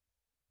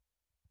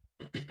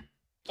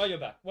 Oh, you're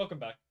back. Welcome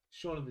back.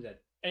 Shaun of the Dead.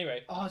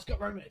 Anyway, Oh, it's got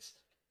romance.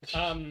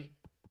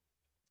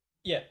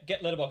 yeah,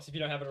 get Letterboxd if you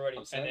don't have it already.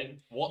 I'm And saying,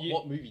 then what you-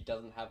 what movie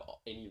doesn't have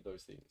any of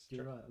those things?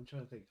 You're right. I'm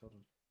trying to think. Hold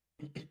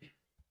on.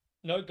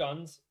 no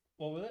guns.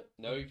 What was it?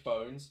 No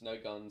phones, no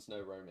guns,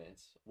 no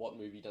romance. What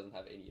movie doesn't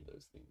have any of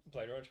those things?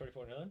 Blade Runner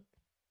 2049?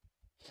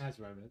 Has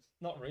romance.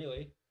 Not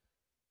really.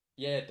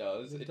 Yeah, it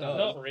does. It It does.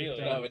 does. Not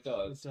really. No, it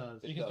does. It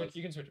does. It You can does. switch,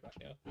 you can switch it back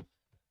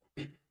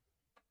now.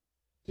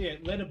 Yeah,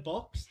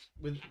 Letterboxd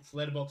it's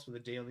Letterboxd with a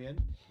D on the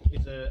end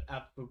is a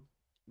app for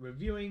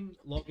reviewing,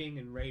 logging,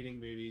 and rating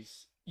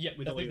movies. Yeah,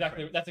 With all your that's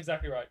friends.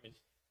 exactly right,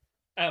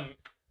 man.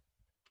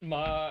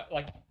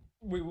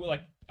 we were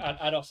like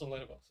add us on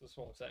Letterboxd. That's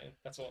what I'm saying.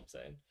 That's what I'm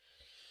saying.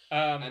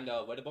 And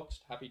Letterboxd,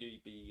 happy to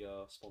be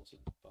sponsored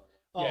by.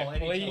 Oh, yeah,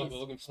 anytime. We're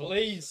looking for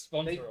please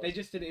sponsor They us.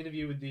 just did an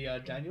interview with the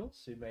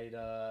Daniels, who made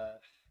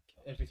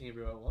Everything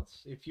Everyone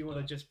Wants. If you want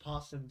to just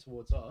pass them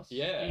towards us,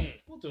 Yeah. Mm.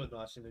 we'll do a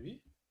nice interview.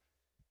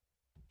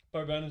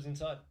 Bo Burnham's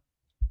inside.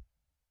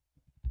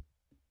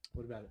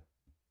 What about it?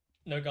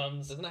 No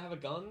guns. Doesn't it have a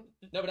gun?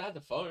 No, but it has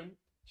a phone.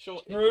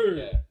 Sure. True.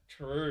 Yeah.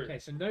 True. Okay,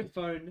 so no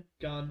phone,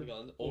 gun, A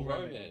gun or or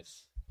romance.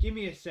 romance. Give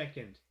me a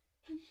second.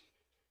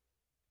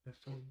 No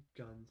phone,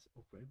 guns,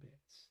 or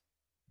romance.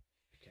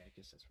 Okay, I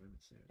guess that's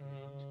romance there.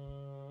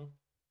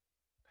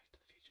 Back to the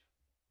Future.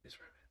 It's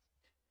romance.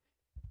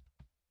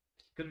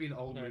 It's gonna be an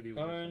old no movie.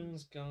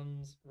 phones,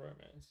 guns,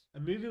 romance. A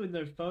movie with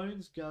no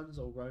phones, guns,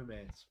 or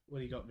romance. What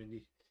do you got,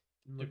 Mindy?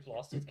 Do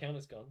blasters count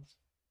as guns?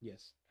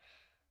 Yes.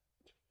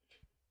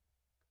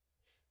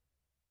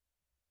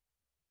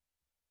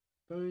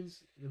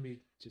 Phones, let me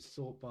just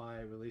sort by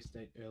release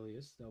date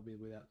earliest. They'll be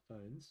without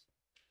phones.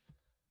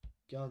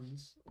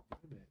 Guns, or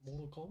romance.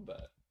 Mortal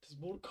Kombat. Does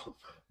Mortal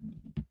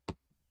Kombat?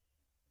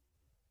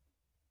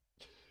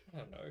 I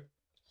don't know.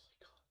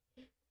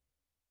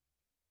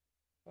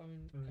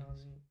 Phone, Phones.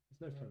 gun.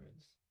 There's no phones.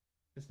 romance.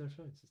 There's no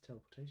phones. It's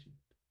teleportation.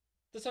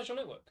 The social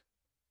network.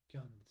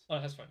 Guns. Oh,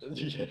 it has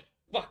phones. Yeah.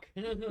 Fuck.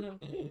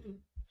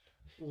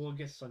 Well, I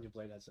guess Sonya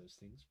Blade has those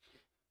things.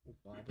 Or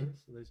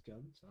Bibles, are those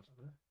guns? I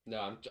don't know.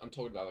 No, I'm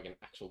talking about like an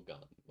actual gun.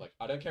 Like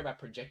I don't care about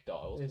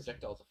projectiles. Yes.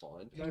 Projectiles are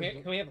fine.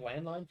 Can we have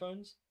landline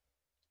phones?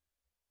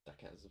 That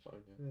counts as a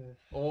phone. Yeah.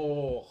 Yeah.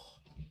 Oh,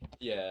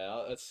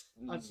 yeah. That's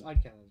I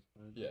can.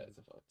 yeah, it's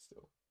a phone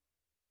still.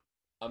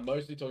 I'm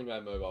mostly talking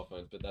about mobile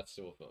phones, but that's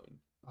still a phone.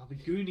 Oh, the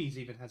Goonies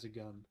even has a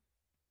gun.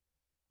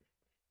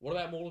 What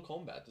about Mortal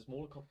Kombat? Does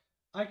Mortal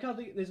Kombat I can't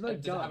think. There's no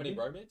does gun. it have any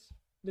romance?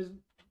 There's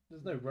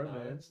no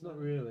romance. No. Not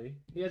really.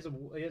 He has a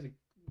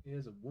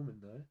woman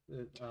though.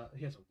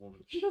 He has a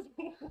woman.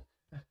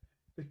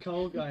 The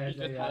Cole guy has He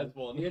just a. has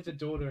one. He has a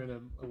daughter and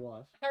a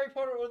wife. Harry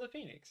Potter or the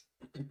Phoenix?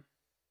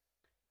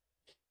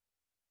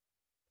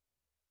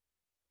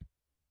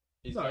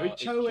 Is, No, is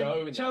Cho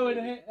in that Cho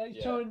movie?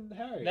 Yeah. and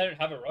Harry. They don't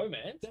have a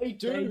romance. They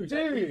do. They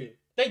do.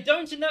 They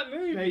don't in that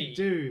movie. They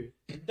do.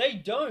 They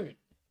don't.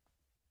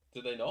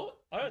 Do they not?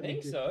 I don't They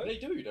think do. so. They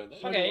do, don't they?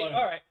 Okay, What?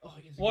 all right. Oh,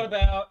 he has a What gun.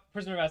 about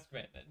Prisoner of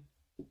Azkaban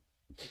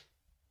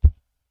then?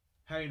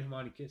 Harry and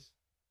Hermione kiss?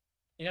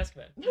 In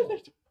Azkaban? No, they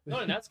do.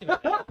 Not in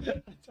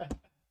Azkaban.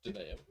 Do they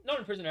ever? Not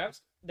in Prisoner of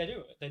Azkaban. They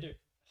do. They do.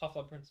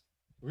 Half-Blood Prince.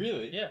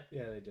 Really? Yeah.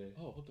 Yeah, they do.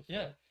 Oh, what the fuck?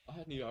 Yeah. I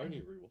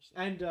only rewatched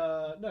that. And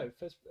no,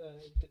 first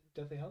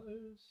Deathly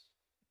Hallows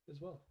as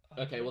well.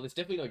 Okay, well, there's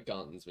definitely no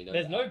guns. We know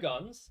There's that. no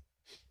guns.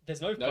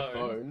 There's no, No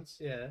phone, phones.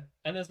 Yeah.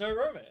 and there's no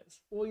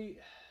romance. Well,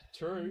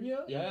 True. yeah.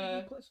 Yeah.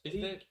 good question. Is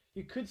you, there?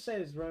 you could say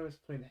there's romance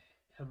between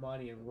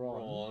Hermione and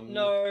Ron.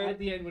 No, At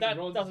the end, when that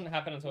Ron's, doesn't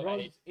happen until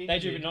Ron's 8. They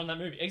do, injured- but not in that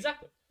movie.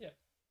 Exactly. Yeah.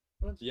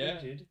 Ron's Yeah.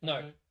 injured, No.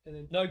 Okay. and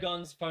then No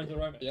guns, phones, or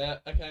romance. Yeah.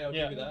 Okay, I'll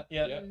Yeah, give you that.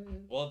 yeah. Yep.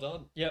 Well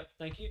done. Yep.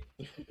 Thank you.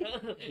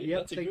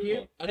 That's a thank good you.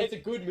 one. And it's a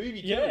good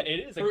movie too. Yeah, it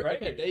is a great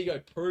Okay, movie. there you go.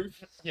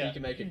 Proof. Yeah. You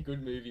can make a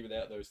good movie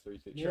without those three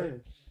things. yeah.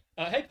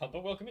 Hey, Papa,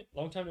 welcome in.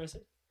 Long time no see.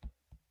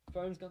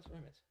 Phones, guns,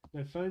 romance.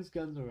 No phones,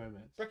 guns, or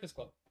romance. Breakfast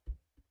Club.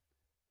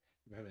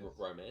 Romance.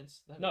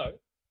 Romance. No.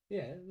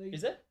 Yeah.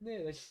 Is there? Yeah,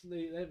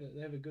 they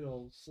have a good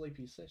old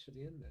sleepy sesh at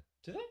the end there.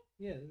 Do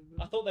they? Yeah.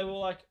 I thought they were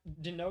like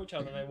didn't know each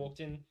other and they walked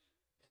in.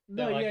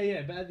 No, they're like-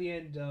 yeah, but at the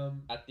end,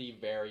 At the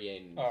very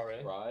end. Oh,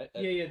 really? Right.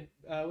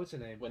 yeah. What's her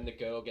name? When the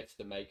girl gets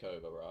the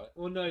makeover, right?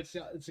 Well, no, it's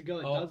the girl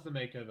that Oh. does the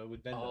makeover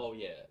with Bender, Oh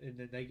yeah. and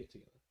then they get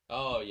together.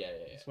 Oh yeah,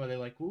 yeah, That's why they're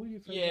like, "Will you?"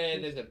 yeah. Yeah,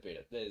 there's a bit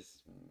of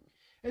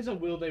There's a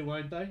will they,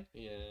 won't they?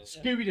 yeah.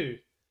 Scooby Doo.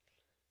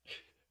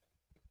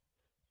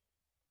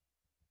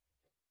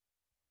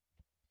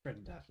 Fred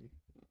and Daphne.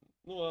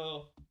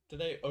 Well, do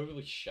they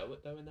overly show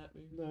it though in that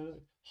movie? No,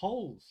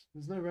 holes.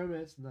 There's no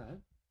romance in that.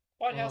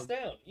 White House Oh.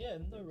 Down. Yeah,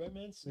 no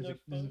romance, There's no a-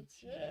 there's a-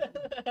 phones.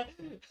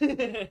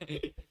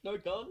 Yeah. No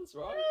guns,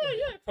 right?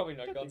 Yeah, probably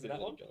no guns in that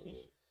one.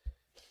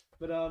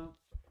 But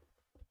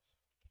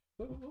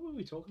what were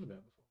we talking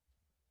about before?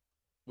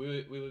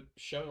 We were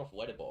showing off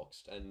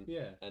Letterboxd and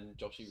Yeah. and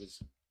Joshi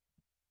was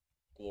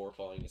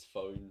glorifying his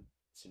phone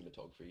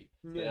cinematography.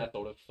 Then Yeah. I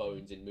thought of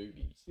phones in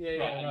movies. Yeah,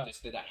 Right, and right.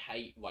 just that I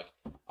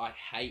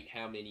hate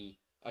how many.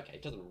 Okay,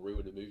 it doesn't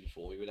ruin a movie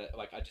for me, but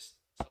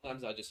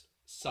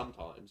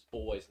sometimes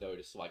always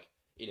notice like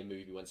in a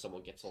movie when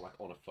someone gets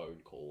on a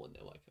phone call and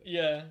they're like,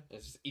 Yeah.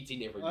 it's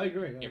in every I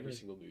agree. I every agree.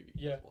 single movie.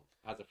 Yeah.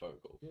 Has a phone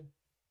call. Yeah.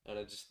 And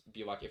I'd just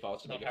be like, if I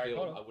was to Not make a Harry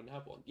film, Potter. I wouldn't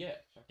have one. Yeah.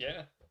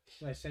 Yeah.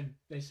 They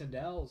send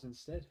owls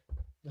instead.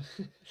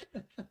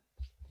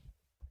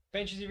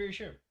 Benches of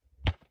Irishu.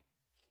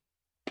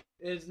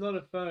 It's not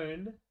a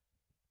phone.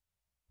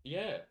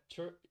 Yeah.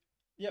 True.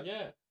 Yep.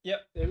 Yeah.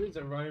 There is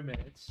a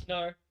romance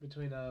No.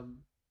 between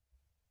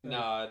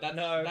No, that's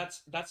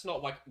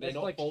not like they're That's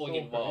not like falling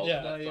stalkers. involved.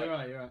 Yeah. No, That's you're like,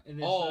 right. You're right. And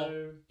there's Oh.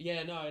 no.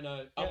 Yeah, no. I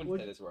Yeah, wouldn't would-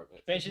 say there's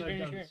romance. Benches no of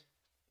Irishu. guns.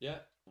 Yeah.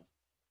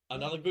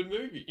 Another good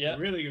movie. Yeah.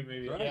 Really good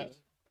movie. Great. Yeah.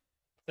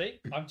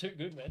 See, I'm too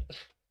good, man.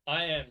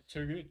 I am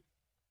too good.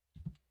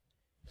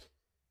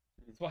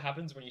 It's what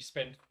happens when you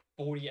spend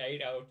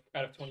 48 hours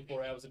out of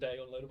 24 hours a day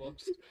on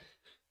Letterboxd.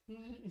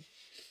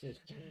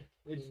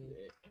 It's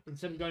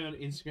instead of going on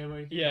Instagram or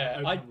anything.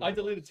 Yeah, I open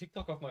deleted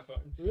TikTok off my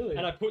phone. Really?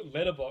 And I put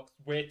Letterboxd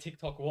where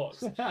TikTok was.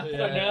 So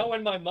Yeah. now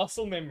when my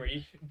muscle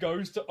memory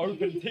goes to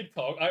open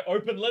TikTok, I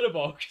open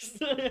Letterboxd.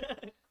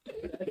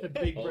 That's a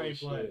big Holy brave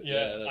play. shit.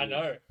 Yeah,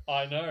 that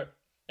I know.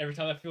 Every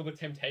time I feel the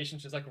temptation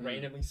to just like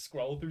randomly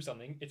scroll through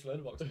something, it's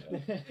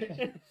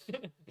Letterboxd.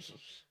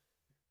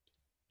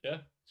 Yeah.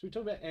 So we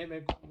talk about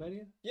Ant-Man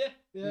Quantumania? Yeah.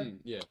 Yeah.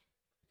 Yeah.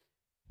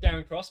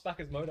 Darren Cross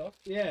back as MODOK.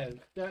 Yeah.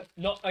 That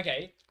Not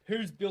okay.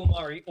 Who's Bill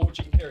Murray or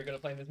Jim Carrey going to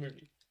play in this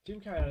movie? Jim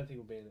Carrey, I don't think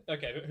will be in it.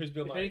 Okay, but who's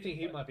Bill If Murray? anything,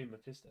 he gonna might be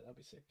Mephisto. That'd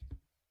be sick.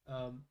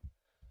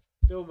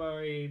 Bill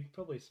Murray,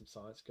 probably some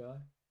science guy.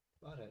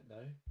 I don't know.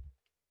 play?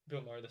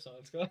 Bill Murray, the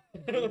science guy.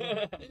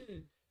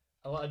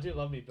 I do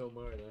love me Bill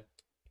Murray though.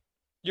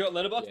 You're at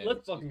Letterboxd. Yeah, Let's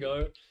it's fucking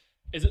good. go.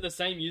 Is it the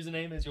same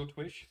username as your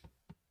Twitch?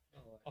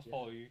 I'll yeah.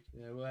 follow you.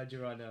 Yeah, we'll add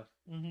you right now.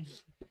 Mm-hmm.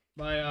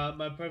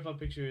 My profile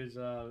picture is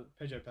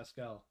Pedro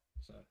Pascal.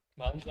 So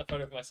Mine's a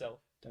photo of myself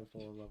don't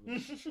fall in love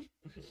with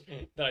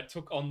me. that I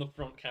took on the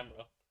front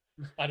camera.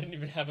 I didn't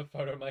even have a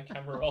photo of my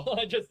camera roll.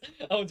 I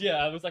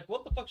was like,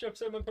 what the fuck should I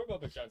say in my profile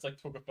picture? It's like,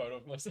 took a photo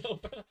of myself.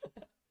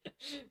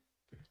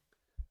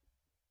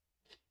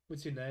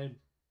 What's your name?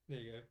 There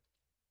you go.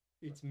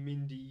 It's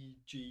Mindy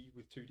G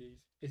with 2 Ds.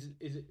 Is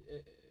it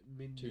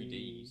Mindy? 2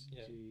 Ds,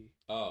 yeah. G.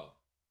 Oh.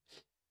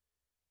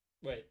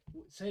 Wait,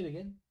 Say it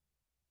again.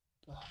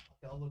 Oh,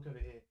 I'll look over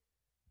here.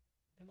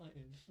 am I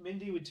in?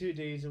 Mindy with 2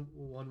 Ds and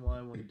 1 Y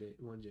and 1 D,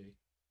 1 G.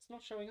 It's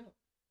not showing up.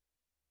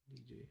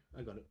 G.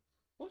 I got it.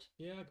 What?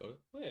 Yeah, I got it.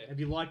 Where? Have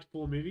you liked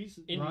 4 movies?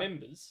 In Kni-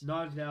 members.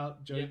 Knives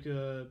Out,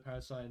 Joker,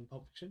 Parasite, and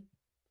Pulp Fiction.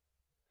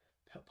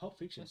 Pulp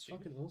Fiction is That's you.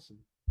 fucking awesome.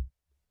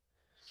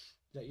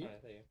 Is that you? Oh,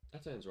 there you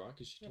That sounds right,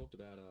 because she talked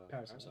about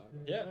Parasite.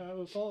 Parasite. Yeah.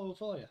 We'll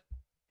follow you.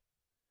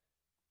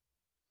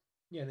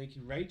 Yeah, they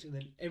can rate, and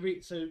then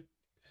so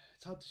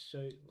it's hard to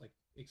show, like,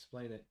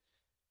 explain it.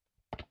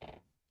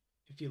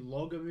 If you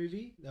log a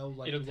movie, they'll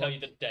like It'll tell you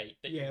the date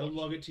that yeah, you it'll watched.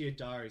 log it to your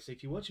diary. So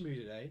if you watch a movie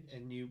today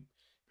and you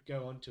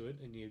go onto it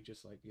and you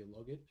just like you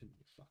log it and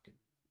you fucking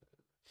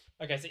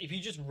Okay, so if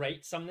you just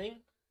rate something,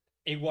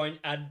 it won't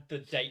add the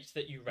date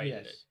that you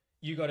rated Yes. it.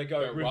 You got to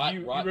go Go right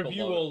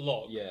review below or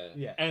log, Yeah.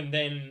 yeah. and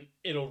then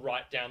it'll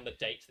write down the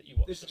date that you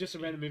watched. This is it. just a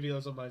random movie that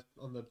was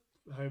on the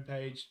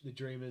homepage. The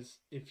Dreamers.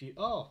 If you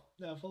now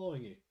I'm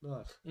following you,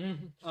 nice.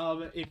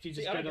 Mhm. If you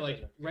See, just I go don't to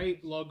get like those.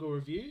 rate, log, or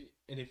review,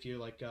 and if you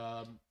like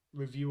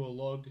review or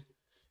log,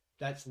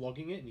 that's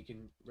logging it, and you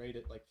can rate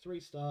it like 3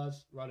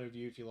 stars. Write a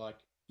review if you like.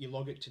 You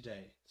log it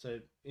today, so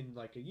in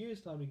like a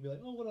year's time, you can be like,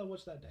 oh, what did I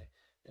watch that day,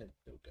 and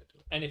it'll go to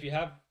it. And if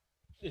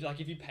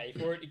you pay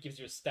for it, it gives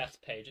you a stats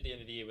page at the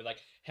end of the year with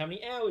like how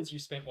many hours you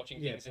spent watching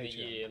Yeah, things in a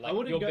Patreon. year, I like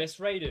wouldn't your go- best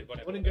rated,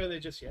 whatever. I wouldn't go there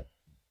just yet.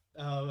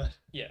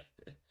 Yeah.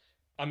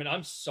 I mean,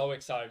 I'm so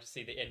excited to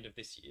see the end of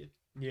this year.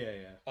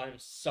 Yeah. I'm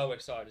so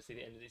excited to see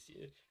the end of this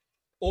year.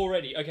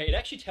 Already. Okay, it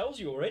actually tells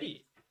you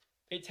already.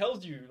 It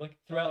tells you, like,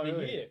 throughout Oh, the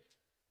really? year.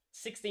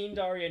 16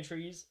 diary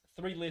entries,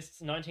 3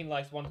 lists, 19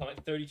 likes, 1 comment,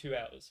 32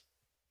 hours.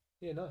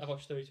 Yeah, nice. I've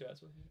watched 32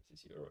 hours worth of movies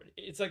this year already.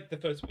 It's like the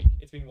first week.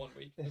 It's been 1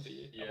 week of the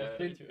year. I've Yeah. watched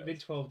 32 Been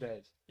hours. 12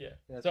 days. Yeah.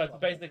 That's So it's fine.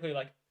 basically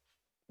like,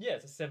 yeah,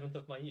 it's a seventh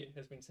of my year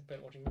has been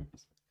spent watching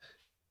movies.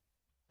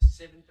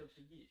 7th of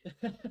the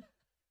year.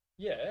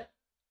 Yeah.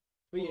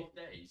 12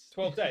 days.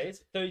 12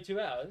 days, 32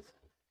 hours.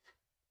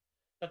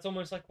 That's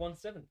almost like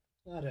 1/7.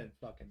 I don't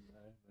fucking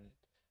know. Man.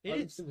 It I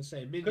was is. gonna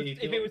say, Because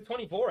Mindy, if it was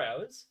 24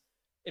 hours,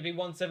 it'd be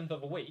 1/7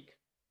 of a week.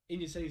 in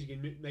your settings, you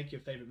can make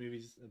your favorite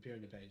movies appear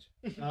on your page.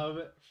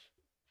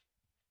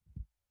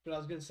 But I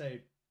was gonna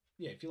say,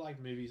 yeah, if you like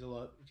movies a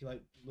lot, if you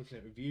like looking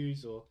at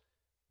reviews, or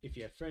if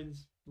you have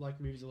friends like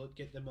movies a lot,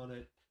 get them on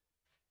it.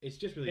 It's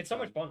just really It's so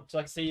much fun to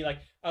like see, like,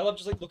 I love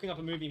just like looking up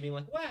a movie and being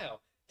like, wow,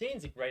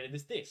 Danzig rated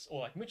this, or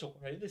like Mitchell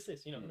rated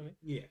this, you know what I mean?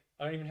 Yeah,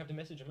 I don't even have to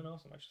message them and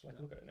ask them, I just like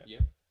look at it now. Yeah.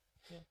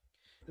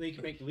 and then you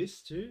can make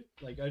lists too.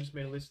 Like I just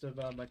made a list of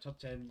my top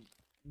 10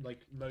 like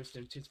most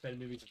anticipated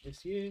movies of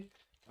this year.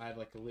 I have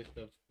like a list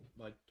of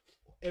like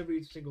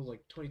every single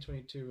like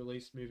 2022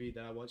 release movie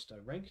that I watched. I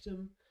ranked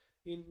them.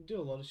 You can do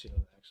a lot of shit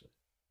on it actually.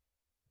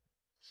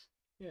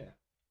 Yeah,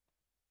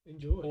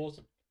 enjoy.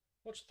 Awesome.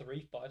 Watched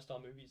 3 5-star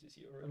movies this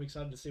year I'm already.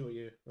 excited to see what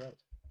you wrote.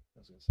 I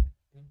was gonna say.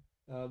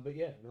 But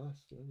yeah,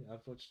 nice. Yeah,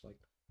 I've watched like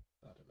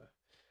I don't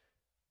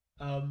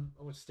know.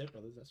 I watched Step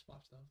Brothers. That's 5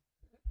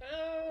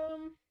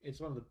 stars. It's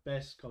one of the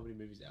best comedy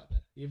movies out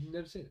there. You've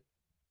never seen it,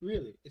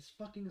 really? It's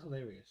fucking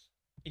hilarious.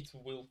 It's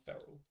Will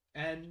Ferrell.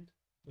 And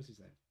what's his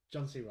name?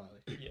 John C.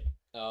 Riley.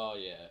 Oh,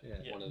 yeah.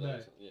 Yeah. One of No.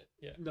 those. Yeah.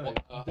 Yeah. No, What,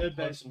 the Holmes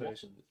best and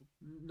version. Watson?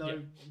 No,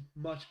 Yeah.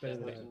 much better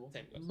Yeah, than same Holmes.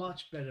 guy.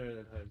 Much better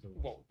than Holmes. and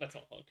Watson. Well, that's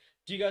not fun.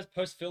 Do you guys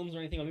post films or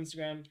anything on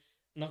Instagram?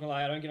 I'm not gonna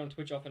lie, I don't get on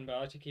Twitch often, but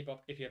I like to keep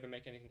up if you ever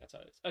make anything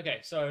outside of this.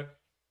 Okay, so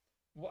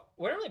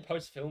where do they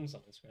post films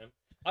on Instagram?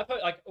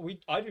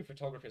 I do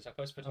photography, so I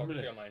post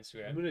photography on my I'm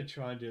Instagram. gonna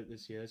try and do it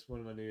this year. It's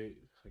one of my new,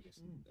 I guess,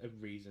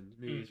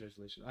 New Year's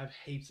resolution. I have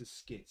heaps of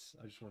skits.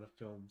 I just want to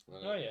film,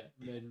 Oh yeah.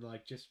 and then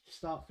like just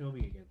start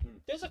filming again.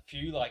 There's a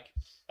few like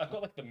I've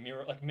got like the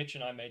mirror, like Mitch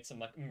and I made some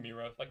like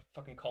mirror like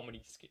fucking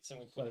comedy skits and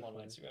we put So them on my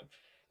funny.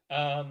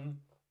 Instagram.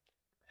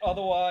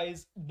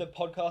 Otherwise,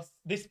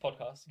 this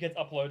podcast gets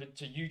uploaded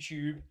to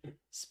YouTube,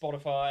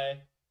 Spotify,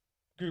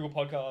 Google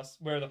Podcasts,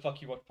 where the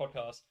fuck you watch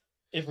podcasts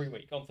every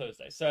week on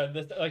Thursday. So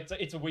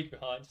it's a week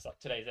behind. It's like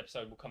today's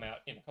episode will come out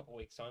in a couple of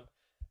weeks' time.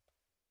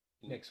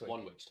 Next week.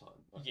 1 week's time.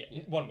 Right?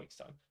 Yeah, 1 week's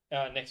time.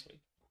 Next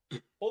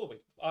week. Or the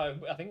week. I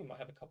think we might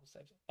have a couple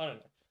saves. I don't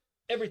know.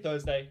 Every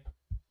Thursday,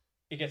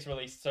 it gets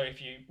released. So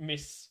if you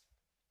miss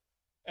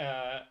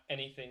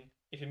anything,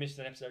 if you missed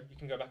an episode, you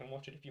can go back and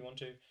watch it if you want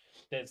to.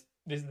 This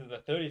is the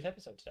 30th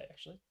episode today,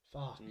 actually.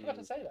 Fuck. I forgot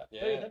to say that.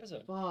 Yeah. 30th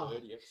episode. Fuck.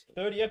 30 episodes.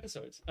 30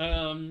 episodes.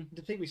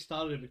 To think we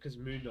started it because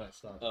Moon Knight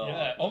started. Oh,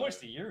 Yeah, no.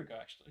 almost a year ago,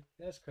 actually.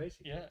 That's crazy.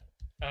 Yeah.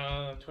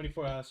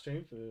 24-hour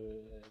stream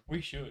for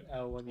We should.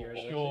 our 1 year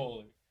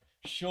anniversary.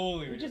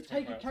 Surely. We just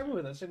take a camera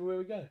with us everywhere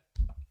we go.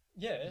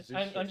 Yeah, Zoom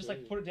and straight just like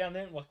through. put it down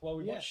there and like while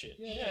we Yeah, watch shit.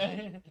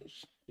 yeah.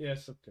 Yeah,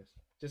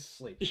 just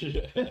sleep.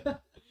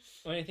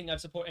 Or anything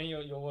I'd support any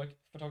of your work,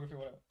 photography,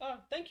 whatever. Oh,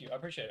 thank you. I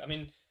appreciate it. I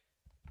mean,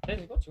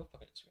 Danzig, what's your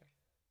fucking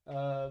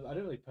Instagram? I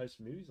don't really post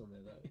movies on there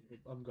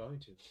though. I'm going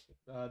to.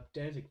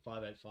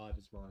 Danzig585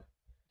 is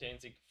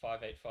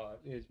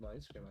Danzig585. my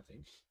Instagram, I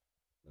think.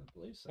 I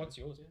believe so. What's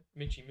yours? Yeah,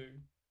 Mitchy Moo.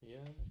 Yeah.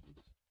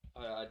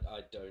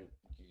 I don't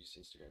use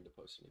Instagram to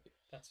post anything.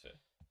 That's fair.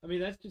 I mean,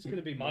 that's just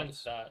gonna be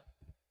Mine's that.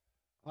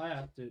 I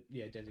have to,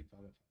 yeah,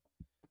 Danzig585.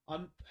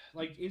 I'm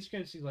like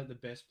Instagram seems like the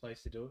best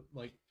place to do it.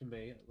 Like for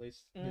me, at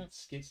least with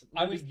skits.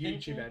 I was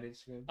YouTube thinking- and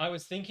Instagram. I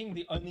was thinking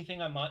the only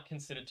thing I might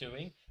consider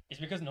doing is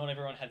because not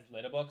everyone has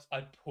Letterboxd.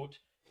 I'd put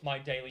my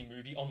daily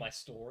movie on my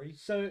story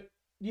So on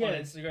yeah,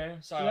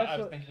 Instagram. So So that's I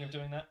was what- thinking of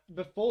doing that.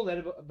 before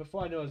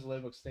I know it was a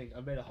Letterboxd thing,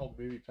 I made a whole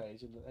movie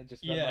page and I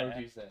just got Yeah. my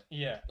reviews there.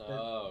 Yeah.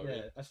 Oh, yeah,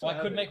 really? still Well, I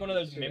have could it. make one of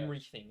those Check it out. memory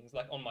things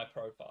like on my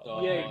profile.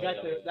 Oh, Yeah, yeah,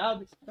 exactly. yeah.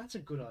 That's a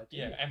good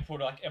idea. Yeah, and put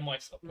like in my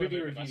Movie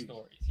in my reviews.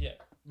 stories. Yeah.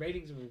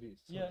 Ratings and reviews.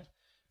 Yeah.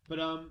 But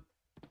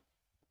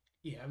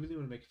yeah, I really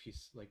want to make a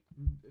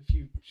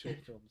few short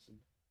films and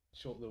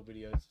short little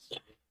videos.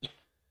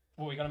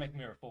 Well, we gotta make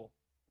Mirror 4.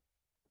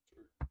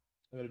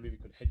 I got a movie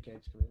called Head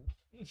Games coming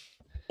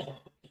out.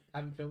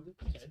 Haven't filmed it.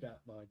 It's about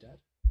my dad.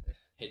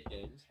 Head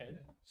games. Head.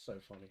 So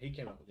funny. He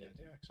came up with the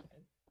idea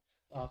actually.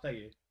 Oh, thank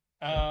you.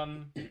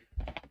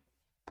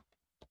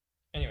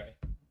 Anyway,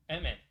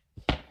 Ant-Man.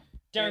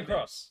 Darren Ant-Man.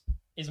 Cross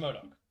is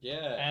MODOK.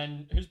 Yeah.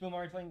 And who's Bill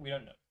Murray playing? We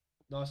don't know.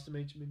 Nice to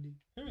meet you, Mindy.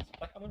 Who is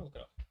I'm gonna look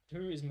it up.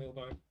 Who is Bill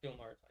Murray playing?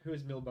 Who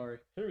is Milbury?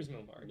 Who is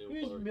Bill Murray? Who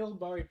is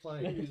Milbury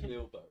playing? Who's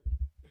Milbo?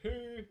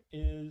 Who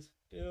is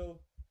Bill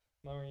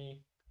Murray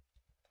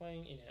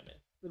playing in Ant-Man?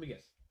 Let me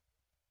guess.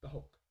 The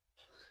Hulk.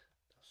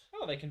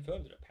 Oh, they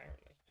confirmed it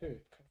apparently. Who?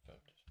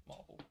 Confirmed it.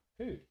 Marvel.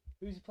 Who?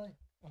 Who's he playing?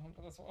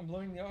 That's what I'm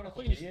blowing the I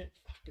article, thought you idiot.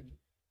 fucking...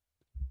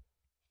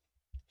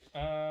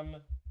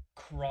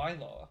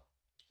 Kryler.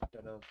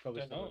 Don't know.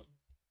 Probably Don't know. something.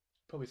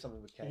 Probably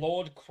something with K.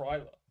 Lord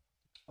Kryler.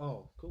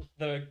 Oh, cool.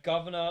 The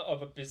governor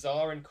of a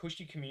bizarre and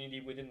cushy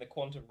community within the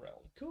quantum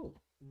realm. Cool.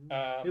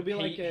 He'll be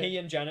like he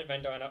and Janet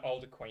Van Dyne are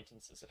old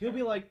acquaintances. He'll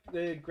be like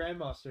the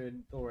Grandmaster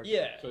in Thor.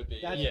 Yeah. Could be.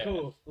 That's Yeah.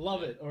 cool.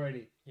 Love it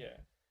already. Yeah.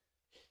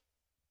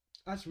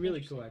 That's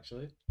really cool,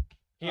 actually.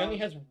 He only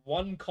has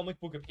one comic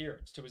book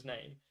appearance to his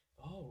name.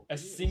 Oh, A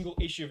really? single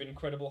issue of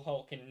Incredible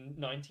Hulk in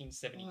Oh,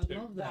 1972. I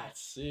love that.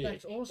 That's sick.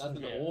 That's awesome.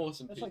 That's an Yeah.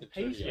 awesome That's piece like of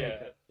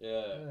trivia.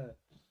 Peacemaker.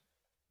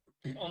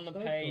 Yeah. On the So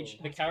page,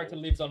 cool. the That's character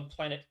cool. lives on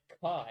planet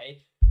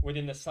Kai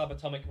within the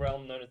subatomic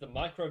realm known as the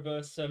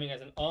Microverse, serving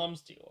as an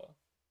arms dealer.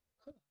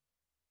 Huh.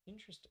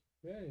 Interesting.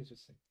 Very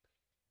interesting.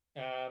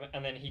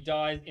 And then he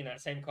dies in that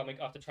same comic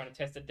after trying to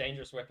test a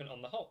dangerous weapon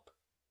on the Hulk.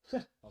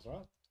 I was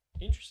right.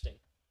 Interesting.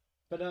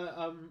 But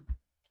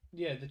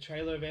yeah, the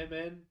trailer of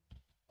Ant-Man,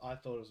 I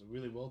thought it was a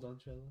really well done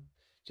trailer.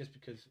 Just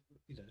because,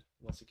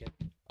 once again,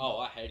 Oh,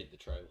 I hated the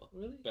trailer,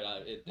 really. but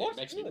it What?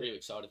 makes me Really? really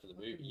excited for the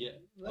movie. Yeah.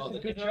 That's Oh, a the-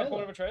 good Isn't that a point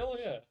trailer. of a trailer?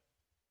 Yeah.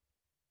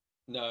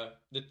 No,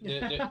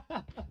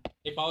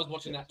 if I was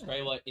watching that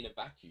trailer in a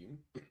vacuum,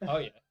 Oh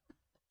yeah,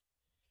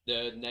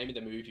 the name of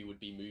the movie would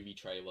be Movie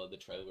Trailer, the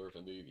trailer of a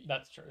movie.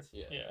 that's true.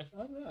 Yeah. Yeah. I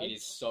don't know. It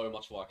is so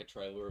much like a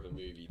trailer of a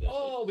movie. That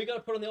Oh, we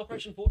gotta put on the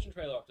Operation Fortune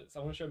trailer after this. I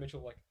want to show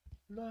Mitchell like.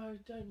 No,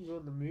 don't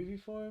ruin the movie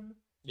for him.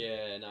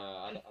 yeah, no,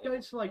 I It don't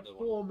goes for like I don't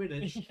 4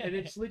 minutes, and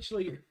it's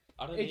literally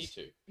I don't need it's-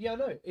 to. yeah,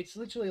 no, it's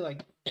literally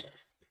like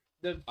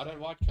I don't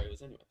like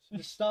trailers anyways.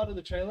 the start of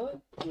the trailer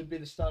would be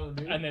the start of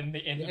the movie And then the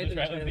end The of end the of the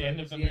trailer is the trailer end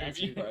of is the the end.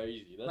 movie.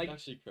 Crazy. That's Like,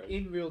 actually crazy.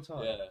 in real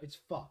time. Yeah. It's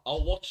fucked.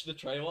 I'll watch the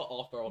trailer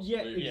after I watch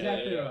Yeah, the movie.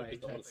 exactly yeah, right,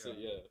 because I wanna exactly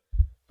see- yeah.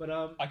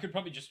 But I could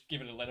probably just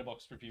give it a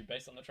letterbox review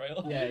based on the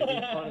trailer. yeah, you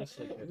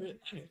honestly could. Really?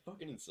 That's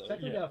fucking insane. It's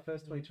actually Yeah. our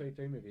first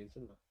 2023 movie in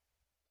cinema.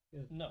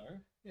 No.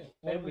 Yeah,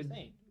 What have we Batman's-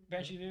 seen?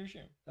 Banshee of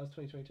Inisherin. That was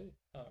 2022.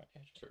 Oh, right,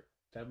 yeah, sure. True.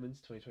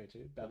 Batman's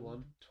 2022.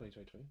 Babylon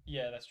 2023.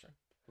 Yeah, that's true.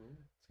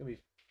 It's gonna be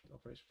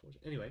Operation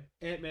Fortune. Anyway,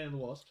 Ant-Man and the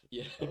Wasp.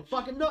 Yeah. Oh,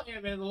 fucking not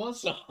Ant-Man and the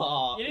Wasp. No,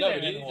 It is but Ant-Man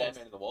it and is the Wasp.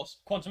 Ant-Man and the Wasp.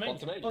 Quantumania.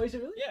 Quantumania. Oh, is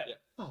it really? Yeah. Yeah.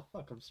 Oh,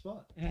 fuck, I'm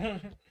smart. Yeah.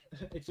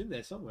 It's in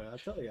there somewhere, I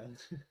tell you.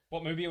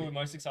 What movie are we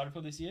most excited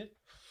for this year?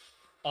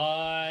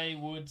 I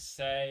would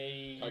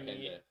say. Okay,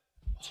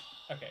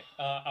 yeah. Okay.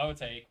 I would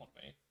say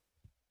Quantumania.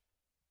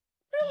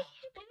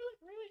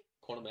 Really?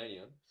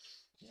 Quantumania.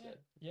 Yeah.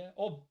 Yeah.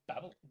 Or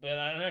Babel. But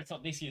I know it's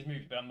not this year's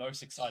movie, but I'm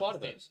most excited. for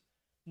Spider-Verse. this.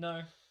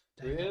 No.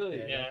 Dang,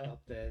 Really? Up there, Yeah.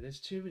 Up there. There's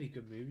too many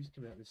good movies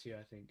coming out this year,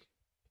 I think.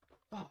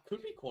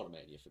 Could be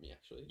Quantumania for me,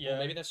 actually. Yeah. Or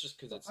maybe that's just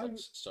because it's like, I'm-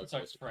 so so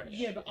close to fresh.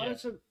 premiere. Yeah, but Yeah.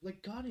 also,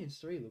 like, Guardians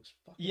 3 looks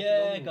fucking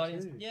Yeah, phenomenal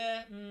Guardians. too.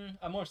 Yeah,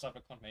 I'm more excited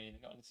for Quantumania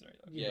than Guardians 3.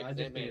 Though. Yeah, I because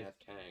just Ant-Man think has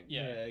Kang.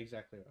 Yeah.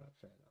 exactly right.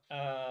 Fair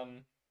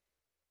enough.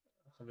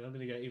 I mean, I'm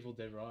gonna go Evil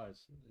Dead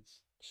Rise.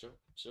 It's Sure,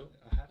 sure.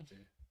 I have to.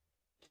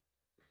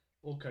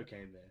 Or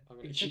Cocaine Bear. I'm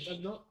gonna- Except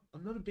I'm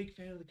not a big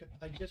fan of the.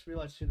 I just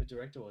realized who the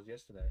director was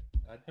yesterday.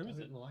 I Who is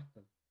didn't it? like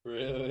them.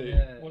 Really?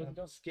 Yeah, What has I'm it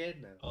done?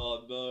 scared now.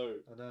 Oh no.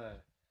 I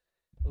know.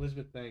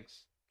 Elizabeth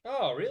Banks.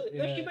 Oh, really?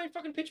 Yeah. She made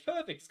fucking Pitch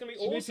Perfect. It's gonna be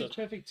She made awesome. Pitch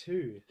Perfect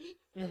 2.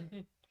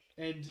 and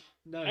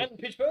And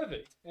Pitch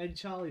Perfect.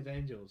 Charlie's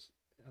Angels.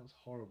 That was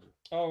horrible.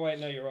 Oh wait,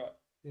 no, you're right.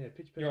 Yeah,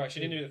 Pitch Perfect. You're right. She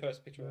 2. didn't do the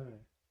first Pitch Perfect. No.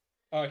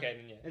 Oh, okay,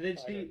 then yeah. And then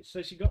I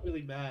agree. she got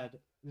really mad.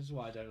 This is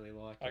why I don't really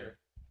like I agree. her.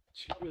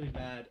 She got really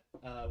mad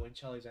when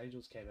Charlie's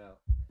Angels came out,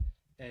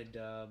 and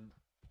I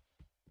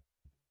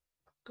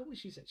forgot what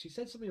she said. She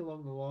said something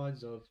along the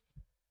lines of,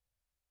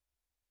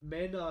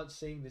 "Men aren't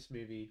seeing this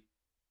movie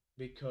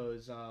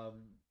because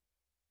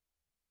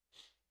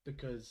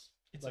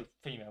It's like,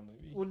 a female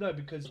movie. well, no,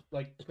 because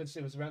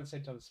it was around the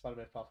same time as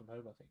Spider-Man: Far From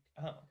Home, I think."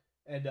 Oh,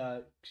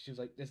 And she was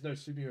like, "There's no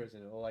superheroes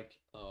in it," or like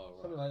Oh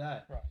something right.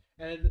 like that. Right.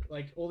 And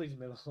like all these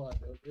men are like,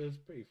 it was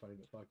pretty funny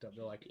but fucked up.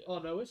 They're like, Yeah. "Oh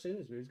no, we're seeing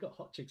this movie. It's got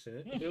hot chicks in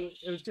it."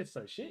 It was just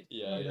so shit.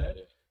 Yeah, you yeah, know?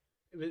 yeah.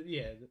 But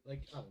yeah,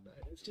 like I don't know.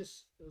 It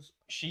was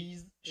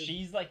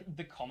she's like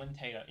the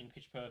commentator in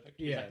Pitch Perfect.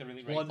 She's Yeah. like the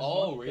really Blonde racist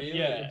Oh one. really?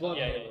 Yeah, the blonde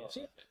yeah, one. yeah, yeah.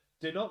 See,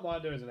 do not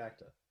mind her as an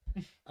actor.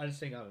 I just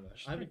think I don't know.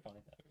 She's I pretty mean, funny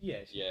though.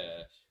 yeah,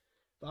 Yeah.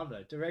 but I don't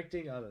know.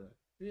 Directing, I don't know.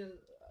 Yeah,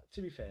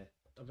 to be fair,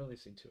 I've only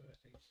seen 2, I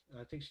think. And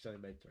I think she's only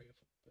made 3 of them.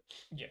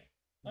 But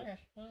Yeah. Okay.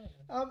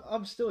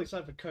 I'm still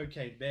excited for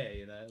Cocaine Bear.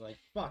 You know, like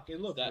fuck, it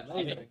looks That-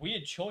 I amazing. mean,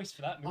 weird choice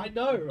for that movie. I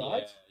know,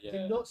 right? Yeah,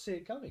 Did not see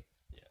it coming.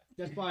 Yeah.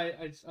 That's why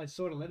I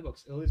saw it on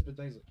Letterboxd. Elizabeth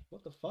Banks like,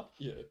 what the fuck?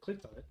 Yeah.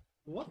 Clicked on it.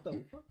 What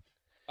the fuck?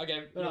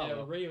 Okay, But yeah,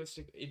 oh.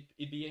 realistic.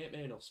 It'd be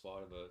Ant-Man or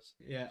Spider-Verse.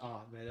 Yeah.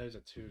 Oh man, those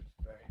are 2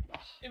 very.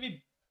 It'd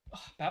be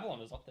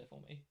Babylon is up there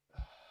for me.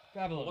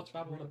 Babylon. What's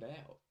Babylon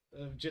about?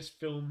 Just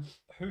film.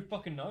 Who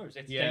fucking knows?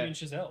 It's Yeah. Damien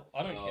Chazelle.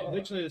 I don't Oh. care.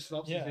 Literally, the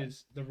synopsis Yeah.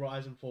 is the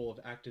rise and fall of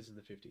actors in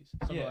the 50s.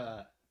 Something Yeah.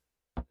 like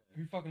that.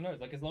 Who fucking knows?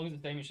 Like as long as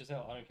it's Damien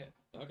Chazelle, I don't care.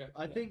 Okay.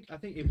 I think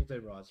Evil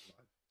Dead Rise is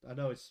mine. I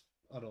know it's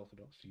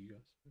unorthodox for you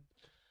guys.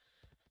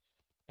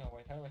 Oh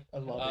wait, how do I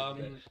love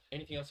it.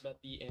 Anything else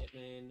about the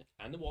Ant-Man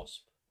and the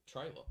Wasp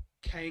trailer?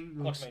 Kang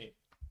looks.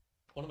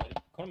 Quantumania.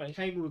 Quantumania.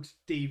 Kang looks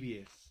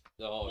devious.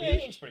 Oh Yeah, yeah.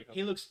 it looks pretty cool.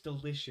 He looks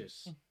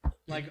delicious.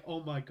 Like,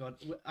 oh my god,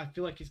 I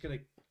feel like he's gonna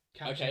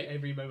capture Okay.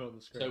 every moment on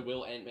the screen. So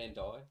will Ant-Man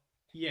die?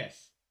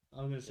 Yes,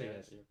 I'm gonna say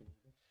yes.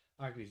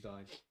 I reckon he's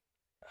dying.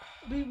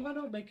 I mean, why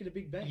not make it a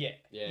big bang? Yeah.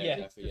 Yeah, Yeah.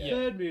 The exactly. Yeah.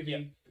 third movie,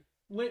 Yeah.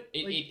 when,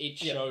 It like,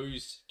 it Yeah.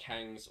 shows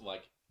Kang's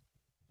like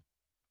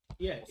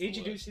yeah, what's the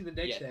introducing the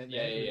next Yeah,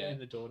 Ant-Man yeah.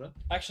 and the daughter.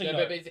 Actually, No,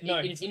 no. but it's- No,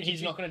 it's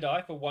he's not going to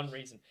die for one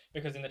reason.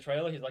 Because in the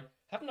trailer, he's like,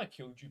 "Haven't I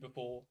killed you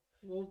before?"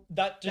 Well,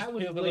 That just That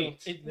was feels a little.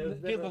 leaked. It There was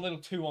feels never- a little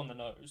too on the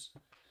nose.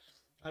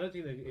 I don't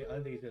think he's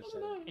gonna say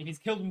that. If he's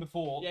killed him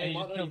before, yeah, and it he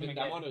might just not killed him even,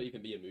 that again. might not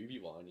even be a movie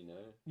line, you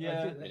know.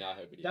 Yeah. think I mean, I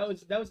hope it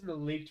is. That was in the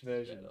leaked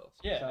version.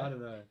 Yeah. So I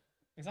don't know.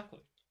 Exactly.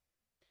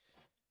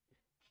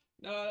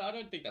 No, I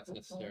don't think that's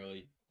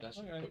necessarily that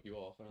should Okay. put you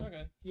off.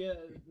 Okay. Yeah,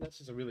 that's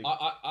just a really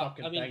I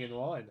fucking mean, banging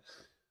line.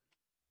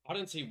 I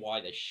don't see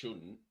why they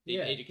shouldn't.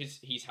 Yeah. Because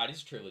he's had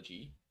his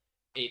trilogy.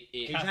 It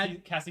He's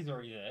Cassie's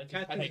already there. Just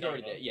Cassie's He's take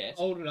already over. there, yes.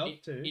 Old enough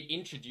It, too. it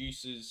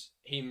introduces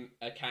him,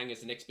 Kang,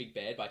 as the next big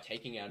bad by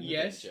taking out an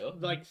Yes, Avenger.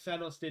 like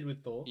Thanos did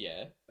with Thor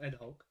Yeah. and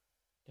Hulk.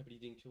 No, but he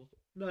didn't kill Thor.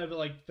 No, but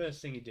like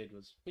first thing he did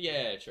was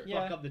Yeah, sure.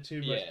 Yeah. fuck up the 2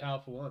 most Yeah.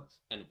 powerful ones.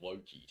 And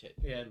Loki,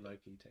 technically. Yeah, and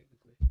Loki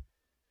technically.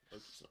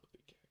 Loki's not a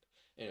big character.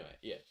 Anyway,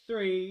 yeah.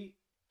 3,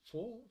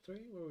 4,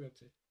 3. Where are we up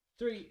to?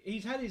 3.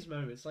 He's had his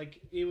moments.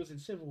 Like he was in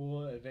Civil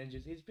War,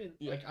 Avengers. He's been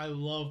Yeah. like I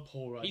love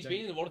Paul Rudd. He's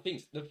been in a lot of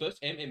things. The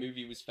first Ant-Man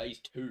movie was Phase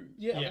 2.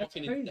 Yeah, Yeah. that's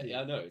crazy.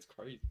 I know, it's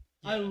crazy.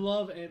 I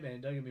love Ant-Man.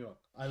 Don't get me wrong.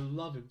 I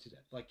love him to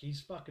death. Like he's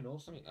fucking I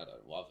awesome. mean, I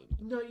don't love him.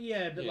 No,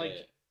 yeah, but Yeah,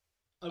 like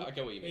I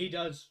get what you mean. he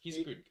does. He's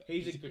he- a good guy.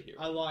 He's, He's a good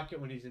hero. I like it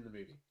when he's in the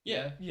movie.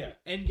 Yeah. Yeah.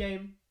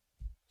 Endgame,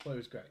 well, it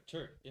was great.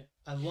 True, yeah.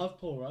 I love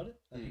Paul Rudd.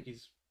 I Mm. think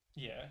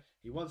Yeah.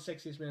 he won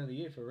Sexiest Man of the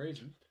Year for a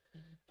reason.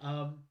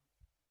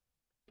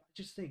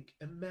 Just think,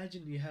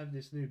 imagine you have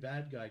this new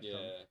bad guy come.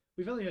 Yeah.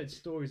 We've only heard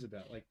stories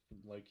about like from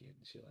Loki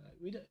and shit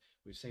like that.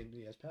 We've seen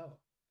he has power.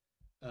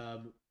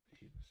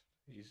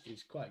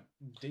 He's quite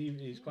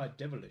he's quite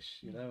devilish.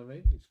 You know what I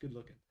mean? He's good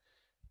looking.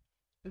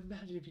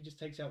 Imagine if he just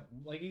takes out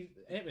like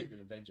Ant-Man's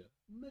an Avenger.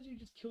 Imagine he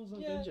just kills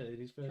an Yeah, Avenger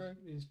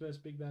in his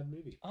first big bad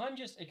movie. I'm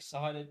just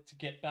excited to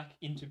get back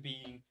into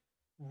being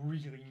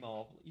really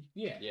Marvel-y.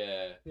 Yeah.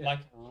 Yeah. Yeah. Like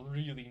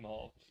really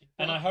Marvel-y.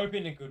 And Well- I hope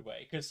in a good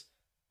way, because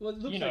Well, it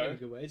looks You like know. in a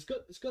good way. It's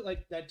got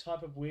like that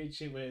type of weird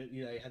shit where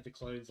they had the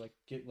clones like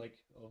get like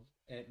of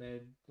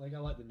Ant-Man. Like I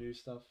like the new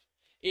stuff.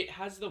 It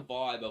has the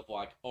vibe of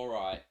like, all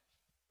right,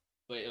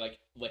 but like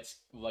let's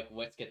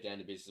get down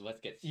to business.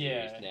 Let's get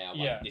serious Yeah, now. Like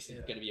yeah. this is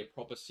Yeah. going to be a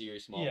proper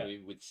serious Marvel Yeah.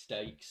 movie with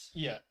stakes.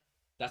 yeah.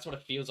 That's what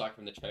it feels like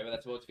from the trailer.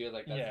 That's what it feels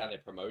like. That's Yeah. how they're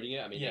promoting it.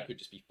 I mean, Yeah. they could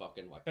just be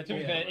fucking like. But to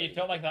be Yeah. fair, it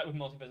felt like that with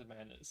Multiverse of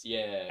Madness. Yeah,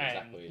 And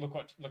exactly. look how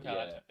Yeah.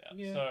 that turned out.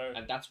 Yeah. So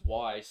And that's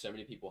why so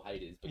many people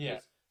hate it, is because Yeah.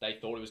 they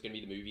thought it was going to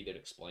be the movie that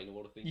explained a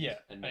lot of things Yeah,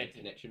 and and made it did.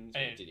 connections.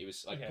 And And it did. It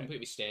was like yeah.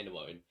 completely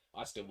standalone.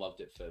 I still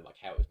loved it for like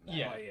how it was made.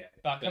 Yeah. Oh, yeah.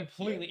 but But,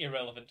 completely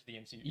irrelevant to the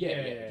MCU. Yeah, Yeah,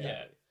 exactly.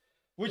 yeah.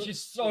 Which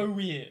is so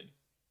weird.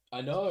 I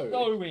know.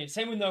 So weird.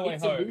 Same with No Way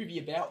it's Home. a movie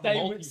about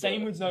the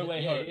Same with No multiverse.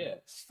 Way Yeah, Home. yeah.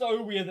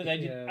 So weird that they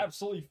did Yeah.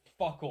 absolutely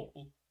fuck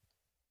all.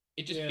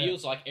 It just Yeah.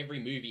 feels like every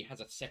movie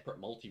has a separate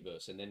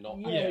multiverse, and they're not.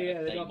 Yeah, actually yeah, the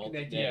they're same not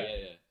connected.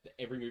 Yeah.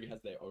 Every movie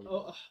has their own.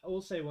 Oh, I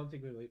will say one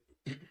thing quickly.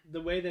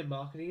 The way they're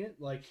marketing it,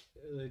 like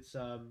it's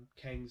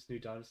Kang's new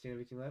dynasty and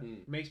everything like that,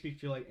 Mm. makes me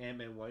feel like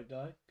Ant-Man won't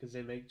die because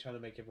they're trying to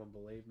make everyone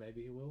believe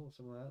maybe he will or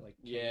something like that. Like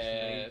Kang's the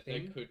Yeah, main they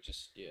thing. could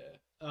just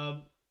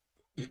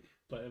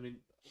But I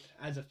mean,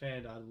 as a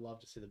fan, I'd love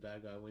to see the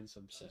bad guy win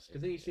sometimes because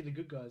then you see the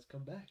good guys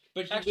come back.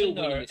 But he Actually, will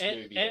win no. in this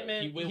movie. though.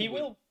 Ant-Man, He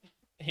will.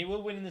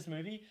 will win in this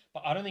movie,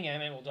 but I don't think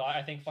Ant-Man will die.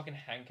 I think fucking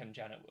Hank and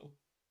Janet will.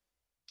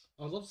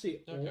 I'd love to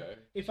see. Okay.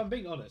 If I'm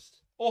being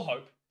honest, Or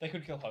Hope. They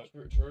could kill Hope.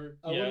 True.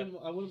 Yeah.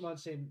 I wouldn't mind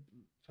seeing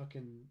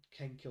fucking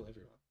Kang kill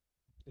everyone.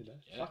 You know,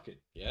 Yeah. fuck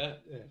it. Yeah.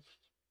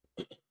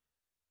 Yeah.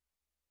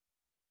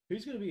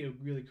 Who's gonna be a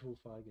really cool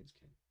fight against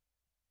Kang?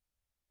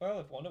 Well,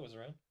 if Wanda was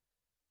around.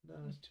 No,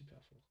 that's too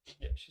powerful.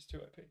 Yeah, she's too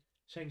OP.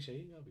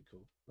 Shang-Chi, that'd be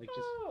cool. Like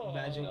just Oh,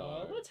 magic.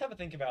 No. Let's have a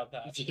think about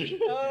that.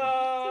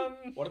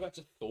 Um, What about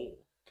to Thor?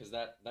 Because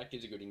that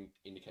gives a good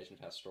indication of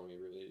how strong he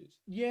really is.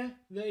 Yeah,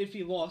 if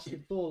he lost,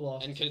 if Thor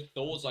lost, And because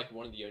Thor's like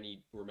one of the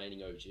only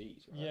remaining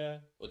OGs, right? Yeah.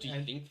 Or do you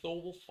And- think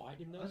Thor will fight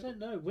him though? I don't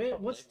know.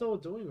 What's Thor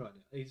doing right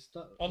now? He's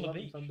On the Love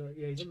and beach. Thunder.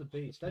 Yeah, he's on the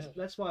beach. Yeah.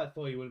 That's why I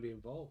thought he wouldn't be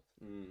involved.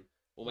 Mm.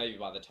 Or maybe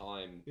by the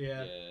time,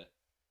 Yeah.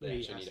 they He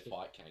actually has need to to.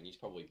 fight Kang, he's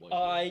probably won't.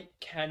 I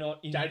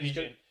cannot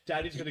envision.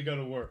 Daddy's gonna go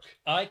to work.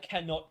 I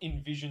cannot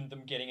envision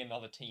them getting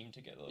another team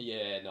together.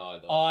 Yeah,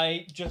 no.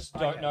 I just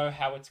don't Okay. know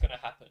how it's gonna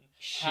happen.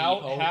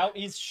 She-Hulk. How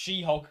is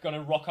She-Hulk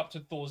gonna rock up to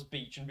Thor's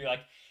beach and be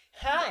like,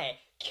 "Hi,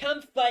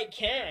 come fight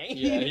Kang"?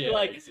 Yeah, yeah,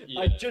 like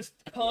yeah. I just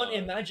can't No.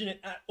 imagine it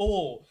at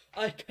all.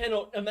 I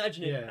cannot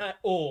imagine it Yeah. at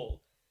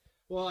all.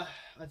 Well,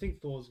 I think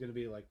Thor's gonna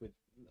be like with.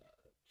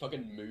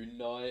 fucking Moon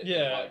Knight. Yeah.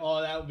 And, like,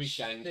 Oh, that would be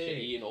Shang-Chi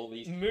sick. and all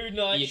these. Moon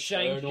Knight, The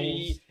Shang-Chi,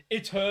 Eternals.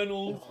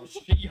 Eternals,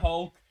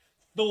 She-Hulk,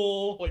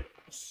 Thor, Like,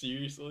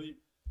 seriously?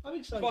 I'm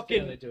excited to see Fucking-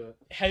 how they do it.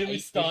 Haley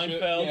Kate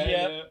Steinfeld, Bishop,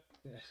 yeah.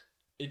 Yeah.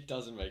 It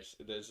doesn't make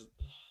sense.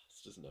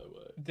 It's just no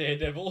way.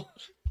 Daredevil.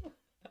 What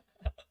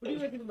do you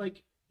reckon?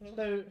 Like,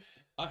 so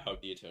I hope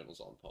the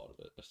Eternals aren't part of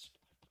it.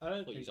 I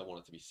don't Please, think. I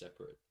want it to be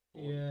separate.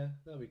 Yeah,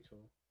 that'd be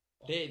cool.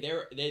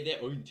 They're their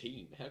own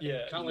team. How can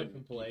Yeah. Can't you wait even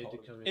for be Blade part to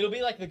of it? come in. It'll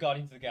be like the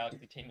Guardians of the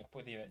Galaxy teaming up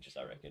with the Avengers,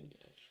 I reckon.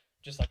 Yeah.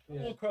 Just like,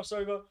 Yeah. oh,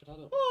 crossover. But I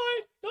don't.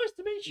 Hi, nice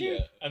to meet you.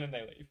 Yeah. And then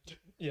they leave.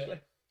 Yeah.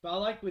 But I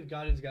like with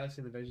Guardians of the Galaxy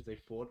and the Avengers they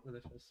fought when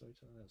they first saw each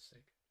other. That was sick.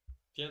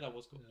 Yeah, that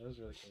was cool. Yeah, that was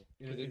really cool.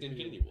 Because it's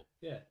Infinity Infinity War.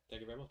 Yeah.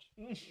 Thank you very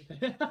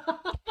much.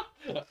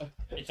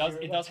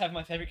 It does have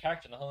my favourite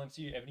character in the whole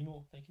MCU, Ebony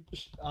Maw. Thank you.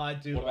 I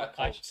do. What like about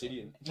Cole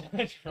Obsidian?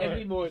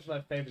 Ebony Moore is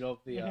my favorite of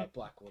the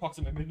Black Widow.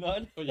 Proxima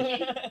Midnight. Oh, yeah.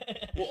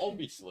 Well,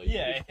 obviously.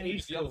 Yeah,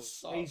 He's the cool. other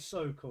side. He's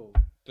so cool.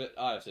 But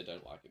I also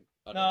don't like him.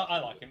 No, I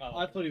like him. I I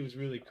like him. thought he was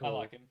really cool. I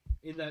like him.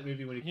 In that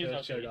movie when he He's first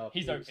OP. showed up.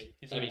 He's he OP. was-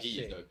 He's I mean, OP. he is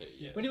sick. OP.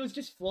 Yeah. When he was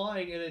just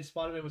flying and then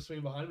Spider-Man was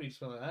swinging behind him, he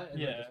swung like that, and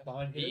Yeah. then just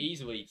behind He him.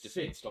 easily Sick.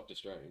 defeats Doctor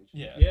Strange.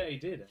 Yeah. Yeah, he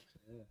did.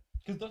 Yeah.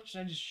 Because Doctor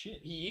Strange is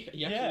shit. He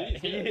Yeah,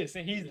 actually he is.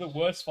 is. He's the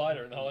worst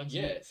fighter in the whole MCU.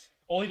 Yes.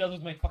 All he does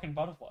is make fucking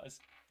butterflies.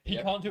 He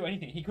Yep. can't do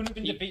anything. He couldn't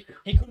even He- defeat.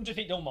 He couldn't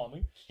defeat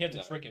Dormammu. He had to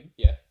No. trick him.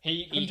 Yeah.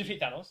 He couldn't defeat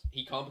Thanos.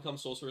 He can't become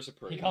Sorcerer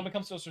Supreme. He can't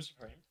become Sorcerer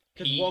Supreme.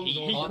 Because He, Wong's he,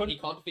 awesome. can't, couldn't- he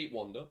can't defeat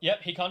Wanda.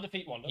 Yep, he can't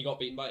defeat Wanda. He got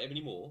beaten by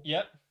Ebony Maw.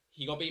 Yep,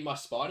 He got beaten by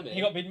Spider-Man.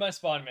 he got beaten by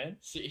Spider-Man.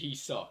 He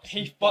sucks.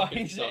 He fucking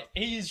fucking sucks.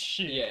 he's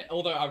shit. Yeah,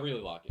 although I really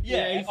like him. Yeah,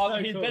 Yeah, he's so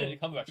he's cool.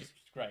 Benedict Cumberbatch is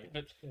great,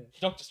 but Yeah.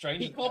 Doctor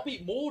Strange. He is can't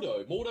beat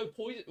Mordo. Mordo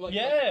poison.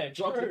 Yeah,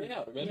 drugged true. him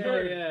out. Yeah,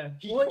 Remember? yeah.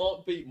 He Well,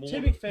 can't beat Mordo.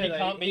 to be fair, He though,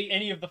 can't beat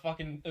any of the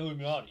fucking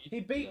Illuminati.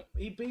 He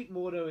beat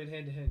Mordo in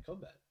hand-to-hand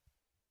combat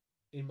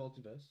in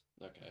Multiverse.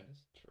 Okay,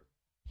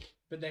 true.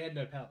 But they had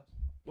no powers.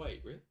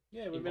 Wait, really?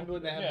 Yeah, remember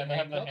when they had Yeah, the they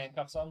have the handcuffs?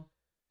 handcuffs on,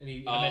 And he,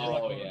 and they're just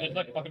like, Oh, they're just, yeah,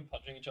 like yeah. fucking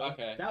punching each other.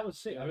 Okay. that was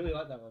sick. I really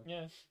like that one.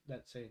 Yeah,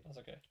 That scene. that's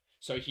okay.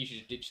 So he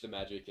should ditch the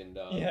magic and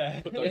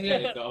Yeah. put those Yeah.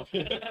 hands up.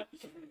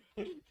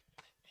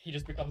 He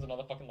just becomes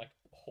another fucking like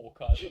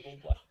Hawkeye level,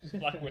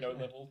 Black Widow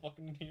level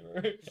fucking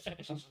hero.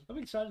 I'm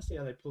excited to see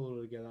how they pull it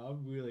all together. I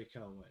really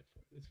can't wait for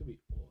it. It's gonna be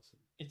awesome.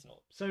 It's not.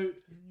 So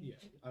Yeah,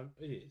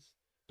 it is.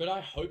 But I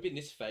hope in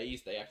this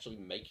phase they actually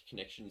make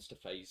connections to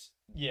phase.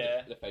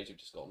 Yeah. The phase we've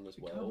just gotten as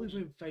I can't well. believe we're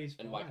in phase 5.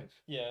 And, like,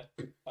 Yeah.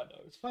 I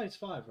know. It's phase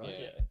 5, right? Yeah.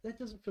 Yeah. That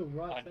doesn't feel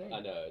right. I know. there. I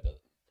know it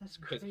doesn't. That's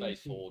Because crazy.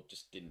 phase 4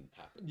 just didn't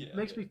happen. Yeah. It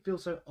makes me feel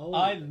so old.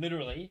 I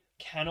literally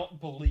cannot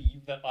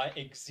believe that I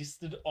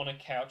existed on a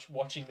couch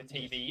watching the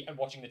TV and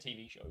watching the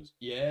TV shows.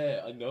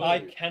 Yeah, I know.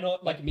 I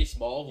cannot like Miss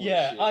Marvel. and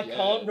Yeah, shit, I yeah,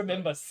 can't it's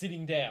remember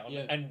sitting down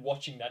Yeah. and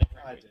watching that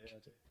every I week.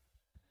 do.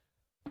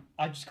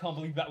 I just can't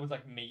believe that was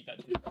like me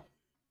that did that.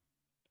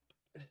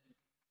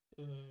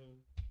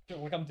 I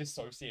feel like I'm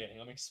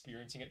dissociating. I'm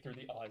experiencing it through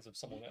the eyes of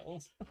someone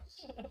else.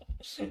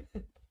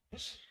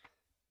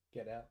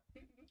 Get out.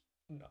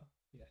 No.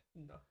 Yeah.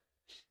 No.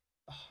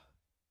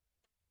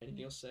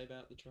 Anything else to say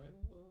about the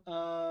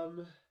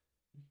trailer?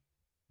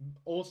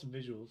 Awesome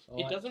visuals. I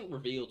It like- doesn't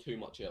reveal too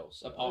much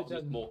else, apart from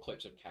doesn't. more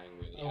clips of Kang,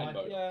 really, I and like-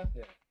 Modoc. Yeah.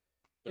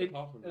 But It-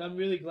 apart from And that, I'm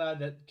really glad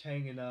that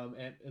Kang and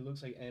it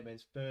looks like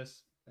Ant-Man's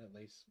first, at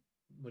least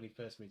when he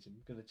first meets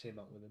him, going to team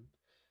up with him,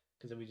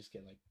 because then we just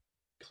get like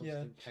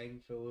constant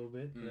Kang for a little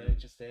bit, you know,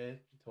 just there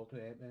talking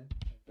to Ant-Man.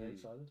 I'm very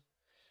excited.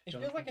 It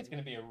John feels like Krasinski. it's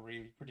going to be a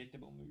really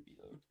predictable movie,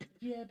 though.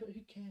 Yeah, but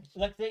who cares?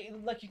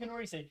 Like you can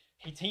already see,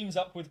 he teams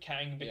up with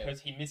Kang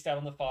because he missed out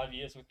on the 5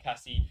 years with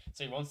Cassie,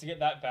 so he wants to get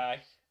that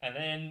back. And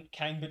then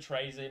Kang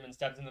betrays him and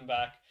stabs him in the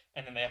back,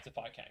 and then they have to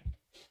fight Kang.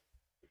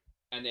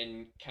 and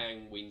then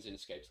Kang wins and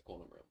escapes the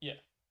quantum realm.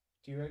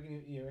 Do you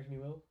reckon he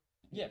will?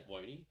 Yeah.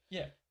 Won't he?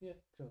 Yeah. Cool.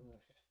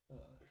 Okay.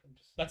 I'm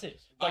just... That's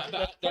it. Like,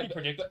 that's pretty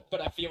predictable.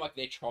 But I feel like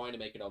they're trying to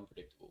make it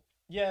unpredictable.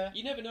 Yeah,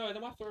 You never know; they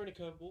might throw in a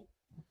curveball.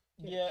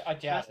 yeah, I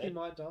doubt Cassie it.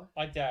 might die.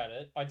 I doubt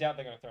it. I doubt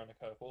they're going to throw in a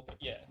curveball, but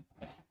yeah.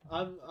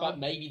 But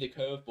maybe the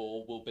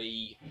curveball will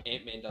be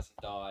Ant-Man doesn't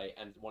die,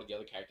 and one of the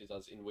other characters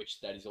does, in which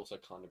that is also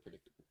kind of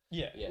predictable.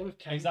 Yeah. Yeah. What if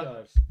Kang Exactly.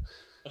 dies?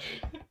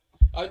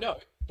 Oh no,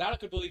 that I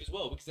could believe as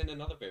well, because then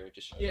another variant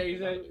just shows Yeah, up.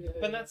 exactly.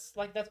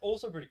 But that's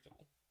also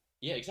predictable.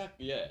 Yeah,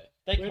 exactly. Yeah.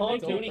 They We're can't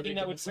making do it anything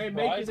that would We're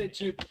surprise making me. it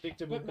too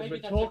predictable But because maybe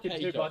we're that's talking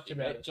okay, too much Joshy.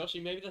 about it.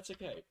 Joshy, maybe that's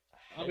okay.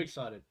 I'm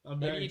excited. I'm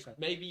very Maybe, excited.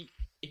 maybe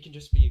it can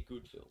just be a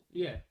good film.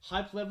 Yeah,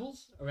 hype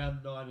levels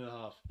around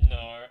 9.5.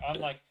 No,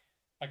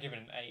 I give it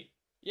an 8.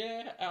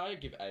 Yeah, I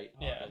give it 8.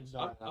 Yeah.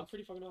 I'm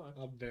pretty fucking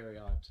high. I'm very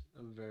hyped.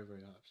 I'm very,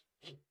 very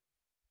hyped.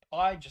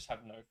 I just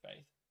have no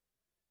faith.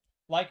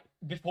 Like,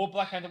 before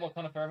Black Panther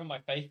Wakanda Forever, my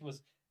faith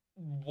was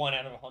 1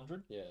 out of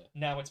 100. Yeah,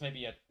 Now it's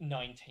maybe a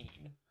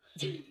 19.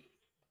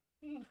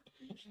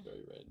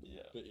 very random.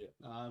 Yeah. But yeah,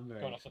 I'm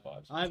very Going off the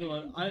excited. vibes. I have a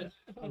lot.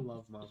 I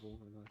love Marvel.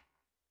 And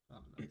I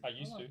don't know. I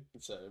used to.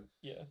 so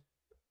Yeah.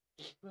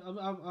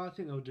 I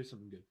think they'll do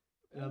something good.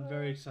 And I'm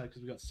very excited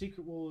because we got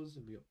Secret Wars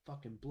and we got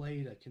fucking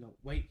Blade. I cannot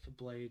wait for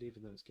Blade,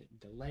 even though it's getting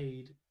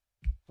delayed.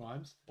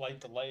 Rhymes. Blade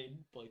delayed.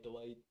 Blade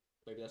delayed.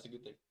 Maybe that's a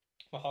good thing.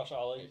 Mahershala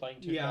Ali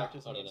playing two Yeah,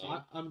 characters. I in don't it know.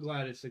 too. I'm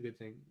glad it's a good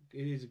thing.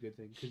 It is a good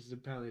thing because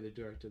apparently the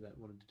director that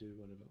wanted to do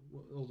whatever,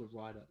 or the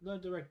writer, no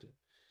director,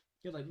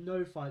 he had like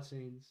no fight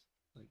scenes.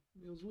 Like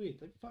it was weird.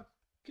 Like fuck,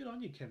 good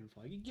on you, Kevin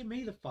Feige. Give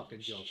me the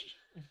fucking job.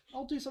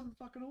 I'll do something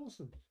fucking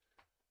awesome.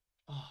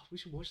 Oh, we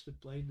should watch the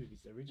Blade movies.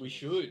 The original. We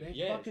should, They're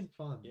yes. fucking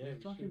fun. Yeah, They're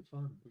we fucking should.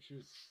 fun. We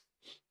should.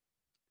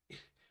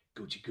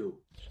 Gucci go.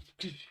 So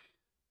good.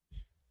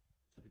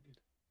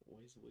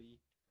 Wesley.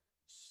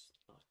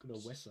 Good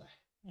old Wesley.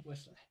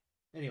 Wesley.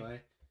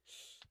 Anyway.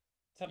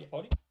 Is that a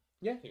potty?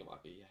 I think it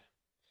might be.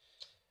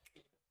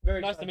 Yeah. Very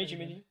Nice to excited meet you,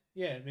 again. Mindy.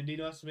 Yeah, Mindy,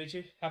 nice to meet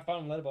you. Have fun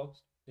on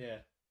Letterboxd. Yeah.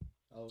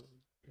 Oh,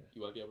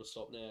 You won't be able to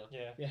stop now.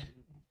 Yeah. yeah.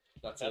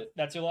 That's it.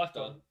 That's your life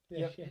Done. done. Yeah.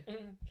 Yep.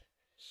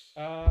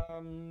 yeah.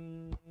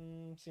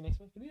 See you next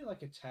week. We need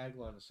like a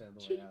tagline to say on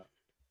the way out.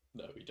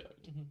 No, we don't.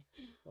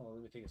 Oh,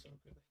 let me think of something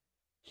quickly.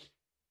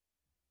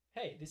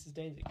 Hey, this is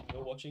Danzig.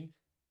 You're watching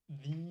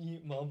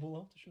the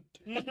Marvel After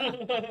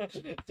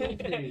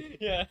Danzig.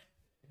 Yeah.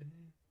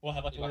 We'll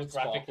have like a Like little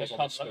graphic that sparkles on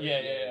comes the up. screen,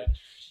 Yeah, yeah,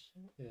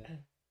 yeah. Yeah.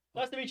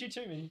 Nice to meet you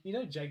too, Minnie. You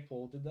know Jake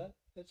Paul did that?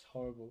 That's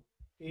horrible.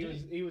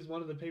 Did He was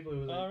one of the people who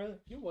was like, Oh, really?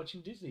 "You're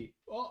watching Disney."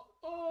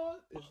 Oh,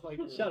 it's like,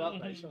 shut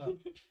up, mate, shut up.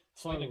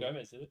 Selena Horrible.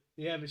 Gomez did it.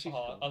 Yeah, but she's.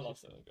 Oh, I gone. love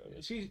She's Selena gone.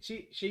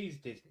 Gomez. She's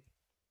Disney.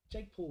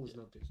 Jake Paul is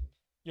not Disney.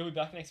 You'll be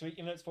back next week,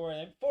 even though it's 4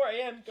 a.m. 4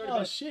 a.m. Go to Oh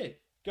bed.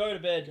 shit! Go to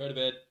bed. Go to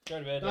bed. Go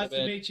to bed. Nice bed.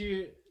 to meet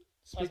you.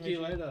 Speak to to you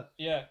meet you. later.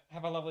 Yeah.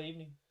 Have a lovely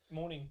evening,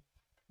 morning,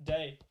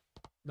 day,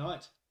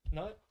 Night,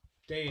 night.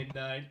 day and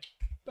night.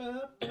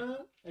 Ba-ba.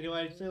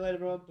 Anyway, see you later,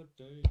 everyone.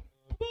 Bye.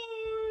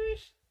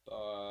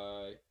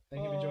 Bye.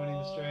 Thank you for joining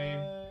the stream.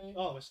 Bye.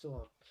 Oh, we're still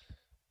on.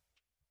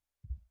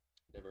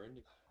 Never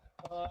ending.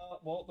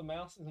 Well, the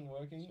mouse isn't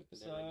working,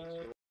 So the never ending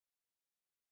so. story.